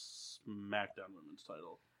is the SmackDown women's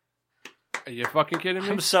title? Are you fucking kidding me?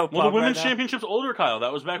 I'm so pumped Well, the women's right now. championship's older, Kyle.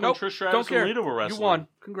 That was back Nope, when Trish don't Stratus care. and Lita were wrestling. You won.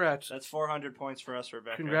 Congrats. That's 400 points for us,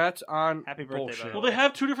 Rebecca. Congrats on Happy birthday, bullshit. by the Well, way. they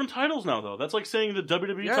have two different titles now, though. That's like saying the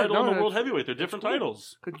WWE Yeah, title no, and the that's- World Heavyweight. They're different cool.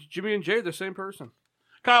 titles. 'Cause Jimmy and Jay are the same person.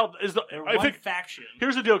 Kyle, is the They're if one it- faction.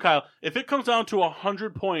 here's the deal, Kyle. If it comes down to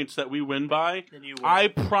 100 points that we win by, Then you win. I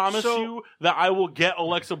promise So- you that I will get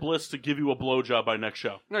Alexa Bliss to give you a blowjob by next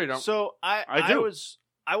show. No, you don't. So I do.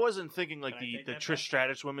 I wasn't thinking like Can I take the that Trish back?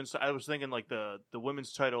 Stratus women's. I was thinking like the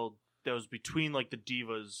women's title that was between like the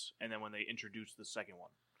Divas and then when they introduced the second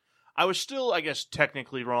one. I was still, I guess,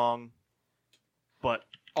 technically wrong, but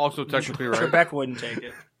Also technically right. Rebecca wouldn't take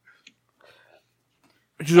it.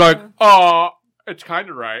 She's like, it's kind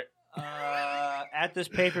of right. At this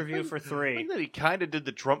pay-per-view for I 3. think that he kind of did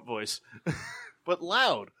the Trump voice, but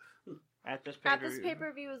loud. At this At pay-per-view. this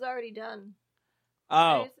pay-per-view is already done.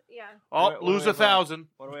 Oh. Yeah. Oh, What- what lose do we have 1,000.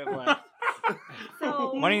 What do we have left?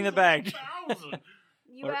 So Money in the bag.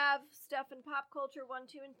 you What- have stuff in pop culture 1,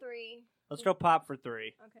 2, and 3. Let's go pop for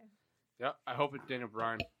 3. Okay. Yeah, I hope it's Daniel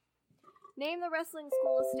Bryan. Name the wrestling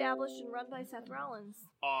school established and run by Seth Rollins.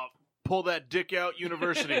 Pull that dick out,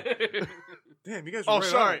 University. Damn, you guys. Oh, were right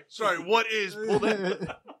sorry, on. sorry. What is pull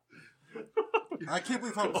that? I can't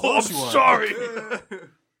believe how Oh, close I'm you are. sorry.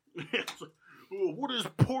 What is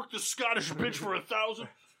pork the Scottish bitch for 1,000?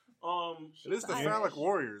 It is the Irish. phallic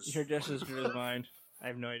warriors. Your guess is good as mine. I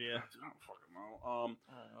have no idea. I don't fucking know. I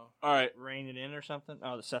don't know. All right. Rein it in or something?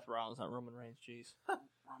 Oh, the Seth Rollins, not Roman Reigns. Jeez.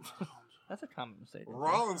 That's a common mistake.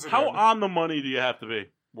 Rollins. How again. on the money do you have to be?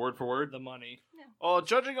 Word for word? The money. Oh,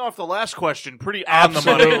 judging off the last question, pretty on the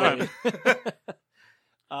money.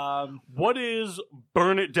 Absolutely. What is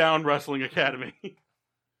Burn It Down Wrestling Academy?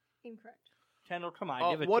 Incorrect. Kendall, come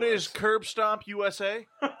on, give it What to is us. Curb Stomp USA?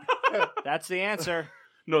 That's the answer.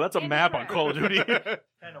 No, that's a map on Incorrect. Call of Duty.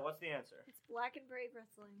 Kendall, what's the answer? It's Black and Brave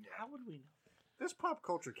Wrestling. How would we know? This pop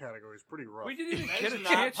culture category is pretty rough. We didn't even That get is a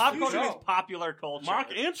not- chance pop to culture know. is popular culture.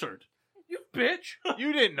 Mark answered. You bitch.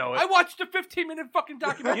 You didn't know it. I watched the 15-minute fucking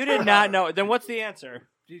documentary. You did not know. Then what's the answer?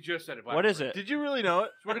 You just said it. What is it? Did you really know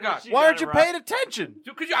it? Swear to God. She Why got aren't it you right. paying attention?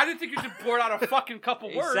 Because I didn't think you should blurt out a fucking couple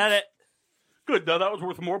He words. said it. Good, now that was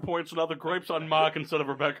worth more points than other grapes on Mark instead of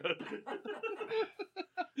Rebecca.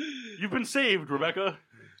 You've been saved, Rebecca.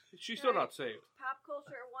 She's still not saved. Pop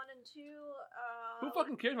culture 1 and 2. Who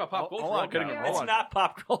fucking cares about pop culture? hold on, We're all getting Kyle. it It's wrong. not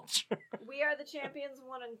pop culture. We Are the Champions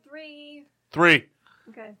 1 and 3. 3.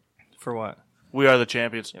 Okay. For what? We are the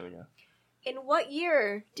champions. There we go. In what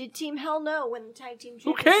year did Team Hell No win the tag team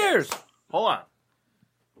Who championship? cares? Hold on.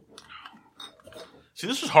 See,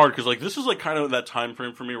 this is hard because this is kind of that time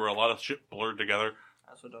frame for me where a lot of shit blurred together.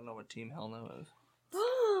 I also don't know what Team Hell No is.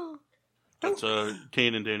 That's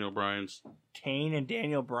Kane and Daniel Bryan's. Kane and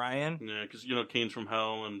Daniel Bryan. Yeah, because Kane's from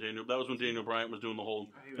Hell and Daniel. That was when Daniel Bryan was doing the whole.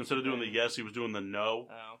 Instead of doing the yes, he was doing the no.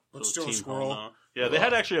 Oh. But So still a Team squirrel. Hell No. Yeah, they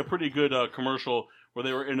had actually a pretty good commercial where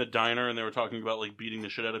they were in a diner and they were talking about beating the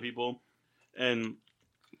shit out of people, and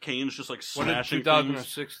Kane's just When did smashing things,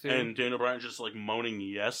 2016? and Daniel Bryan's just moaning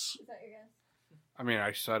yes. Is that your guess? I mean,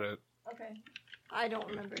 I said it. Okay. I don't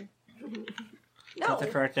remember. Is No. that the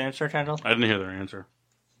correct answer, Kendall? I didn't hear their answer.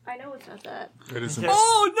 I know it's not that. It isn't.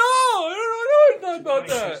 Oh no! I don't know anything about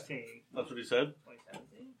that. 2016. That's what he said.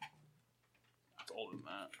 2017. It's older than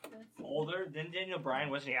that. Older than Daniel Bryan?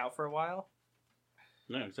 Wasn't he out for a while?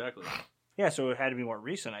 Yeah, exactly. Yeah, so it had to be more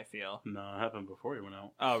recent, I feel. No, it happened before he went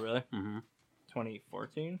out. Oh, really? Mm-hmm.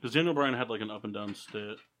 2014? Because Daniel Bryan had an up and down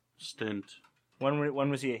stint. When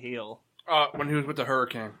was he a heel? When he was with the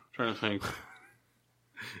Hurricane. Trying to think.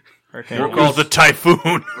 Hurricane. They were called the Typhoon.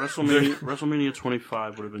 WrestleMania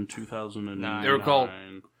 25 would have been 2009. They were called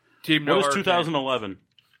Team No What is Hurricane. 2011?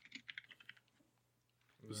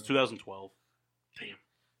 It was 2012.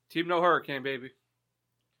 Team No Hurricane, baby.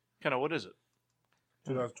 Kind of, what is it?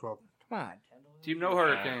 2012. Come on. Team No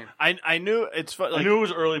Hurricane. I knew it's fun. I knew it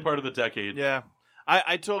was early part of the decade. Yeah.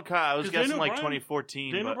 I told Kyle I was 'Cause guessing Daniel Bryan-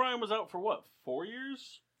 2014. Daniel but Bryan was out for what? 4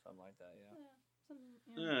 years? Something like that,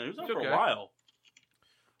 yeah. Yeah, he was out It's for okay. a while.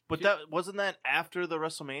 But that wasn't that after the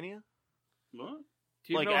WrestleMania? What?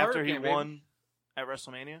 Team Like No after Hurricane, he baby. won at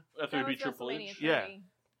WrestleMania? After he That beat was Triple WrestleMania H? 30. Yeah.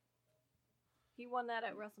 He won that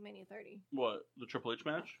at WrestleMania 30. What, the Triple H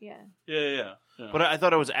match? Yeah. Yeah. But I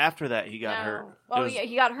thought it was after that he got hurt. Oh, was, yeah,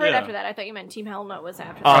 he got hurt yeah. after that. I thought you meant Team Hell No was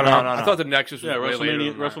after Oh, that. no. I thought the Nexus was Yeah, way later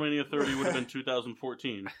than that. WrestleMania 30 would have been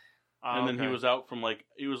 2014. And then he was out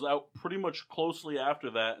he was out pretty much closely after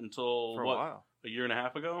that until, for a while. A year and a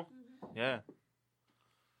half ago? Yeah.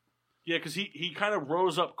 Yeah, because he kind of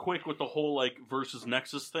rose up quick with the whole, like, versus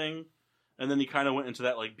Nexus thing. And then he kind of went into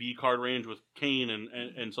that, like, B card range with Kane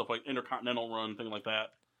and stuff like Intercontinental run, thing like that.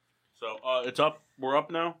 So, it's up. We're up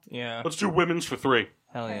now? Yeah. Let's do women's for 3.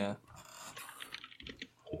 Hell yeah.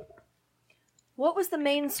 What was the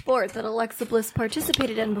main sport that Alexa Bliss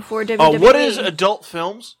participated in before WWE? Oh, what is adult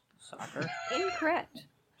films? Soccer. Incorrect.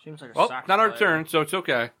 Seems like a Well, soccer. not our player. turn, so it's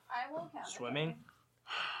okay. I will count. Swimming.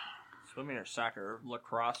 Swimming or soccer,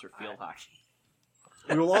 lacrosse or field hockey.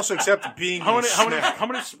 We will also accept being How a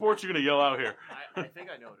many sports are you going to yell out here? I think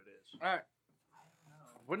I know what it is. All right.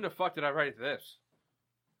 When the fuck did I write this?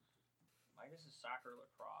 I guess it's soccer,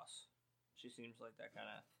 lacrosse. She seems like that kind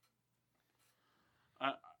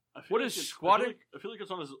of. I feel What like is it's- squatting? I feel like it's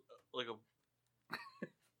not as, like,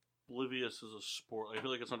 oblivious as a sport. I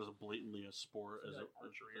feel like it's not as blatantly a sport as Like it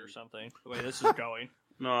archery or something. The way this is going.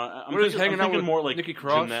 No, I'm What is thinking, hanging I'm out thinking with more like Nikki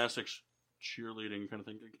Cross? gymnastics, cheerleading kind of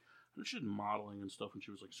thing. Like, I know she did modeling and stuff when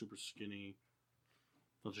she was like super skinny.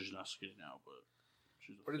 Well, she's not skinny now, but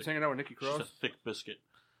she's a What is thick, hanging out with Nikki she's Cross? a thick biscuit.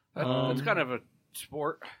 That's kind of a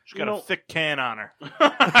sport. She's got a thick can on her. Comes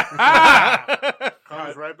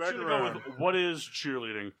right back Should go around. with what is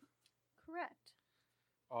cheerleading? Correct.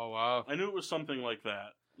 Oh, wow. I knew it was something like that.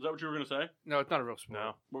 Is that what you were going to say? No, it's not a real sport.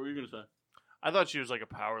 No. What were you going to say? I thought she was like a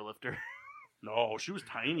power lifter. No, she was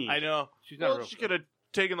tiny. I know. She's not a Well, real she sport. could have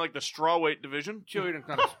taken like the straw weight division. Cheerleading's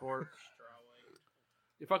not a sport.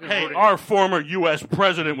 You're fucking Hey, rooting. our former U.S.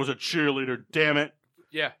 president was a cheerleader. Damn it.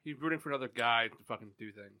 Yeah, he's rooting for another guy to fucking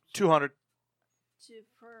do things. 200.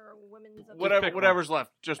 For women's evolution. pick Whatever's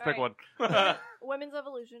left. Just All pick right. one. Women's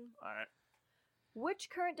evolution. All right. Which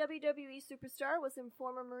current WWE superstar was a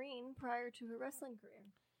former Marine prior to her wrestling career?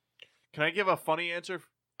 Can I give a funny answer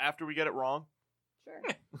after we get it wrong? Sure.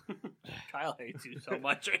 Kyle hates you so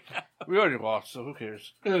much right now. We already lost, so who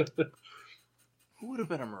cares? Who would have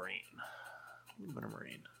been a Marine?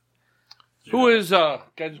 Who is,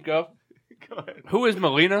 guys go? Go ahead. Who is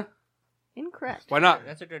Melina? Incorrect. Why not?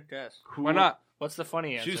 That's a good guess. Why not? What's the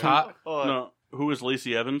funny answer? She's hot. No, who is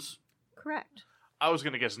Lacey Evans? Correct. I was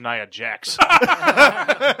going to guess Nia Jax.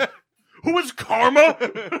 Who is Karma?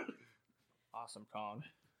 Awesome Kong.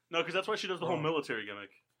 No, because that's why she does the whole military gimmick.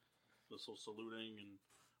 This whole saluting and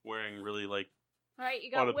wearing really, like, All right,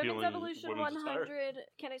 you got Unappealing Women's Evolution women's 100.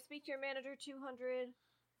 Can I speak to your manager 200?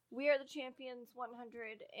 We Are the Champions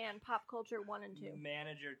 100 and Pop Culture 1 and 2.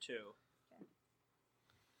 Manager 2.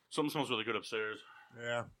 something smells really good upstairs.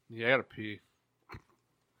 Yeah. Yeah, I gotta pee.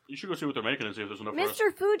 You should go see what they're making and see if there's enough for us.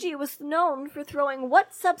 Mr. Fuji was known for throwing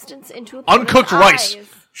what substance into a Uncooked rice.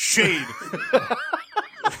 Shade.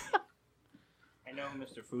 I know who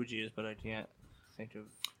Mr. Fuji is, but I can't think of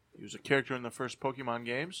He was a character in the first Pokemon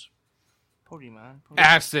games. Pokemon.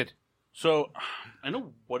 Acid. So, I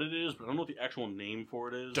know what it is, but I don't know what the actual name for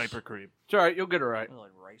it is. Diaper cream. It's alright, you'll get it right.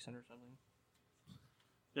 Like ricin or something.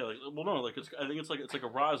 Yeah, like, well, no, like I think it's like a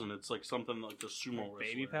rosin. It's like something like the sumo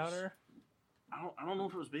Baby wrestlers. powder? I don't know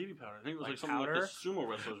if it was baby powder. I think it was Like like something powder? like the sumo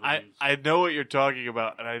wrestlers would I use. know what you're talking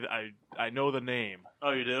about, and I know the name.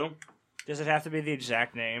 Oh, you do? Does it have to be the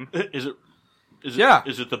exact name? Is it? Yeah,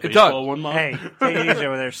 Is it the it baseball does. one, Mom? Hey, take it easy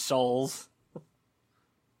over there, souls.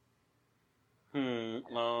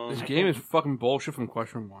 This game is fucking bullshit from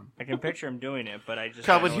question 1. I can picture him doing it, but I just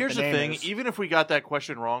Kyle, don't but know what here's the name thing: is. even if we got that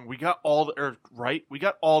question wrong, we got all the right. We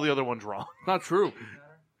got all the other ones wrong. It's not true.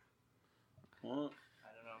 What?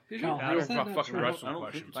 These No, are real is that fucking not true? wrestling I don't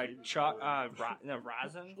questions. think Like chalk,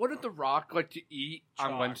 rosin? What did The Rock like to eat on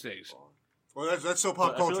Chalk. Wednesdays? Well, that's so But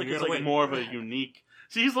pop I feel culture. like You it's gotta like wait. more of a unique.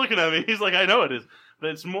 See, he's looking at me. He's like, I know it is, but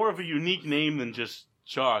it's more of a unique name than just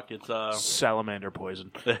chalk. It's Salamander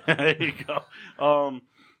poison. there you go.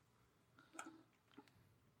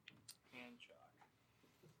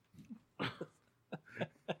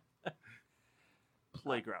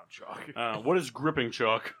 Playground chalk. What is gripping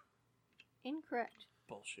chalk? Incorrect.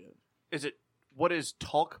 Bullshit. Is it? What is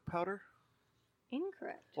talc powder?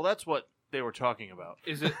 Incorrect. Well, that's what they were talking about.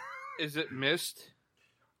 Is it mist?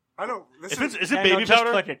 I don't. This Is is it Kendall, baby just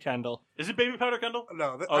powder? click it, Kendall. Is it baby powder, Kendall?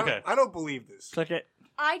 no. Okay. I don't believe this. Click it.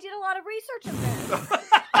 I did a lot of research in this.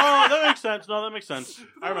 Oh, that makes sense. No, that makes sense.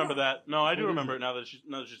 I remember that. No, I do remember it now that she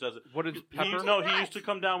says it. What is pepper? He used to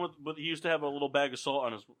come down with. He used to have a little bag of salt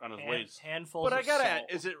on his waist. Handfuls. But I of gotta.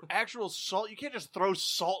 salt. Is it actual salt? You can't just throw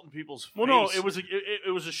salt in people's face. Well, no, it was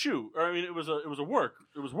a shoe. Or I mean, it was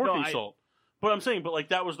working salt. But I'm saying, like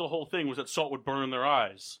that was the whole thing, was that salt would burn their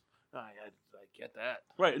eyes. I get that.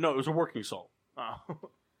 Right? No, it was a working salt. Oh.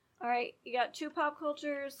 All right, you got 2 pop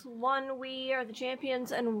cultures, 1 We Are the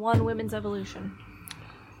Champions, and 1 Women's Evolution.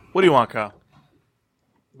 What do you want, Kyle?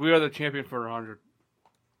 We are the champion for 100.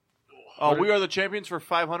 Oh, we are the champions for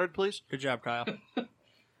 500, please. Good job, Kyle.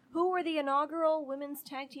 Who were the inaugural Women's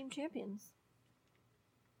Tag Team Champions?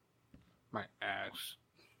 My ass.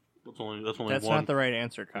 That's only That's one. not the right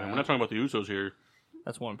answer, Yeah, Kyle. we're not talking about the Usos here.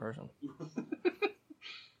 That's one person.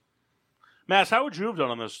 Mass, how would you have done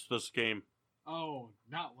on this game? Oh,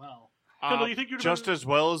 not well. Kendall, you think you'd have Just been, as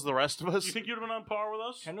well as the rest of us? You think you'd have been on par with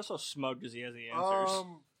us? Kendall's so smug because he has the answers.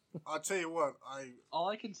 I'll tell you what. All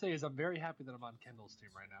I can say is I'm very happy that I'm on Kendall's team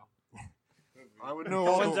right now. I would know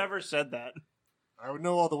no all one's the, ever said that. I would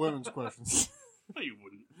know all the women's questions. No, you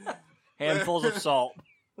wouldn't. Handfuls of salt.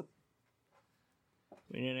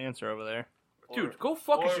 We need an answer over there. Dude, go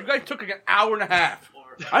fuck yourself. You guys took like an hour and a half.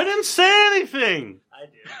 I didn't say anything. I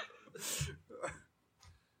did.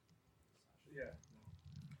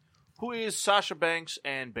 Who is Sasha Banks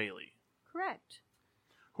and Bailey? Correct.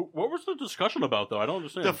 What was the discussion about, though? I don't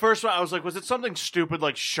understand. The first one, I was like, was it something stupid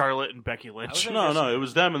like Charlotte and Becky Lynch? No, it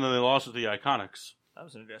was them, and then they lost to the Iconics That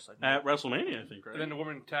was an guess. at WrestleMania, I think, right? And then the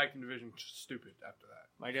women tag team division just stupid after that.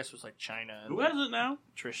 My guess was like China and Who has it now?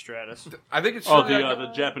 Trish Stratus. I think it's Oh, still the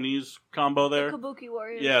Japanese combo there. The Kabuki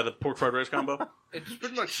Warriors. Yeah, the pork fried rice combo. it's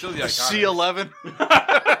pretty much still the The iconic.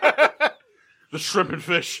 C11. The shrimp and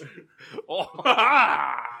fish. Oh.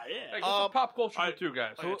 yeah. Hey, go for pop culture I- for 2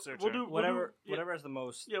 guys. Okay, it's their We'll turn. do Whatever yeah, whatever has the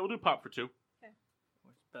most. Yeah, we'll do pop for 2.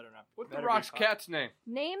 Better not. What's better the be Rock's pop. cat's name?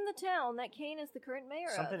 Name the town that Kane is the current mayor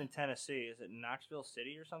Something of. in Tennessee. Is it Knoxville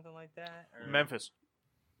City or something like that? Or... Memphis.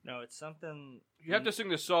 No, it's something. You have to sing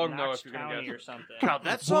the song, though, Knox if you're going County to or guess. something. God,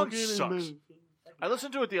 that song sucks. I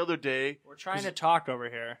listened to it the other day. We're trying to talk over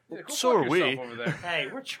here. Yeah, go So fuck are we. yourself Over there. Hey,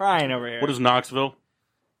 we're trying over here. What is Knoxville?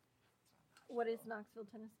 What is Knoxville,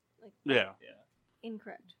 Tennessee? Like, Yeah.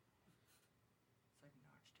 incorrect. It's like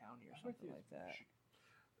Knox County or something like that.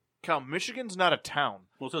 Cal, Michigan's not a town.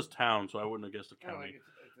 Well, it says town, so I wouldn't have guessed a county.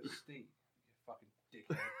 It's a state. You fucking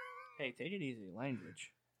dickhead. Hey, take it easy.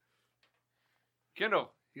 Language.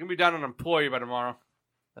 Kendall, you're going to be down an employee by tomorrow.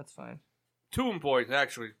 That's fine. 2 employees,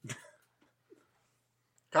 actually.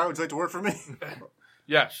 Kyle, would you like to work for me?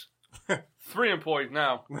 Yes. 3 employees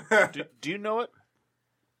now. Do you know it?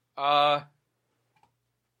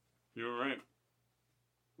 You were right.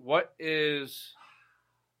 What is...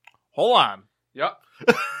 Hold on. Yep.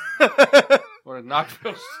 What is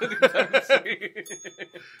Knoxville City, Tennessee?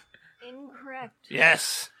 Incorrect.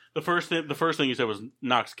 Yes. The first thing you said was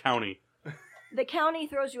Knox County. The county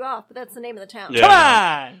throws you off, but that's the name of the town. Yeah. Come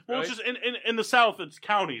on. Well, Really? it's just in the South, it's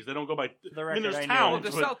counties. They don't go by. The I mean, record, there's I knew towns. Well, it.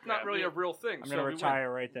 the but South's not really a real thing. I'm so gonna we retire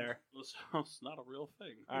right there. The South's not a real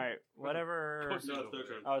thing. All right, whatever. No, it's their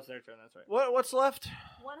turn. Oh, it's their turn. That's right. What's left?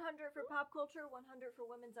 100 for pop culture, 100 for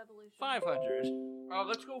women's evolution. 500. win.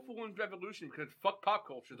 Let's go for Women's Revolution because fuck pop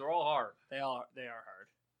culture. They're all hard. They are hard.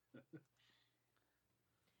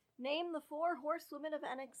 Name the 4 horsewomen of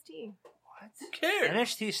NXT. Who cares?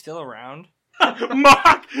 NXT's still around.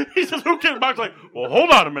 Mock! He says, who cares? Mock's like, well,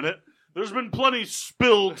 hold on a minute. There's been plenty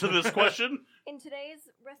spilled to this question. In today's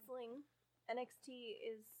wrestling, NXT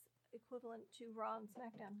is equivalent to Raw and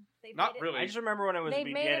SmackDown. They've Not made it, really. I just remember when it was They've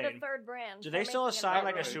the made it a beginning. third brand. Do They're they still making it assign not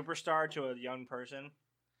like a really. superstar to a young person?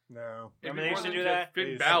 No. It'd Remember be they used more to than do just that? Finn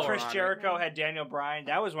Like Balor Chris on it. Jericho had Daniel Bryan.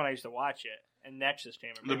 That was when I used to watch it. And Nexus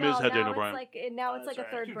came The in. Miz had now Daniel it's Bryan. now it's That's like a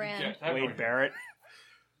right. third brand. Wade Barrett.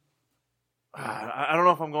 I don't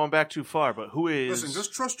know if I'm going back too far, but who is? Listen,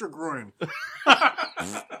 just trust your groin.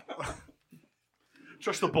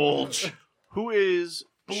 Trust the bulge. Who is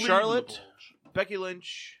Believe in the Charlotte, bulge. Becky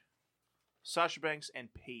Lynch, Sasha Banks, and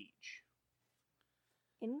Paige?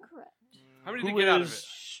 Incorrect. How many did you get out of it?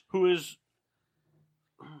 Who is?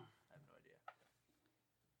 I have no idea.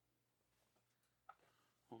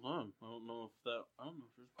 Hold on. I don't know if that. I don't know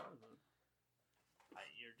if there's part of it.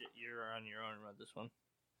 You're on your own. About this one.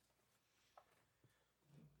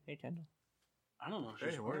 Hey, Tendo. I don't know if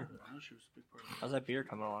she's Hey, part where? of it. I know she was a big part of it. How's that beer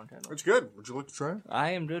coming along, Tendo? It's good. Would you like to try it?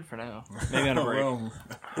 I am good for now. Maybe on a break. Well,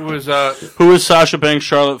 Who is Sasha Banks,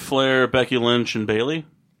 Charlotte Flair, Becky Lynch, and Bailey?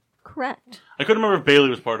 Correct. I couldn't remember if Bailey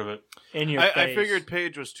was part of it. In your I face. figured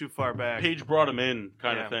Paige was too far back. Paige brought him in,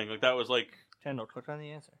 kind Yeah. of thing. Like that was like. Tendo, click on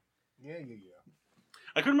the answer. yeah.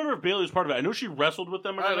 I couldn't remember if Bailey was part of it. I know she wrestled with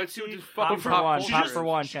them. All right, let's see what this Pop fucking for pop one. culture Pop is. for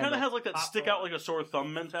one. She kind of Kendall. has like that Pop stick for out like a sore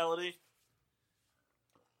thumb mentality.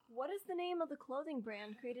 What is the name of the clothing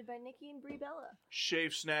brand created by Nikki and Brie Bella?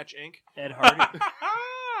 Shave Snatch Inc. Ed Hardy.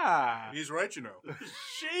 He's right, you know.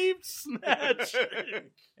 Shaved snatch.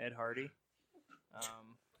 Ed Hardy.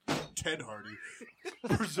 Ted Hardy.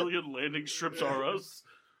 Brazilian landing strips are us.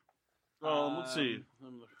 Let's see.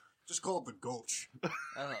 Just call it the Gulch.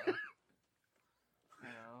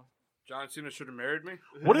 John Cena should have married me.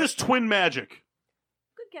 What is twin magic?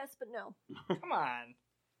 Good guess, but no. Come on.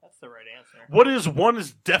 That's the right answer. What is one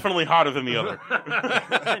is definitely hotter than the other?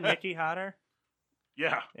 Isn't Nikki hotter?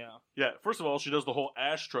 Yeah. Yeah. Yeah. First of all, she does the whole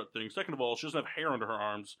ass strut thing. Second of all, she doesn't have hair under her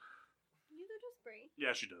arms. Neither does Brie.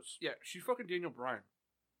 Yeah, she does. Yeah, she's fucking Daniel Bryan.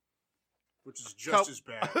 Which is just as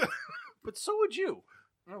bad. But so would you.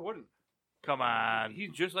 I wouldn't. Come on. He's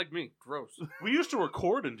just like me. Gross. We used to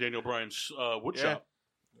record in Daniel Bryan's wood Yeah. shop.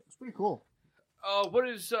 It's pretty cool. What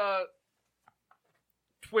is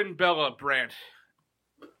Twin Bella brand?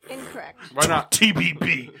 Incorrect. Why not?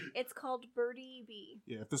 TBB. It's called Birdie B.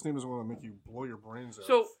 Yeah, if this name doesn't want to make you blow your brains out.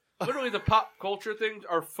 So literally, the pop culture things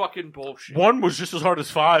are fucking bullshit. One was just as hard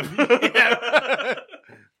as 5.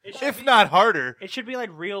 If not harder. It should be like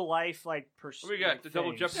real life, like What we got? The Double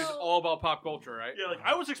things. Jeopardy is all about pop culture, right? Yeah, like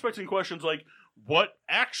I was expecting questions like, what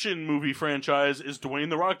action movie franchise is Dwayne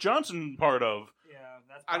The Rock Johnson part of? Yeah,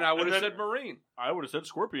 that's And I would have And then- said Marine. I would have said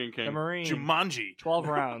Scorpion King. the Marine. Jumanji. 12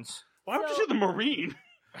 rounds. Why would you say the Marine?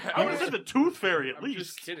 I would have said the Tooth Fairy at I'm least.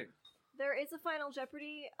 just kidding. There is a Final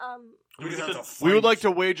Jeopardy. Do we, get to, We would like to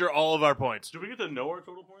wager all of our points. do we get to know our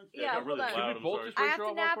total points? Yeah, it got really hold on. loud. Did we I'm both sorry. just I wager have to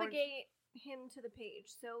all of our points? navigate him to the page.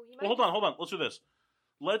 So you might. Well, hold on. Let's do this.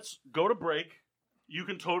 Let's go to break. You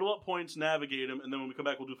can total up points, navigate them, and then when we come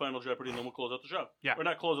back, we'll do Final Jeopardy, and then we'll close out the show. Yeah. Or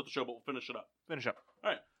not close out the show, but we'll finish it up. Finish up.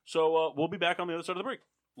 All right. So we'll be back on the other side of the break.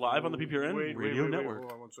 Live on the PPRN Radio Network.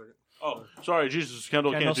 Hold on 1 second. Oh, sorry, Jesus.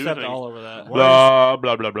 Kendall Kendall can't do stepped things. all over that. Blah,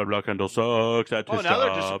 blah, blah, blah, blah. Kendall sucks at his Oh, now they're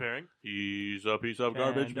job. disappearing. He's a piece of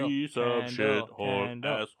garbage, Kendall, piece of Kendall, shit, whore,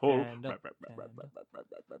 Kendall, asshole. Kendall,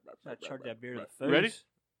 I chug that beer to the face. You ready?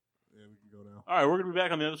 Yeah, we can go now. All right, we're going to be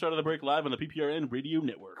back on the other side of the break live on the PPRN Radio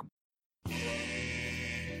Network.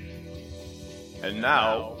 And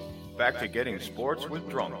now, back to getting sports with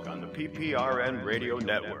Drunk on the PPRN Radio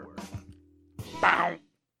Network. Bow.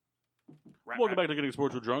 Welcome back to Getting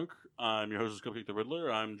Sports with Drunk. I'm your host, Cupcake the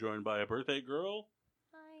Riddler. I'm joined by a birthday girl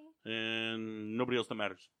Hi. and nobody else that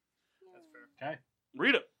matters. Okay.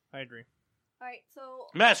 Rita. I agree. All right. So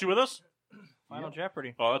Mass, you with us? Final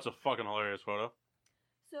Jeopardy. Oh, that's a fucking hilarious photo.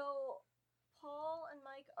 Paul and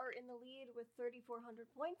Mike are in the lead with 3,400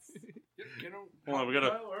 points. Hold on, we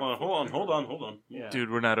gotta. Hold on. Yeah.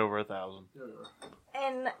 Dude, we're not over 1,000.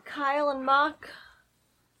 And Kyle and Mock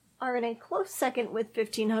are in a close second with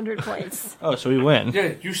 1,500 points. Oh, so we win.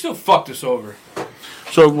 Yeah, you still fucked us over.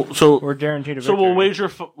 So We're guaranteed a so victory. we'll wager.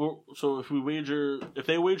 So if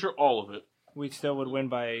they wager all of it. We still would win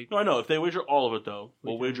by. No, I know. If they wager all of it, though,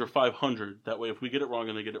 we'll wager 500. That way, if we get it wrong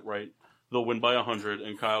and they get it right, they'll win by 100,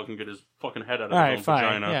 and Kyle can get his fucking head out of All right, his own fine.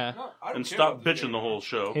 vagina Yeah. No, I don't and care stop about this bitching game. the whole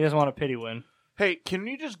show. He doesn't want a pity win. Hey, can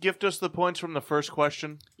you just gift us the points from the first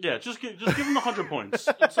question? Yeah, just give them 100 points.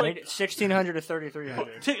 It's like 1,600 to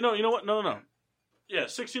 3,300. no, you know what? No. Yeah,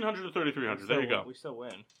 1,600 to 3,300. There you go. We still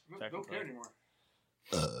win. Don't care anymore.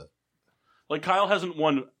 Like Kyle hasn't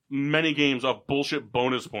won many games off bullshit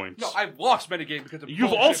bonus points. No, I've lost many games because of You've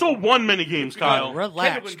bullshit. also won many games, Kyle.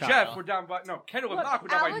 Relax, Kendall and Kyle. Jeff were down by Kendall and Look, Mock were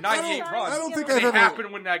down by Alex 98 is runs. I don't think Yeah. I've They ever. happened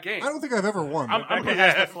to win that game. I don't think I've ever won.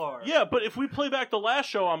 I'm floor. Yeah, but if we play back the last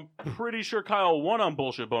show, I'm pretty sure Kyle won on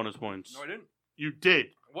bullshit bonus points. No, I didn't. You did.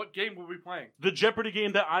 What game were we playing? The Jeopardy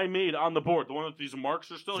game that I made on the board, the one that these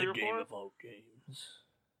marks are still here for. all games.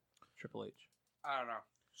 Triple H. I don't know.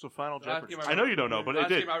 So Final The last Jeopardy. game I know you don't know, but it last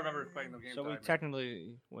did. game I remember playing the game. So we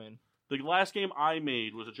technically win. The last game I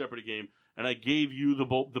made was a Jeopardy game, and I gave you the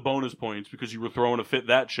bonus points because you were throwing a fit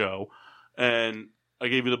that show, and I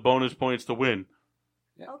gave you the bonus points to win.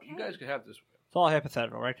 Yeah, Okay. You guys could have this. It's all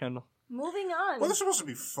hypothetical, right, Kendall? Moving on. Well, this is supposed to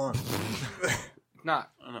be fun.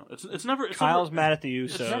 Not. I don't know. It's never. It's Kyle's never, mad at the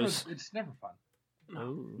It's never, Usos. it's never fun.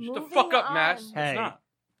 Ooh. Shut the Moving fuck up, on. Mass. Hey, It's not.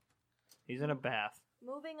 he's in a bath.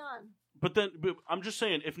 Moving on. But I'm just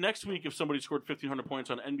saying, if next week if somebody scored 1,500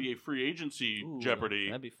 points on NBA free agency Ooh, Jeopardy,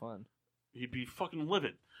 That'd be fun. he'd be fucking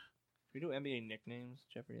livid. If we do NBA nicknames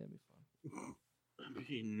Jeopardy, that'd be fun.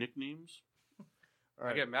 NBA nicknames.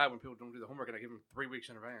 I get mad when people don't do the homework and I give them 3 weeks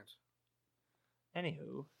in advance.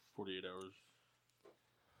 Anywho, 48 hours.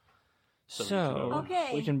 so 72 hours.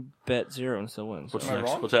 Okay. we can bet 0 and still win. So. What's Am I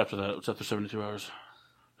next? wrong? What's after that? What's after 72 hours?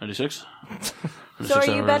 96? So are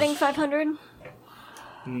you betting 500?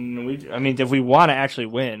 If we want to actually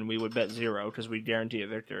win, we would bet 0 because we guarantee a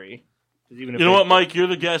victory. Even if You know what, Mike? You're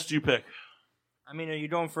the guest. You pick. Are you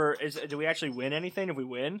going for? Do we actually win anything if we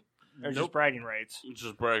win, or just bragging rights? It's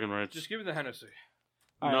just bragging rights. Just give me the Hennessy.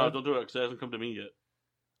 No, don't do it because it hasn't come to me yet.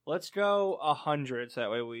 Let's go 100, so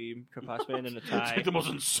that way we could possibly end in a tie. It's like the most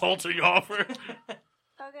insulting offer.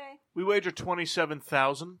 Okay. We wager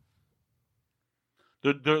 27,000.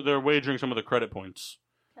 They're wagering some of the credit points.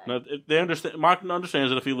 Now, if they understand. Mark understands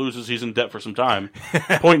that if he loses, he's in debt for some time.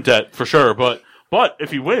 Point debt for sure, but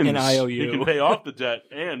if he wins, An IOU. he can pay off the debt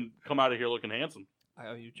and come out of here looking handsome.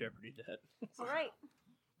 IOU Jeopardy debt. All right.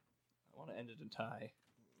 I want to end it in tie.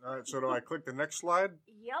 All right, so do I click the next slide?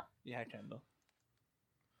 Yep. Yeah, Kendall.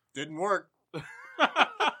 Didn't work. Do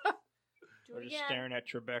We're it just again. staring at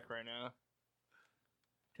Trebek right now.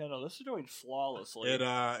 Kendall, this is doing flawlessly.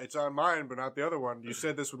 It's on mine, but not the other one. You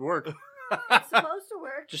said this would work. It's supposed to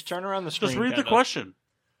work. Just turn around the screen. Just read the Kendall. question.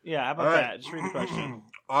 Yeah, how about All right. that? Just read the question.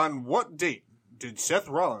 On what date did Seth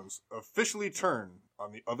Rollins officially turn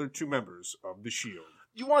on the other two members of the Shield?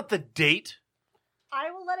 You want the date? I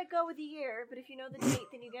will let it go with the year, but if you know the date,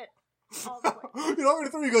 then you get all the points. You know, I'm going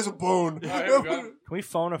to throw you guys a bone. All right, here we go. Can we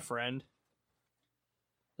phone a friend?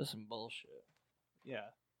 This is some bullshit. Yeah.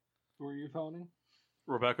 Who are you phoning?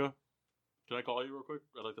 Rebecca, can I call you real quick?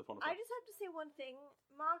 I'd like to phone a I friend. just have to say one thing,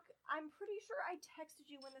 Mock. I'm pretty sure I texted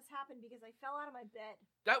you when this happened because I fell out of my bed.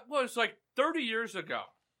 That was like 30 years ago.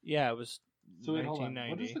 Yeah, it was So wait, hold on.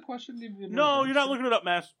 1990. What is the question? No, you're not looking it up,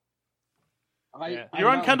 Mass. Yeah. You're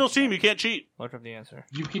on Kendall's team. You can't cheat. Look up the answer.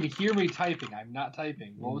 You can hear me typing. I'm not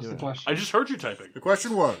typing. What was Do the it. question? I just heard you typing. The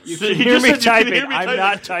question was... You So can he hear just me said you can hear typing. me I'm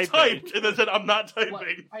not typing. Typed, and then said, I'm not What?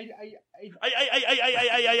 typing. I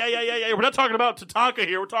We're not talking about Tatanka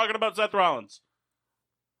here. We're talking about Seth Rollins.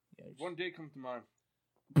 One date comes to mind.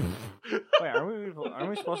 Wait, aren't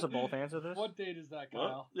we supposed to both answer this? What date is that, What?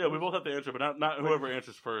 Kyle? Yeah, we both have to answer, but not whoever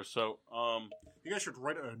answers first. So, You guys should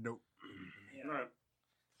write a note. all right.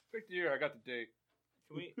 Pick the year. I got the date.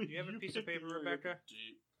 Do you have a piece of paper, Rebecca?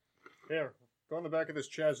 Here, go on the back of this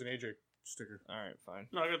Chaz and AJ sticker. All right, fine.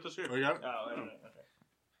 No, I got this here. Oh, you got it? Oh, okay.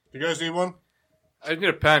 You guys need one? I need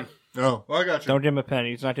a pen. No. Well, I got you. Don't give him a pen.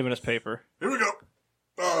 He's not giving us paper. Here we go.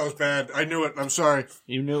 Oh, that was bad. I knew it. I'm sorry.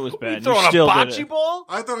 You knew it was bad. Throwing you still a did bocce it. ball?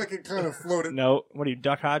 I thought I could kind of float it. No. What are you,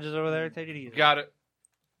 Duck Hodges over there? Take it easy. Got it.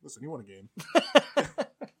 Listen, you want a game.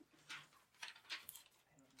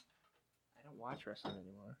 I don't watch wrestling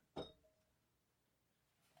anymore.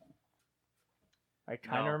 I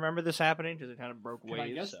kind of remember this happening because it kind of broke Can waves. I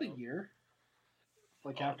guess so. the year?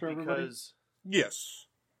 Like after everybody? Because Yes.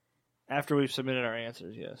 After we've submitted our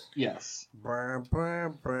answers, yes. Yes. Bam,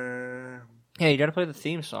 bam, bam. Yeah, you got to play the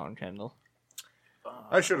theme song, Kendall.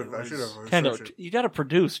 I should have. Kendall, searched it. you got to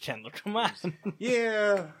produce, Kendall. Come on.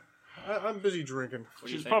 Yeah. I'm busy drinking.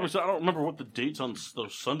 She's probably. I don't remember what the dates on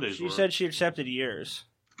those Sundays She were. said she accepted years.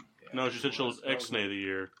 No, she said she'll ex-nay the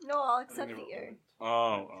year. No, I'll accept the year.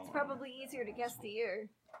 Oh. It's probably easier to guess the year.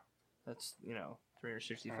 That's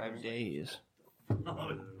 365 days.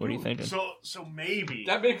 What are you thinking? So maybe.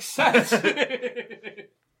 That makes sense.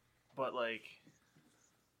 But like,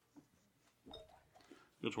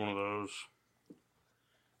 It's one of those.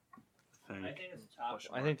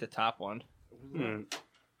 I think the top one.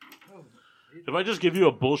 If I just give you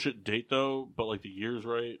a bullshit date though, but like the year's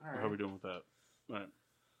right, how are we doing with that? All right.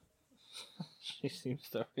 She seems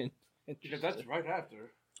so Because that's right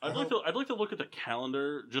after. I'd like to look at the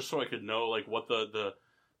calendar just so I could know like what the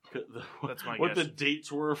That's my what guess. the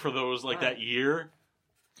dates were for those like that year.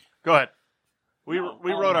 Go ahead. We No.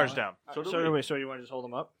 wrote ours down. So you want to just hold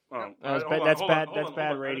them up? Oh, That's hold on, that's hold bad. on, That's hold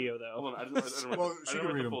bad on. radio, though. Hold on, I didn't Well, she can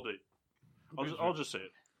write read the 'em. full date. I'll just say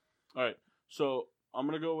it. All right, so I'm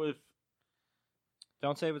gonna go with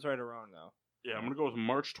Don't say if it's right or wrong, though. I'm gonna go with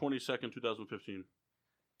March 22nd, 2015.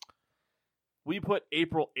 We put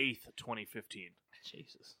April 8th, 2015.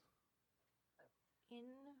 Jesus.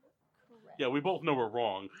 Incorrect. Yeah, we both know we're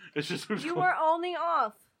wrong. It's just who's You going- were only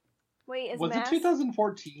off. Wait, is Was Mass? it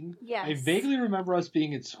 2014? Yes. I vaguely remember us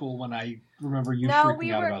being at school when I remember you No, freaking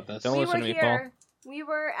we out were- about this. Don't We listen were to me, here. We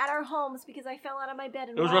were at our homes because I fell out of my bed.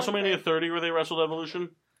 It was WrestleMania 30 where they wrestled Evolution.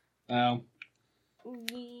 Oh.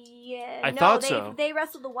 Yeah. I no, thought they, so. They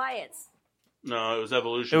wrestled the Wyatts. No, it was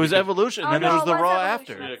Evolution. It was because- Evolution, and Oh, then no, there was the it Raw Evolution.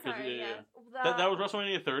 after. I'm Yeah, 'cause- sorry, yeah. The- That was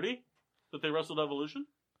WrestleMania 30 that they wrestled Evolution.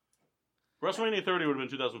 WrestleMania 30 would have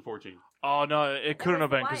been 2014. Oh no, it couldn't was have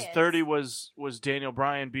been the because Wyatts. 30 was Daniel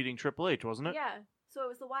Bryan beating Triple H, wasn't it? Yeah. So it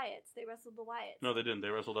was the Wyatts. They wrestled the Wyatts. No, they didn't. They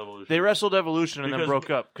wrestled Evolution. They wrestled Evolution and then Because- broke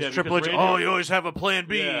up yeah, because Triple H. because Randy- Oh, you always have a plan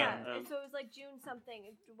B. Yeah. Yeah. And so it was like June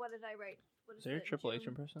something. What did I write? What Is there a it? Triple H June?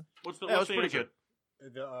 in person? What's the That was the pretty answer?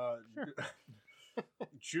 good.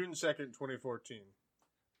 June 2nd, 2014.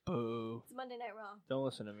 Boo. It's Monday Night Raw. Don't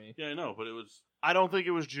listen to me. Yeah, I know, but it was. I don't think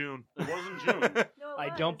it was June. It wasn't June. No, I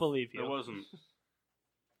don't believe It you. wasn't.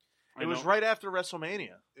 It was right after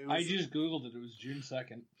WrestleMania. I just googled it. It was June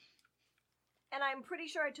 2nd. And I'm pretty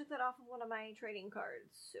sure I took that off of one of my trading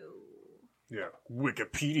cards. So Yeah,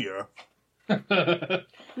 Wikipedia.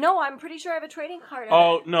 no, I'm pretty sure I have a trading card. Of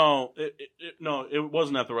Oh it. no! It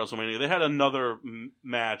wasn't at the WrestleMania. They had another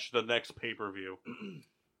match the next pay-per-view.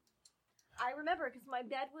 I remember because my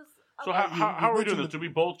bed was. So up- how are we doing this? Did we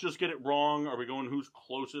both just get it wrong? Are we going who's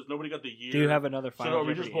closest? Nobody got the year. Do you have another So final are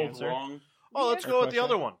we just Jeopardy both answer? wrong? Oh, let's go with the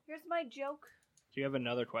other one. Here's my joke. Do you have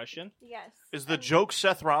another question? Yes. Is the And- joke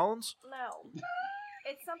Seth Rollins? No.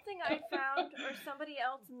 It's something I found or somebody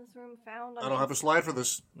else in this room found. I don't have a slide for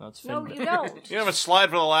this. No, it's Finn. No, you don't. You have a slide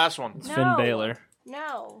for the last one. It's No. Finn Balor.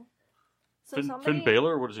 No. So Finn somebody.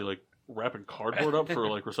 Balor? What is he like? Wrapping cardboard up for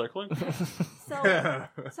like recycling? So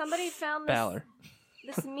somebody found this, Balor.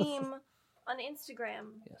 this meme on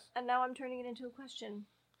Instagram, Yes. and now I'm turning it into a question.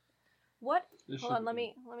 What? This Hold should on. Let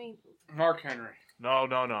be- me. Mark Henry.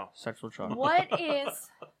 No. Sexual trauma. What is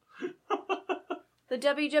the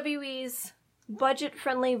WWE's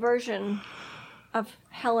budget-friendly version of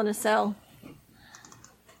Hell in a Cell?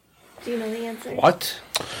 Do you know the answer? What?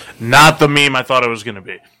 Not the meme I thought it was going to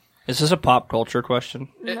be. Is this a pop culture question?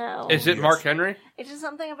 No. Is it Mark Henry? It's just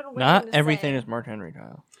something I've been waiting Not to everything say. is Mark Henry,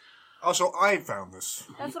 Kyle. Also, I found this.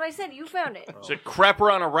 That's what I said. You found it. Is it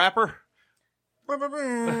crapper on a rapper?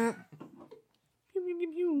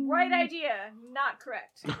 Right idea. Not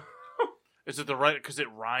correct. Is it the right, because it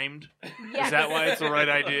rhymed? Yes. Is that why it's the right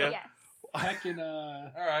idea? Yes. Back in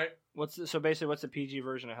All right. So basically, what's the PG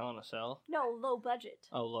version of Hell in a Cell? No, low budget.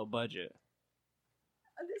 Oh, low budget.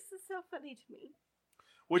 This is so funny to me.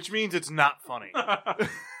 Which means it's not funny.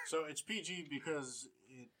 So it's PG because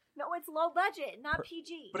it... No, it's low budget, not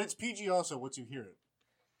PG. But it's PG also once you hear it.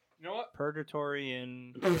 You know what? Purgatory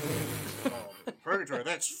and Oh, purgatory,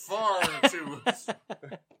 that's far too...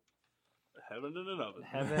 Heaven in an oven.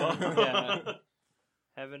 Heaven. Yeah.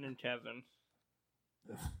 Heaven and Kevin.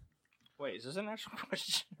 Wait, is this an actual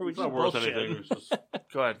question? Or we It's not just worth bullshit? anything. It's just...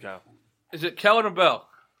 Go ahead, Kyle. Is it Kellen or Bell?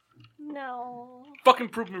 No. Fucking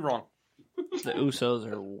prove me wrong. The Usos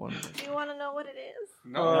are wonderful. Do you want to know what it is?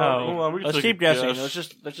 No. No. hold on, we can Let's take a keep guessing.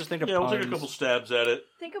 guess. Let's just think of Yeah, we'll take a puns. couple stabs at it.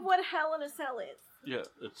 Think of what Hell in a Cell is. Yeah,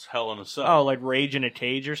 it's Hell in a Cell. Oh, like Rage in a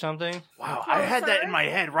Cage or something? Wow, I had that Closer. in my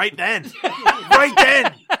head right then. Right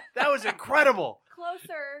then. That was incredible.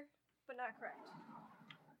 Closer, but not correct.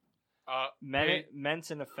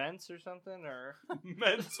 Men's an offense or something? Or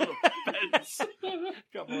Men's offense.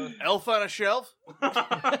 couple of... Elf on a shelf?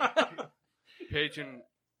 Paige and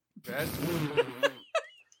Ben.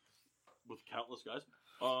 With countless guys.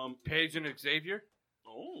 Paige and Xavier.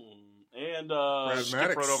 Oh, and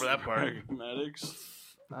Pragmatics. Right over that part. Pragmatics.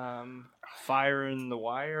 Fire in the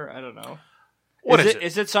Wire? I don't know. What is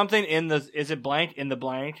Is it something in the... Is it blank in the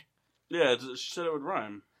blank? Yeah, she said it would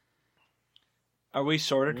rhyme. Are we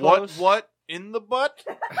sorted close? What in the butt?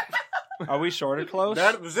 Are we sorted close?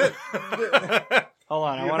 That was it. Hold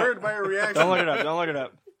on. I You want heard my reaction. Don't look it up. Don't look it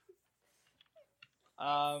up. So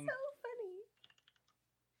funny.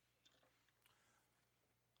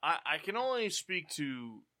 I can only speak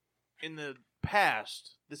to in the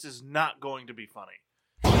past. This is not going to be funny.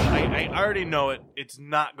 I already know it. It's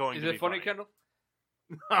not going Is to be it funny, Kendall?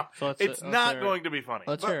 So let's, It's let's not hear it. going to be funny.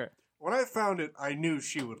 Let's But- hear it. When I found it, I knew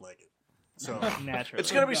she would like it. So Naturally.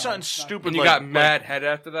 It's going to be something stupid. And you like, got mad head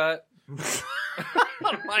after that.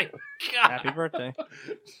 Oh my god! Happy birthday.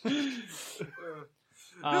 that's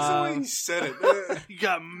the way he said it. You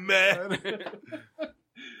got mad.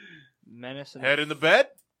 Menace and Head in the bed.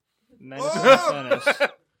 Menace Oh! and Menace.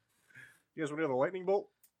 You guys want to hear the lightning bolt?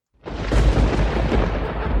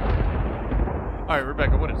 All right,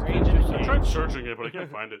 Rebecca, what is it? Rage in a I Cage. tried searching it, but I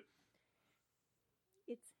can't find it.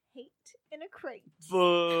 It's hate in a crate.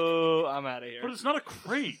 Boo! I'm out of here. But it's not a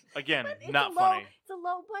crate. Again, But it's not a funny. It's a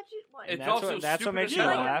low budget one. It's That's also what- that's what stupid makes as you hell.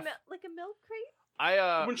 laugh. Like a milk crate.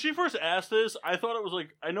 When she first asked this, I thought it was like,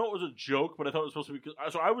 I know it was a joke, but I thought it was supposed to be,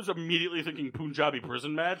 so I was immediately thinking Punjabi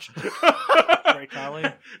prison match. Great Collie.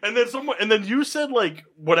 And then you said like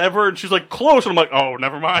whatever, and she's like close, and I'm like, oh,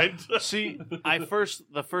 never mind. See, the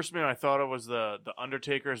first minute I thought it was the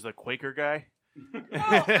Undertaker is the Quaker guy.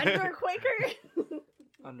 Oh, Under Quaker.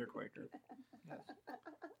 Under Quaker.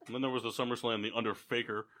 And then there was the SummerSlam, the Under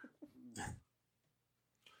Faker.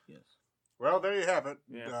 Yes. Well, there you have it.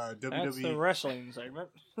 Yeah. That's the WWE. wrestling segment.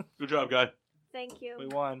 Good job, guy. Thank you. We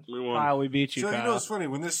won. We won. Kyle, we beat you, So you Kyle. know it's funny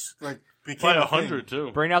when this became By a 100 thing,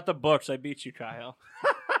 too. Bring out the books. I beat you, Kyle.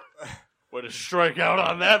 Way to strike out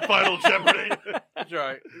on that Final Jeopardy. That's all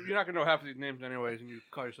right. You're not going to know half of these names anyways, and you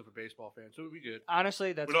call yourself a baseball fan, so we'll be good.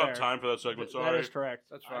 Honestly, that's We don't fair. have time for that segment, sorry. That is correct.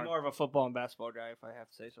 That's fine. I'm more of a football and basketball guy, if I have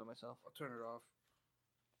to say so myself. I'll turn it off.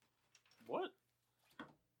 What?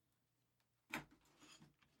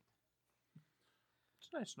 It's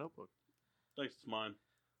a nice notebook. Thanks, it's mine.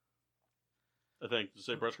 I think. Does it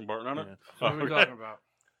say Preston Barton on it? Yeah. So what are we Okay. talking about?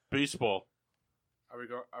 Baseball.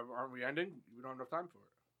 Aren't we ending? We don't have enough time for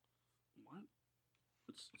it. What?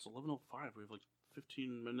 It's 11:05. We have like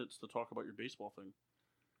 15 minutes to talk about your baseball thing.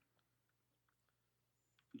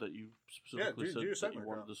 That you specifically do said your that segment,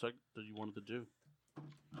 that you wanted to do.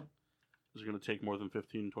 Is it going to take more than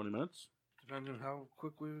 15, 20 minutes? Depends on how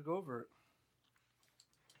quickly we go over it.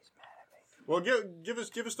 Well, give us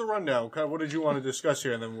the rundown. Kind of what did you want to discuss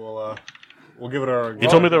here, and then we'll give it our. He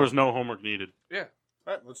told me there was no homework needed. Yeah.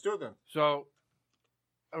 All right, let's do it then. So,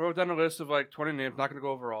 I wrote down a list of like 20 names. Not going to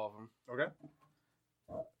go over all of them. Okay.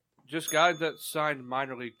 Just guys that signed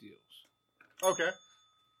minor league deals. Okay.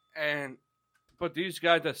 But these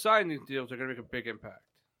guys that signed these deals are going to make a big impact.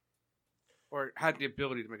 Or had the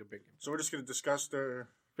ability to make a big impact. So we're just going to discuss their.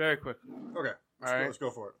 Very quickly. Okay. Let's go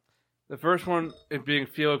for it. The first one is being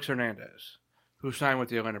Felix Hernandez, who signed with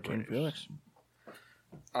the Atlanta Braves. Felix.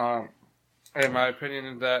 In my opinion,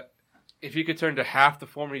 is that if he could turn to half the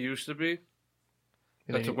form he used to be,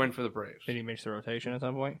 that's a win for the Braves. Did he make the rotation at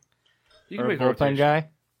some point? He Or can a make the bullpen rotation. guy?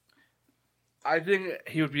 I think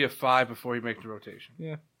he would be a 5 before he makes the rotation.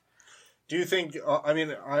 Yeah. Do you think? I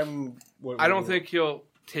mean, I don't think he'll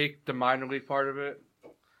take the minor league part of it.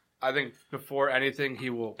 I think before anything, he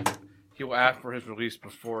will ask for his release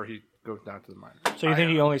before he goes down to the minors. So you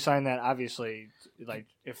think he only signed that? Obviously, like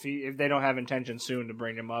if they don't have intention soon to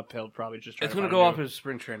bring him up, he'll probably just try. It's going to go off his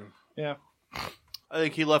spring training. Yeah. I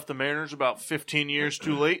think he left the Mariners about 15 years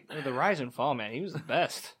too late. The rise and fall, man. He was the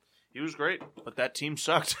best. He was great, but that team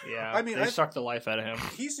sucked. Yeah. I mean, they sucked the life out of him.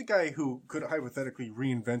 He's the guy who could hypothetically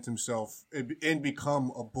reinvent himself and become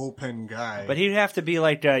a bullpen guy. But he'd have to be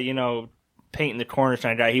like painting the corners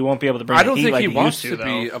kind of guy. He won't be able to bring. I don't the heat think like he wants used to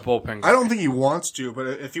be a bullpen guy. I don't think he wants to, but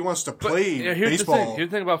if he wants to play here's baseball, the thing. Here's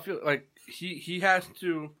the thing about like he has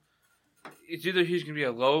to. It's either he's going to be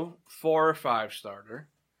a low 4 or 5 starter,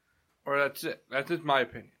 or that's it. That's just my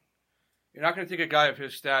opinion. You're not going to take a guy of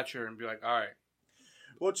his stature and be like, all right.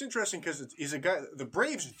 Well, it's interesting because he's a guy. The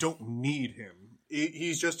Braves don't need him.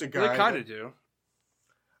 He's just a guy. They kind of do.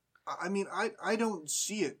 I mean, I don't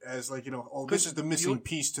see it as like this is the missing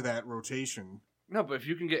piece to that rotation. No, but if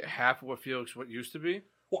you can get half of what Felix used to be.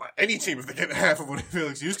 Well, any team if they get half of what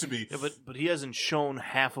Felix used to be. Yeah, but he hasn't shown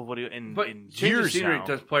half of what he in Change years of scenery now.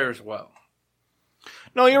 does players well.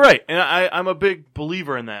 No, you're right, and I'm a big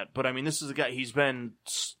believer in that. But I mean, this is a guy. He's been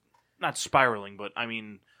not spiraling, but I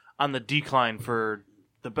mean, on the decline for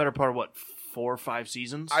the better part of 4 or 5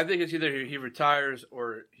 seasons. I think it's either he retires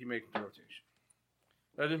or he makes the rotation.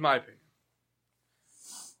 That is my opinion.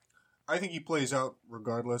 I think he plays out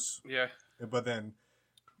regardless. Yeah. But then,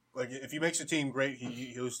 like, if he makes a team, great.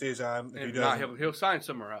 He stays on. If he If doesn't, not, he'll sign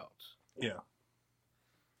somewhere else. yeah.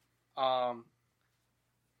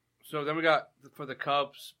 So then we got for the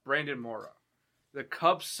Cubs, Brandon Mora. The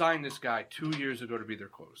Cubs signed this guy 2 years ago to be their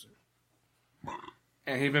closer,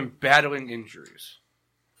 and he's been battling injuries.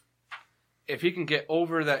 If he can get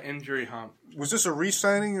over that injury hump, Was this a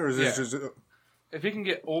re-signing or is this Yeah. just? if he can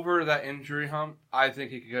get over that injury hump, I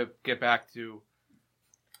think he could get back to.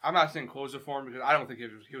 I'm not saying closer form because I don't think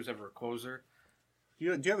he was ever a closer. Do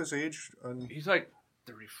you have his age? He's like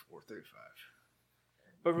 34, 35.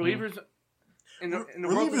 But relievers in the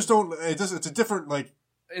world Relievers don't. It's a different like.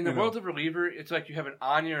 in the world of reliever, it's like you have an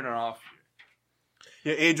on year and an off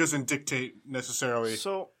year. Yeah, age doesn't dictate necessarily.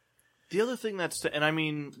 So the other thing and I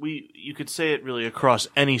mean, you could say it really across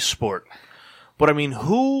any sport, but I mean,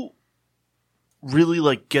 who really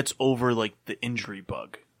like gets over like the injury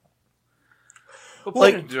bug? But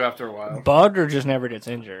Like- players do after a while. Bud or just never gets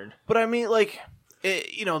injured. But I mean, like,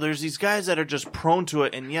 there's these guys that are just prone to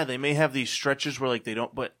it, and yeah, they may have these stretches where like they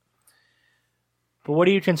don't, but But what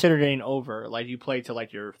do you consider getting over? Like you play to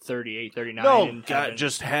like your 38, 39? no, and God,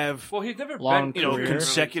 just have Well, he's never Long been career.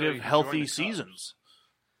 consecutive until he healthy joined the Cubs. seasons.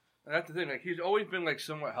 And that's the thing. Like he's always been like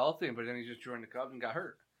somewhat healthy, but then he just joined the Cubs and got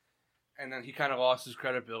hurt, and then he kind of lost his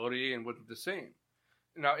credibility and wasn't the same.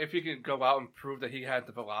 Now, if he can go out and prove that he has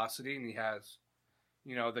the velocity and he has,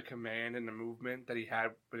 the command and the movement that he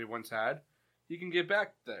once had, he can get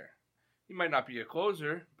back there. He might not be a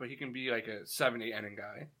closer, but he can be like a 7-8 inning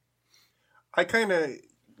guy. I kind of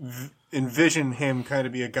envision him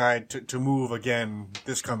be a guy to move again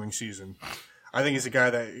this coming season. I think he's a guy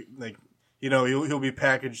that he'll be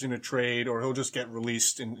packaged in a trade, or he'll just get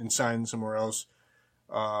released and signed somewhere else.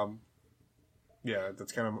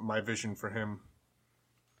 That's kind of my vision for him.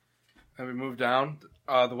 And we move down.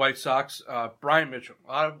 The White Sox, Brian Mitchell.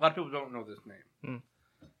 A lot of people don't know this name.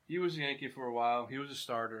 He was a Yankee for a while. He was a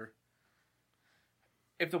starter.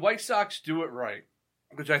 If the White Sox do it right,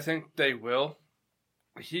 which I think they will,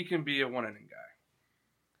 he can be a one-inning guy.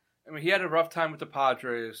 I mean, he had a rough time with the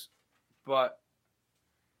Padres, but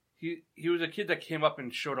he was a kid that came up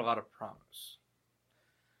and showed a lot of promise.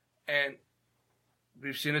 And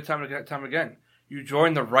we've seen it time again. You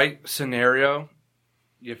join the right scenario,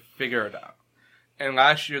 you figure it out. And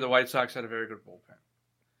last year, the White Sox had a very good bullpen.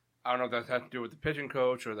 I don't know if that had to do with the pitching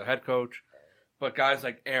coach or the head coach, but guys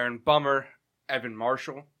like Aaron Bummer, Evan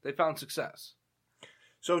Marshall, they found success.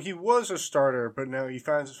 So he was a starter, but now he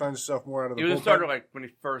finds himself more out of the bullpen. He was a starter when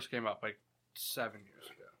he first came up, 7 years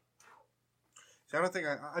ago. See, I don't think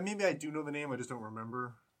maybe I do know the name, I just don't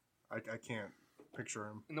remember. I can't picture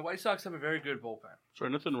him. And the White Sox have a very good bullpen.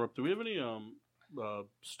 Sorry, not to interrupt. Do we have any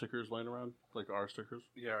stickers laying around, like our stickers?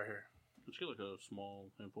 Yeah, right here. Let's get a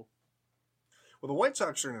small handful. Well, the White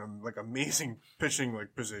Sox are in a amazing pitching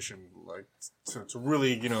position, to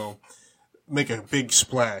really make a big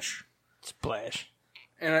splash. Splash.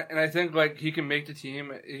 And I think he can make the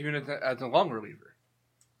team even as a long reliever.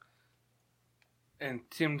 And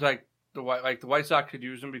teams like the White Sox could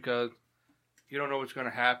use him because you don't know what's going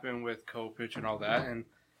to happen with co-pitch and all that, and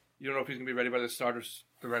you don't know if he's going to be ready by the start of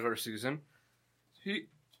the regular season. He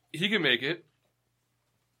can make it.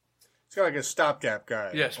 He's got a stopgap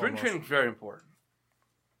guy. Yeah, spring training is very important.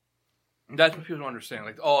 And that's what people don't understand.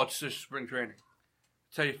 It's just spring training.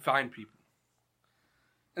 It's how you find people.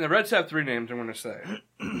 And the Reds have 3 names I'm going to say.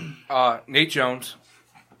 Nate Jones,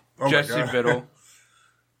 Jesse Biddle,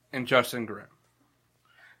 and Justin Grimm.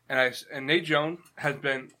 And Nate Jones has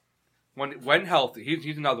been, when healthy,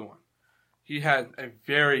 he's another one. He had a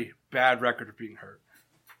very bad record of being hurt.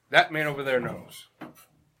 That man over there knows.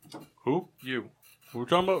 Who? You. Who are we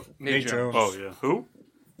talking about? Nate Jones. Oh, yeah. Who?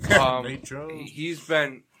 Nate Jones. He's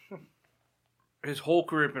been, his whole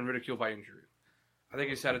career been ridiculed by injury. I think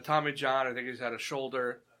he's had a Tommy John. I think he's had a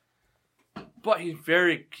shoulder. But he's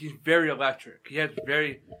very electric.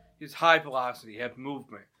 He's high velocity. He has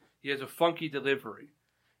movement. He has a funky delivery.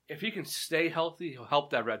 If he can stay healthy, he'll help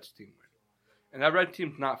that Reds team win. And that Reds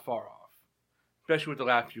team's not far off, especially with the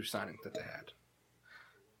last few signings that they had.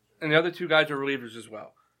 And the other 2 guys are relievers as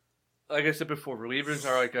well. Like I said before, relievers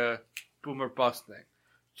are like a boom or bust thing.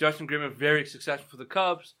 Justin Grimm was very successful for the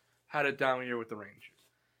Cubs, had a down year with the Rangers.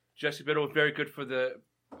 Jesse Biddle was very good for the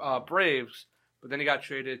Braves, but then he got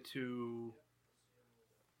traded to,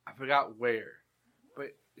 I forgot where,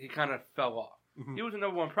 but he kind of fell off. Mm-hmm. He was the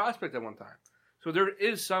number 1 prospect at one time. So there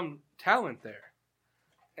is some talent there.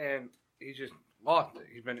 And he just lost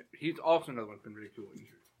it. He's also another one who's been ridiculed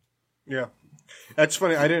injured. Yeah. That's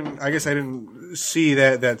funny. I guess I didn't see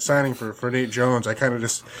that signing for Nate Jones. I kind of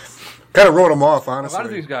wrote him off, honestly. A lot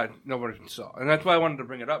of these guys nobody saw. And that's why I wanted to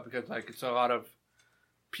bring it up, because it's a lot of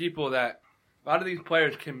people a lot of these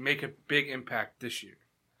players can make a big impact this year.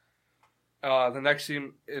 The next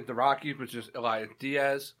team is the Rockies, which is Elias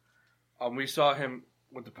Diaz. We saw him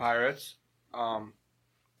with the Pirates.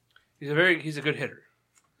 He's a good hitter.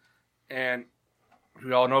 And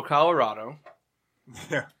we all know Colorado.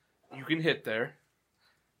 Yeah. You can hit there.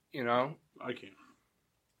 I can't.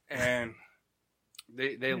 And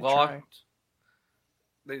they lost.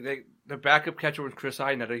 The backup catcher was Chris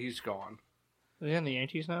Iannetta. He's gone. Is he on the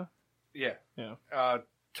Yankees now? Yeah. Yeah.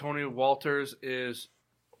 Tony Walters is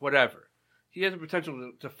whatever. He has the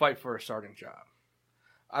potential to fight for a starting job.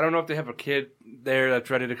 I don't know if they have a kid there that's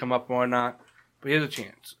ready to come up or not, but he has a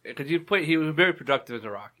chance. Because he was very productive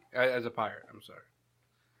as a Pirate. I'm sorry.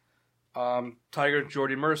 Tiger,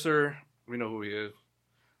 Jordy Mercer. We know who he is.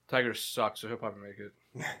 Tiger sucks, so he'll probably make it.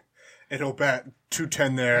 And he'll bat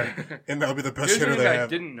 210 there, and that'll be the best Here's hitter the they thing have.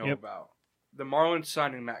 I didn't know about. The Marlins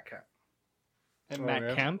signing Matt Kemp. And Matt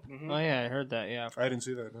yeah? Kemp? Mhm. Oh, yeah, I heard that, yeah. I didn't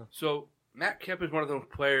see that, no. So Matt Kemp is one of those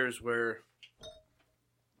players where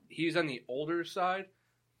he's on the older side,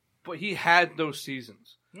 but he had those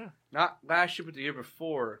seasons. Yeah. Not last year, but the year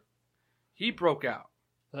before. He broke out.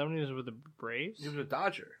 Is that when he was with the Braves? He was a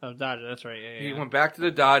Dodger. Oh, Dodger, that's right, yeah. He went back to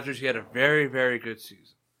the Dodgers. He had a very, very good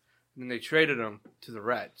season. And then they traded him to the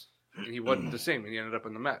Reds. And he wasn't the same, and he ended up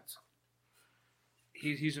in the Mets.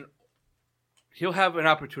 He'll have an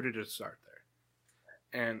opportunity to start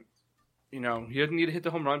there. And, he doesn't need to hit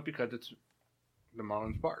the home run because it's the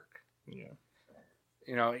Marlins Park. Yeah.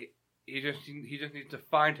 He just needs to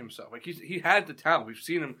find himself. He had the talent. We've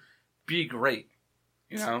seen him be great.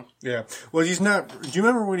 You know? Yeah. Well, he's not. Do you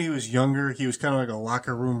remember when he was younger? He was kind of like a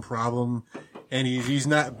locker room problem, and he's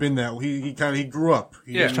not been that. He grew up.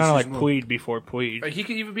 Yeah. It's kind of like Puig before Puig. Like, he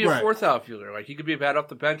could even be a fourth outfielder. Like, he could be a bat off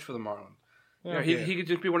the bench for the Marlins. You know, he could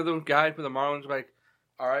just be one of those guys for the Marlins. Like,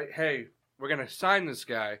 all right, hey, we're gonna sign this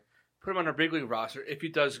guy, put him on our big league roster. If he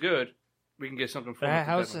does good, we can get something for him.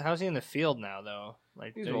 How's he in the field now, though?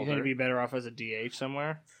 Like, do you think he'd be better off as a DH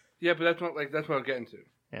somewhere? Yeah, but that's what I'm getting to.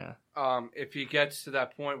 Yeah. If he gets to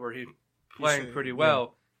that point where he's playing pretty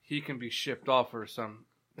well, he can be shipped off for some.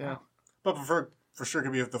 Yeah. But for sure,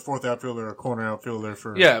 could be the fourth outfielder or corner outfielder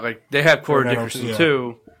for. Yeah, like they have Corey Dickerson yeah.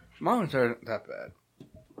 too. Marlins aren't that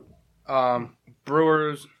bad.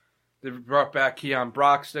 Brewers, they brought back Keon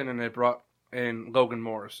Broxton and they brought in Logan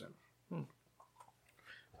Morrison.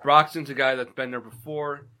 Broxton's a guy that's been there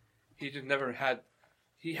before. He just never had.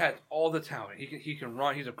 He had all the talent. He can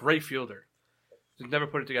run. He's a great fielder. Just never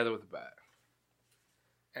put it together with the bat.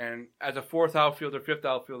 And as a fourth outfielder, fifth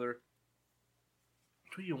outfielder,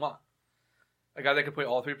 that's what you want. A guy that can play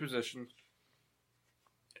all three positions.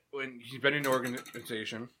 When he's been in an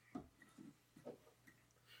organization.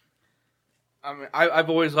 I mean, I've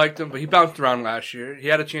always liked him, but he bounced around last year. He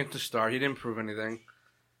had a chance to start. He didn't prove anything.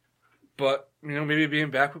 But, maybe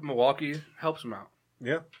being back with Milwaukee helps him out.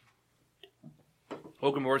 Yeah.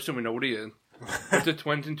 Logan Morrison, we know what he is. With the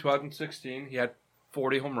Twins in 2016, he had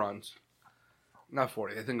 40 home runs. Not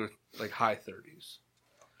 40, I think it was like high 30s.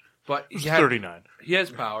 But he had 39. He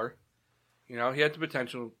has power. He had the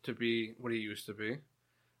potential to be what he used to be.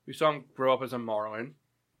 We saw him grow up as a Marlin.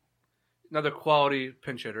 Another quality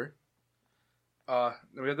pinch hitter. Then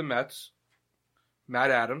we have the Mets.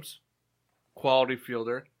 Matt Adams. Quality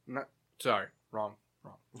fielder. Wrong.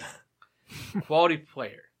 Quality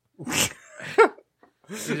player.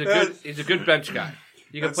 He's a good bench guy.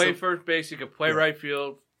 He can play first base. He can play right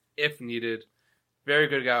field if needed. Very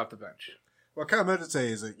good guy off the bench. What kind of meant to say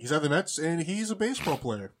is that he's on the Mets and he's a baseball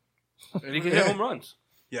player. And he can hit home runs.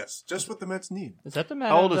 Yes, just what the Mets need. Is that the man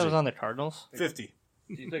How old that is was he? on the Cardinals? 50.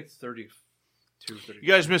 He's like 32, 33. You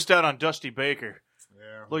guys missed out on Dusty Baker.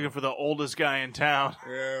 Yeah. Looking for the oldest guy in town.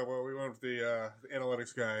 Yeah, well, we went with the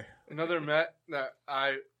analytics guy. Another Met that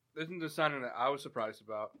this is the signing that I was surprised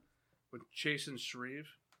about with Chasen Shreve.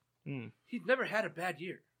 He's never had a bad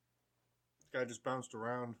year. Guy just bounced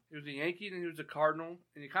around. He was a Yankee, then he was a Cardinal,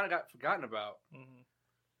 and he kind of got forgotten about.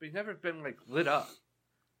 But he's never been lit up.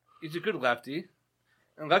 He's a good lefty,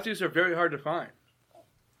 and lefties are very hard to find.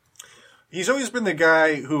 He's always been the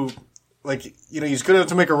guy who, he's good enough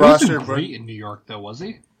to make a He roster. wasn't great in New York, though, was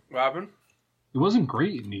he? Robin? He wasn't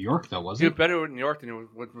great in New York, though, was He he? was better in New York than he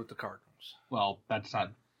was with the Cardinals. Well, that's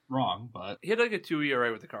not wrong, but He had a 2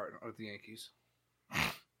 ERA with the Yankees.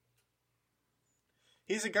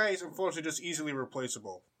 He's a guy who's unfortunately just easily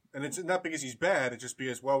replaceable. And it's not because he's bad, it's just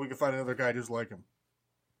because, we can find another guy just like him.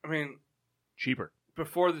 I mean, Cheaper.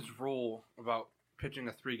 before this rule about pitching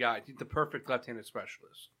a three guy, he's the perfect left-handed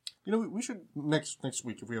specialist. We should, next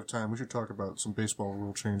week, if we have time, we should talk about some baseball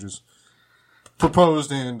rule changes.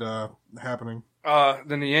 Proposed and happening.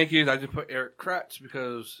 Then the Yankees, I just put Eric Kratz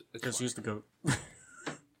because He's the GOAT. The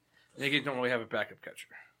Yankees don't really have a backup catcher.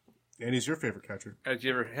 And he's your favorite catcher. It's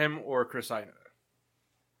either him or Chris Iannetta.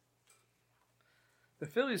 The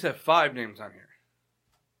Phillies have 5 names on here.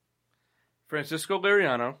 Francisco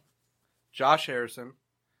Liriano, Josh Harrison,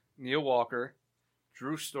 Neil Walker,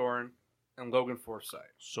 Drew Storen, and Logan Forsythe.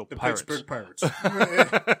 So The Pirates. Pittsburgh Pirates.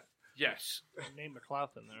 Yes. Name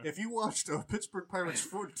McLaughlin there. If you watched a Pittsburgh Pirates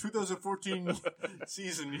 2014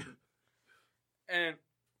 season... And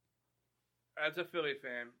as a Philly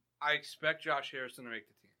fan, I expect Josh Harrison to make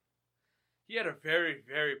the team. He had a very,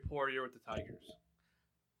 very poor year with the Tigers.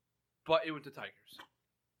 But it was the Tigers.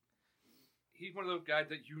 He's one of those guys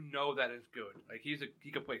that that is good. Like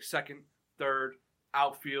he can play second, third,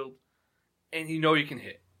 outfield, and you can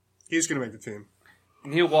hit. He's going to make the team.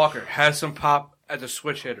 Neil Walker has some pop as a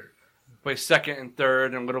switch hitter. Plays second and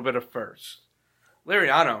third and a little bit of first.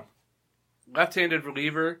 Liriano, left-handed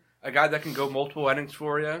reliever, a guy that can go multiple innings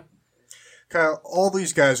for you. Kyle, all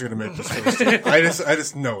these guys are going to make this first team. I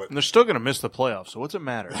just know it. And they're still going to miss the playoffs, so what's it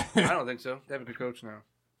matter? I don't think so. They have a good coach now.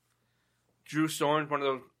 Drew Storen, one of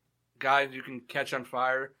those guys you can catch on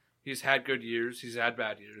fire. He's had good years. He's had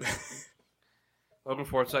bad years. Logan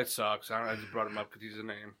Forsythe sucks. I just brought him up because he's a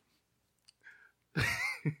name.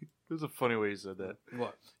 There's a funny way you said that.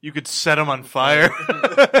 What? You could set him on fire.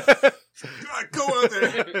 Go out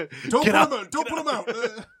there. Don't put him out.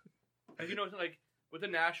 And with the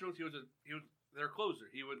Nationals, he was their closer.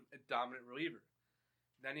 He was a dominant reliever.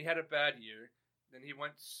 Then he had a bad year. Then he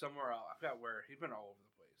went somewhere else. I forgot where. He's been all over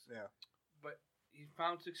the place. Yeah. But he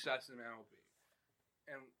found success in MLB.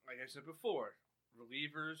 And like I said before,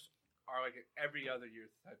 relievers are like an every other year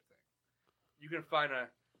type thing. You can find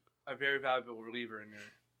a very valuable reliever in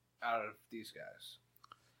there out of these guys.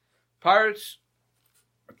 Pirates,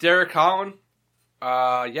 Derek Holland,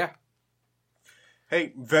 yeah.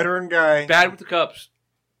 Hey, veteran guy. Bad with the Cubs.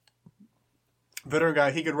 Veteran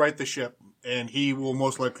guy, he could right the ship, and he will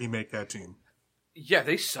most likely make that team. Yeah,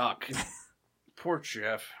 they suck. Poor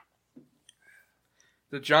Jeff.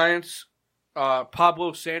 The Giants,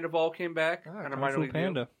 Pablo Sandoval came back on a minor league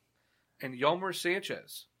deal. And Yolmer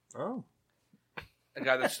Sanchez. Oh. A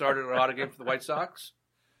guy that started a lot of games for the White Sox.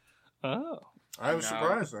 Oh. I was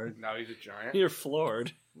surprised. Now he's a Giant. You're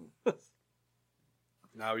floored.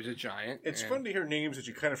 Now he's a Giant. It's fun to hear names that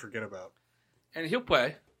you kind of forget about. And he'll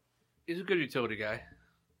play. He's a good utility guy.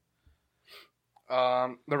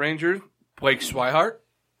 The Rangers, Blake Swihart.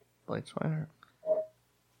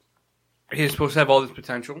 He's supposed to have all this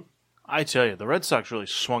potential. I tell you, the Red Sox really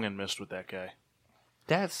swung and missed with that guy.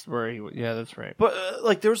 That's where yeah, that's right.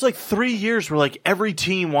 But there was 3 years where every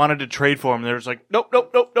team wanted to trade for him. There was nope.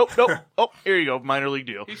 Oh, here you go, minor league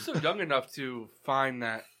deal. He's still young enough to find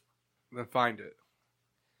that, then find it.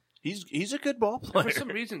 He's a good ball player. For some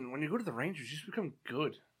reason, when you go to the Rangers, you just become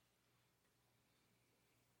good.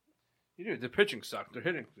 You do. The pitching sucked. They're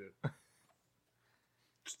hitting good.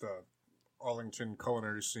 It's the Arlington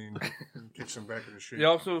culinary scene kicks him back in the shape. They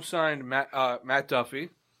also signed Matt Duffy.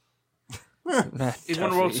 He's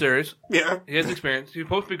won a World Series. Yeah. He has experience. He's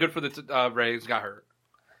supposed to be good for the Rays. Got hurt.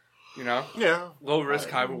 You know? Yeah. Low risk,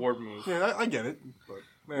 high reward move. Yeah, I get it.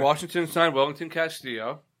 But, Washington signed Wellington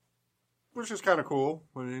Castillo. Which is kind of cool.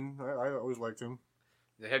 I mean, I always liked him.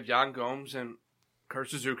 They have Yan Gomes and Kurt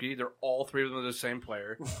Suzuki. They're all three of them the same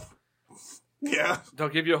player. Yeah. They'll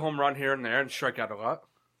give you a home run here and there and strike out a lot.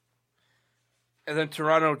 And then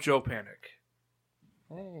Toronto, Joe Panic.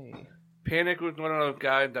 Hey. Panic was one of those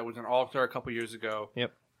guys that was an all-star a couple years ago.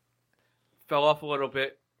 Yep. Fell off a little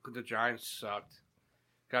bit because the Giants sucked.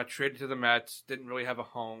 Got traded to the Mets. Didn't really have a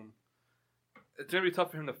home. It's going to be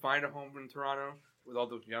tough for him to find a home in Toronto with all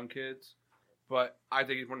those young kids. But I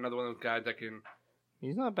think he's another one of those guys that can...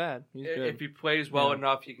 He's not bad. He's good. If he plays well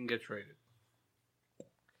enough, he can get traded.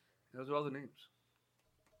 Those are all the names.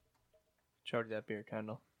 Chug that beer,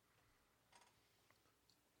 Kendall.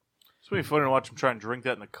 It's going to be fun to watch him try and drink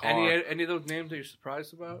that in the car. Any of those names that you're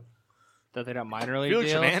surprised about? That they got minor league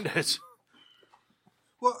Felix deals? Hernandez.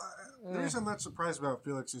 Well, the reason I'm not surprised about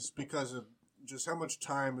Felix is because of just how much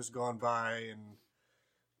time has gone by, and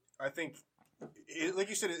I think, like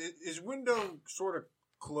you said, his window sort of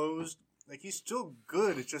closed. Like, he's still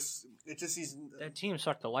good. It's just he's... That team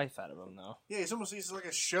sucked the life out of him, though. Yeah, he's like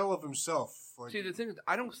a shell of himself. Like, See, the thing is,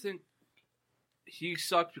 I don't think he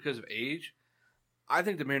sucked because of age. I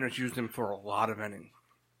think the Mariners used him for a lot of innings.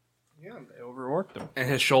 Yeah, they overworked him. And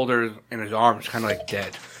his shoulders and his arms kind of like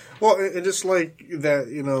dead. Well, and just like that,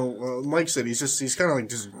 Mike said, he's kind of like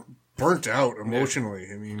just burnt out emotionally.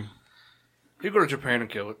 Yeah. I mean... He'd go to Japan and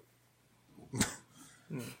kill it.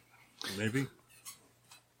 Maybe.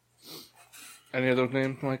 Any of those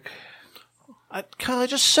names, Mike? I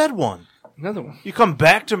just said one. Another one. You come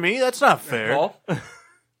back to me? That's not fair. Paul? What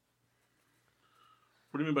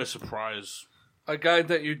do you mean by surprise? A guy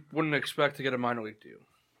that you wouldn't expect to get a minor league deal.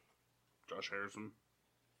 Josh Harrison.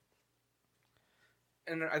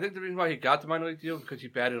 And I think the reason why he got the minor league deal is because he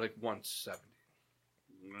batted like 170.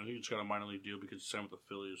 I think he just got a minor league deal because he signed with the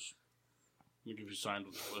Phillies. I think if he signed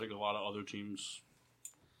with, I think, a lot of other teams.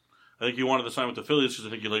 I think he wanted to sign with the Phillies because I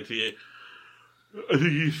think I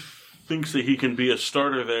think he thinks that he can be a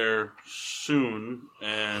starter there soon,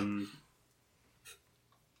 and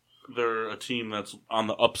they're a team that's on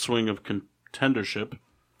the upswing of contendership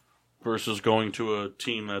versus going to a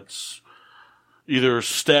team that's either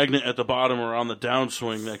stagnant at the bottom or on the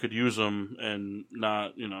downswing that could use him and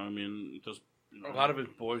not, just... A lot of his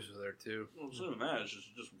boys are there, too. Well, it's not even that. It's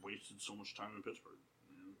just wasted so much time in Pittsburgh.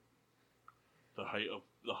 The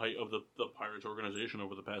height of the Pirates organization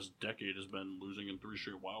over the past decade has been losing in 3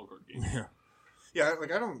 straight wild card games. Yeah.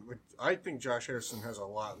 I think Josh Harrison has a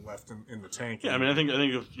lot left in the tank. Yeah, I think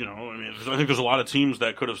there's a lot of teams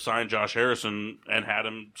that could have signed Josh Harrison and had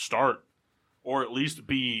him start, or at least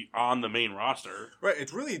be on the main roster. Right.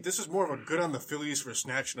 This is more of a good on the Phillies for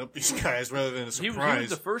snatching up these guys rather than a He surprise. was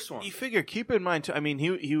the first one. You figure, keep in mind, too, I mean,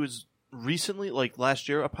 he was recently, like last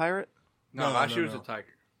year, a Pirate? Last year was a Tiger.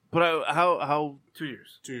 But how 2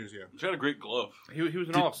 years. 2 years, yeah. He's got a great glove. He was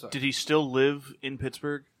an all-star. did he still live in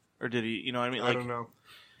Pittsburgh? Or did he, you know what I mean? I don't know.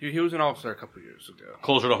 He was an all-star a couple of years ago.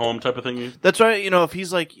 Closer to home type of thing. That's right. If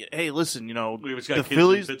he's like, hey, listen,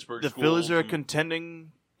 the Phillies are a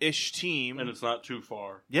contending-ish team. And it's not too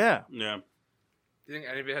far. Yeah. Yeah. Do you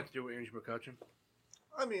think anybody had to do with Andrew McCutcheon?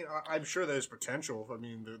 I mean, I'm sure there's potential. I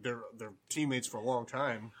mean, they're teammates for a long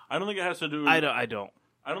time. I don't think it has to do. I don't.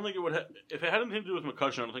 I don't think it would. If it had anything to do with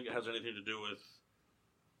McCutcheon, I don't think it has anything to do with,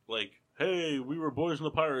 like, hey, we were boys in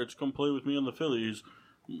the Pirates, come play with me in the Phillies.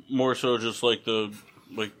 More so, just like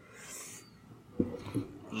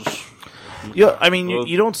Yeah, I mean,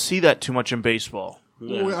 you don't see that too much in baseball.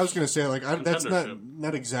 Yeah. Well, I was going to say, like, that's Contendership.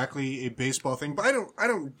 not exactly a baseball thing, but I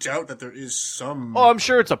don't doubt that there is some. Oh, I'm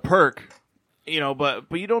sure it's a perk, but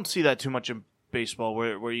you don't see that too much in baseball,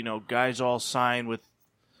 where guys all sign with,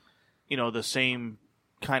 the same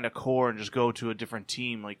kind of core and just go to a different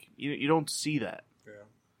team. Like you don't see that. Yeah.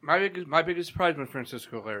 My biggest surprise was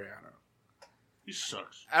Francisco Liriano. He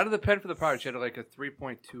sucks. Out of the pen for the Pirates, he had like a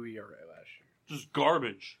 3.2 ERA last year. Just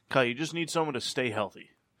garbage. Kyle, you just need someone to stay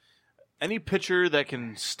healthy. Any pitcher that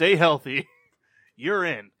can stay healthy, you're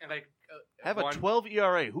in. And like Have a 12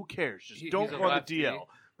 ERA. Who cares? Just don't he's a run the lefty, DL.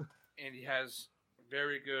 And he has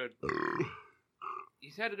very good.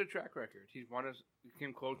 He's had a good track record. He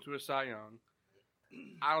came close to a Cy Young.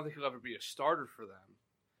 I don't think he'll ever be a starter for them,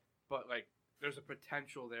 but like there's a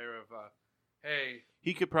potential there of hey,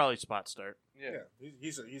 He could probably spot start. Yeah,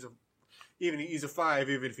 he's a 5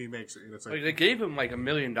 even if he makes it. It's like they gave him like $1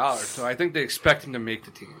 million, so I think they expect him to make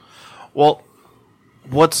the team. Well,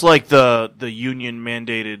 what's like the union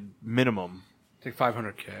mandated minimum? I think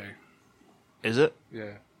 $500K. Is it?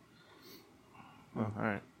 Yeah, Oh, all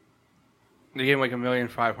right. they gave him like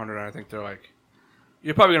 $1,500,000, and I think they're like,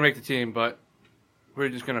 you're probably gonna make the team, but we're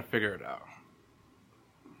just gonna figure it out.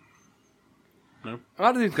 No. A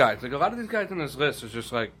lot of these guys on this list is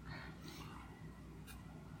just like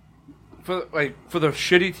for the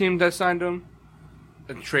shitty team that signed him,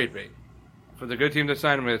 it's trade bait. For the good team that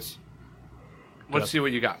signed him, it's let's see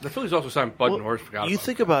what you got. The Phillies also signed Bud Norris. You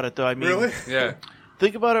think about it though. I mean, really? Yeah.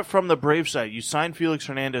 Think about it from the Brave side. You sign Felix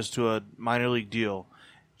Hernandez to a minor league deal.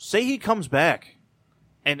 Say he comes back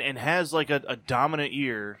and has like a dominant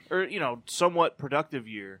year or somewhat productive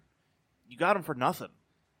year. You got him for nothing.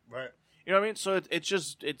 Right. You know what I mean? So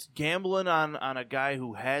it's gambling on a guy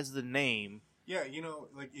who has the name. Yeah,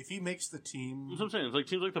 like if he makes the team, That's what I'm saying. It's like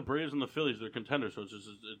teams like the Braves and the Phillies, they're contenders. So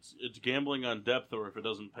it's gambling on depth, or if it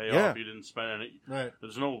doesn't pay Yeah. off, you didn't spend any. right?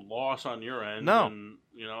 There's no loss on your end. No. And,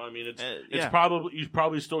 I mean, it's yeah. probably you've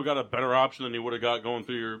probably still got a better option than you would have got going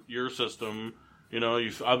through your system.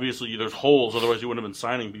 You've obviously there's holes, otherwise you wouldn't have been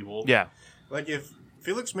signing people. Yeah. Like if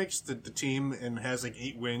Felix makes the team and has like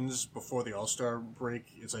 8 wins before the All-Star break,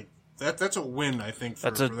 it's like that's a win. I think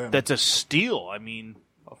for them. That's a steal. I mean,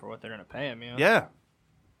 for what they're going to pay him, yeah.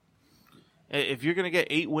 If you're going to get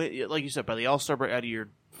 8 wins, like you said, by the All-Star break out of your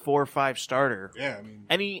 4 or 5 starter, Yeah,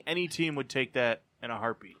 I mean, any team would take that in a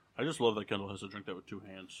heartbeat. I just love that Kendall has to drink that with 2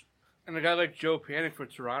 hands. And a guy like Joe Panic for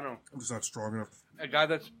Toronto, I'm just not strong enough. a guy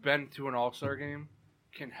that's been to an All-Star game,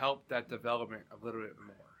 can help that development a little bit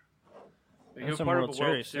more. Like, you're some part World of a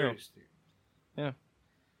World Series, too. Series team. Yeah.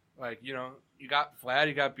 Like, you got Vlad,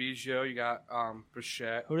 you got Biggio, you got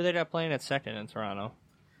Bichette. Who do they got playing at second in Toronto?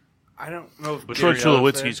 I don't know if Troy Gurriel's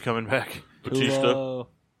Tulowitzki's coming back. Batista. Tulo.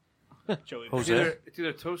 there. Joey. Jose? It's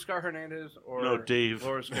either Toscar Hernandez or No, Dave.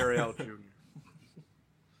 Loris Gurriel Jr.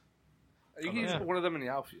 You can use Yeah. one of them in the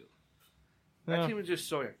outfield. That Yeah. team is just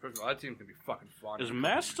so young. First of all, that team can be fucking fun. Is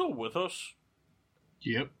Matt still with us?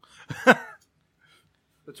 Yep.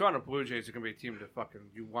 The Toronto Blue Jays are going to be a team that fucking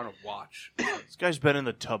you want to watch. This guy's been in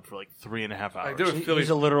the tub for like 3.5 hours. Like, there were He's Phillies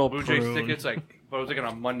a literal Blue Jays prune. tickets, but it was like on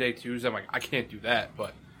a Monday, Tuesday. I'm like, I can't do that,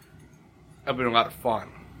 but that'd been a lot of fun.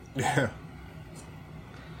 Yeah.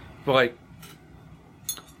 But like,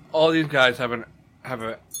 all these guys have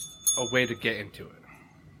a way to get into it.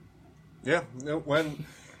 Yeah, when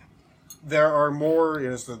there are more,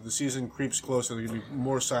 as the season creeps closer, there are going to be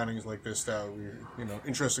more signings like this that will be,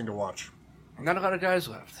 interesting to watch. Not a lot of guys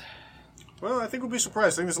left. Well, I think we'll be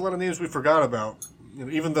surprised. I think there's a lot of names we forgot about,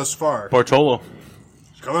 even thus far. Bartolo.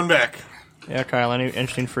 He's coming back. Yeah, Kyle, any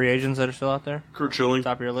interesting free agents that are still out there? Kurt Schilling.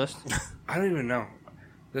 Top of your list? I don't even know.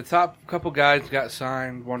 The top couple guys got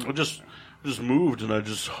signed. One I just moved and I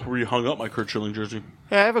just hung up my Kurt Schilling jersey.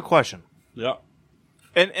 Yeah, I have a question. Yeah.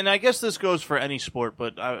 And I guess this goes for any sport,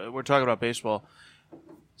 but we're talking about baseball.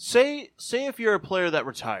 Say if you're a player that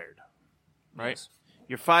retired, right? Yes.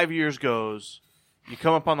 Your 5 years goes, you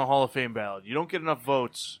come up on the Hall of Fame ballot. You don't get enough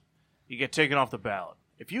votes, you get taken off the ballot.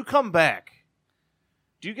 If you come back,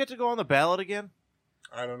 do you get to go on the ballot again?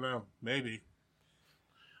 I don't know. Maybe.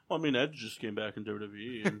 Well, I mean, Ed just came back in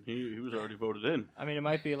WWE and he was already voted in. I mean, it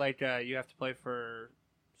might be like you have to play for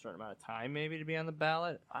a certain amount of time maybe to be on the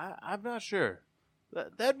ballot. I'm not sure.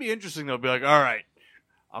 That'd be interesting, though. Be like, all right,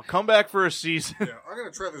 I'll come back for a season. Yeah, I'm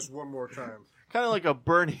going to try this one more time. Kind of like a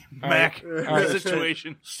Bernie Mac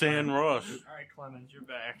situation. Stan Ross. All right, Clemens, you're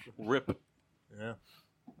back. Rip. Yeah.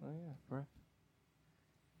 Oh yeah, right.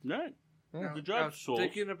 Right. Yeah. Good job, Souls.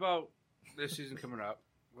 Thinking about this season coming up,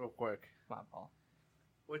 real quick. Come on, Paul.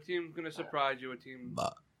 What team's gonna surprise you? What team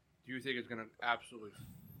do you think is gonna absolutely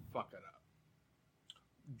fuck it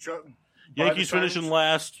up? Yankees finishing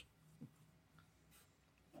last.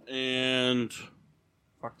 And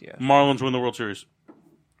Fuck yeah. Marlins win the World Series.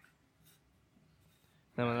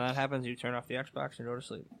 Then when that happens, you turn off the Xbox and go to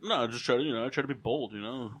sleep. No, just try to, I try to be bold,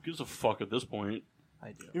 Who gives a fuck at this point?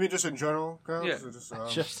 I do. You mean just in general, Kyle? Yeah. Or just,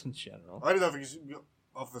 Just in general. I don't know if you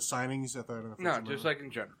off the signings. I thought. No, just like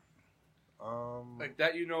in general. Like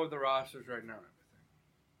that, the rosters right now.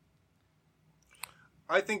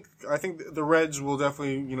 I think the Reds will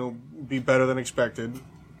definitely be better than expected.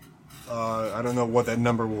 I don't know what that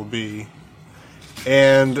number will be,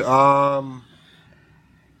 and I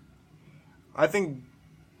think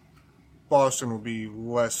Boston will be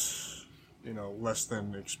less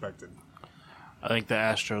than expected. I think the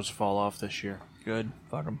Astros fall off this year. Good.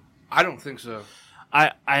 Fuck them. I don't think so.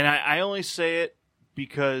 I only say it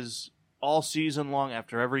because all season long,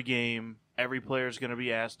 after every game, every player is going to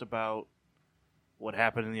be asked about what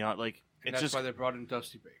happened in the And it's that's just. why they brought in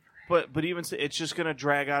Dusty Baker. But even it's just going to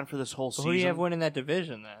drag on for this whole So season. who do you have winning that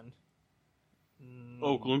division then?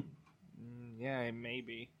 Oakland. Yeah,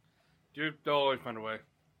 maybe. Dude, they'll always find a way.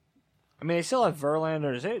 I mean, they still have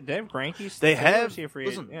Verlander. They have Greinke. They still? Or have. is he a free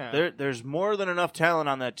Listen, agent? Yeah. there's more than enough talent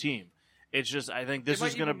on that team. It's just I think this They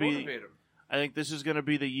is might going to even be. motivate 'em. I think this is going to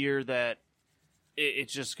be the year that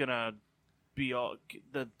it's just going to be all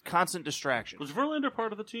the constant distraction. Was Verlander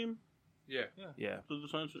part of the team? Yeah. Yeah. For the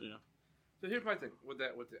Giants? Yeah. So here's my thing with the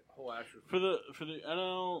whole Astros. For the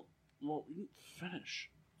NL, well, we didn't finish.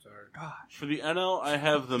 Sorry. For the NL, I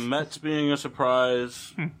have the Mets being a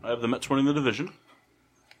surprise. I have the Mets winning the division.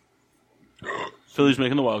 Phillies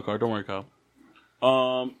making the wild card. Don't worry, Kyle.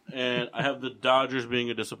 And I have the Dodgers being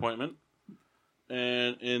a disappointment.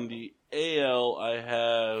 And in the AL, I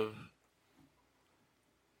have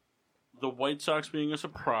the White Sox being a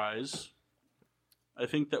surprise. I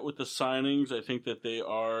think that with the signings, I think that they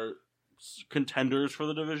are contenders for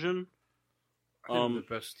the division. I think they're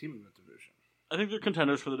the best team in the division. I think they're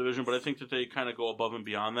contenders for the division, but I think that they kind of go above and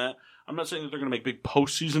beyond that. I'm not saying that they're going to make big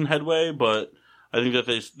postseason headway, but I think that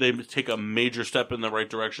they take a major step in the right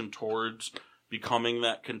direction towards becoming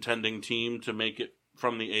that contending team to make it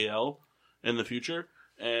from the AL in the future.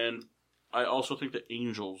 And I also think the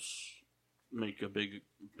Angels make a big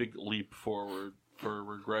leap forward for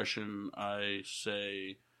regression. I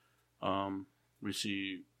say we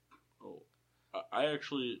see. I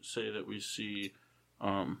actually say that we see.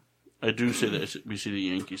 I do say that we see the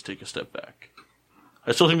Yankees take a step back.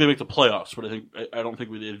 I still think they make the playoffs, but I don't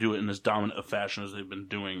think they do it in as dominant a fashion as they've been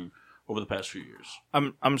doing over the past few years.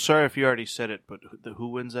 I'm sorry if you already said it, but who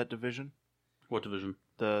wins that division? What division?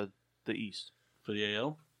 The East. For the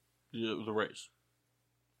AL? The Rays.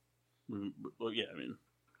 Well, yeah, I mean,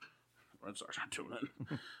 Red Sox aren't doing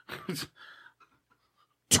it.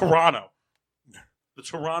 Toronto. The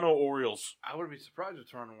Toronto Orioles. I wouldn't be surprised if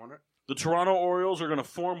Toronto won it. The Toronto Orioles are going to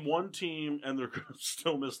form one team, and they're going to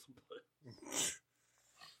still miss the play.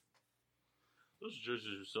 Those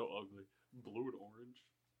jerseys are so ugly. Blue and orange.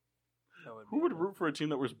 Who would root for a team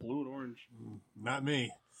that wears blue and orange? Not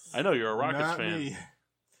me. I know, you're a Rockets Not fan. me.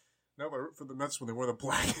 No, but I root for the Mets when they wore the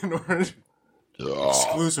black and orange.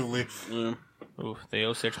 Exclusively. Yeah. Ooh,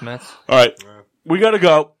 the 06 Mets. All right. We got to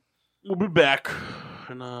go. We'll be back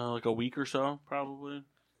in like a week or so, probably.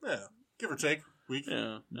 Yeah. Give or take. Week.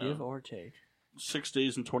 Yeah. Give or take. 6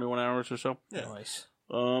 days and 21 hours or so. Yeah. Nice.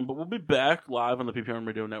 But we'll be back live on the PPR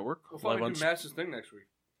Radio Network. We'll live probably on do Mass's thing next week.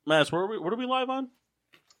 Mass, what are we live on?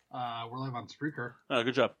 We're live on Spreaker. Oh,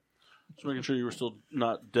 good job. Just making sure you were still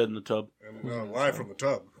not dead in the tub. And live from the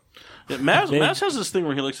tub. Yeah, Mass has this thing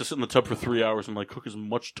where he likes to sit in the tub for 3 hours and like cook as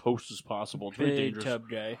much toast as possible. It's very Big dangerous. tub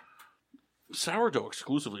guy. Sourdough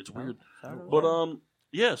exclusively. It's weird. Sourdough. But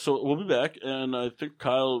yeah. So we'll be back, and I think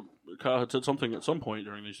Kyle had said something at some point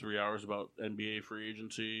during these 3 hours about NBA free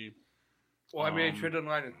agency. Well, I made a trade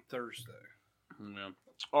deadline on Thursday. Yeah.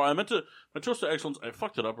 Oh, I meant to. My toast to excellence. I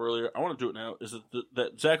fucked it up earlier. I want to do it now. Is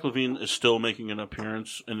that Zach LaVine is still making an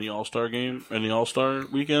appearance in the All-Star game in the All-Star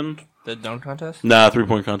weekend? The dunk contest? Nah,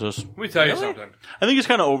 3-point contest. Let me tell you something. I think he's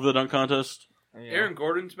kind of over the dunk contest. Yeah. Aaron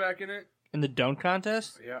Gordon's back in it. In the dunk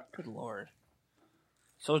contest? Yeah. Good lord.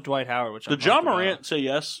 So is Dwight Howard, which Did John Morant say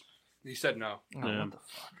yes? He said no. Oh, Yeah. what the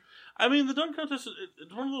fuck? I mean, the dunk contest.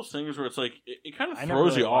 It's one of those things where it's like it kind of I never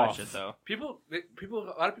throws really you watched off. it though.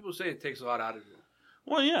 A lot of people say it takes a lot out of you.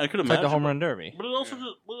 Well, yeah, I could It's imagine. like the home run derby. But it also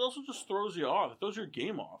just throws you off. It throws your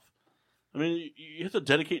game off. I mean, you have to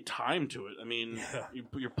dedicate time to it. I mean,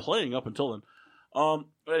 you're playing up until then.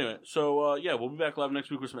 But anyway, so we'll be back live next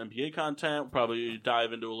week with some NBA content. We'll probably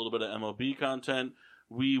dive into a little bit of MLB content.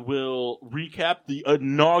 We will recap the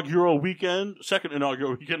second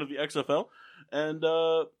inaugural weekend of the XFL, and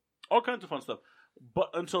all kinds of fun stuff. But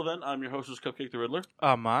until then, I'm your hostess, Cupcake the Riddler.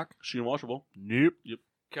 I'm Mark. Sheen Washable. Nope. Yep.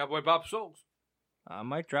 Cowboy Bob Souls.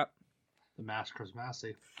 Mike Drop. The Maskers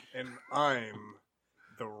Massey. And I'm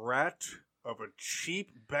the rat of a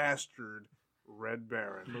cheap bastard, Red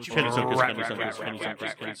Baron. He's a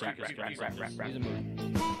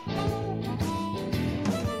movie.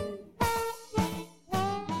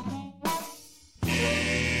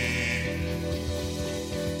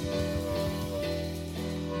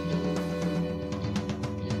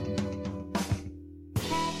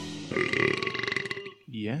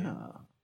 Yeah.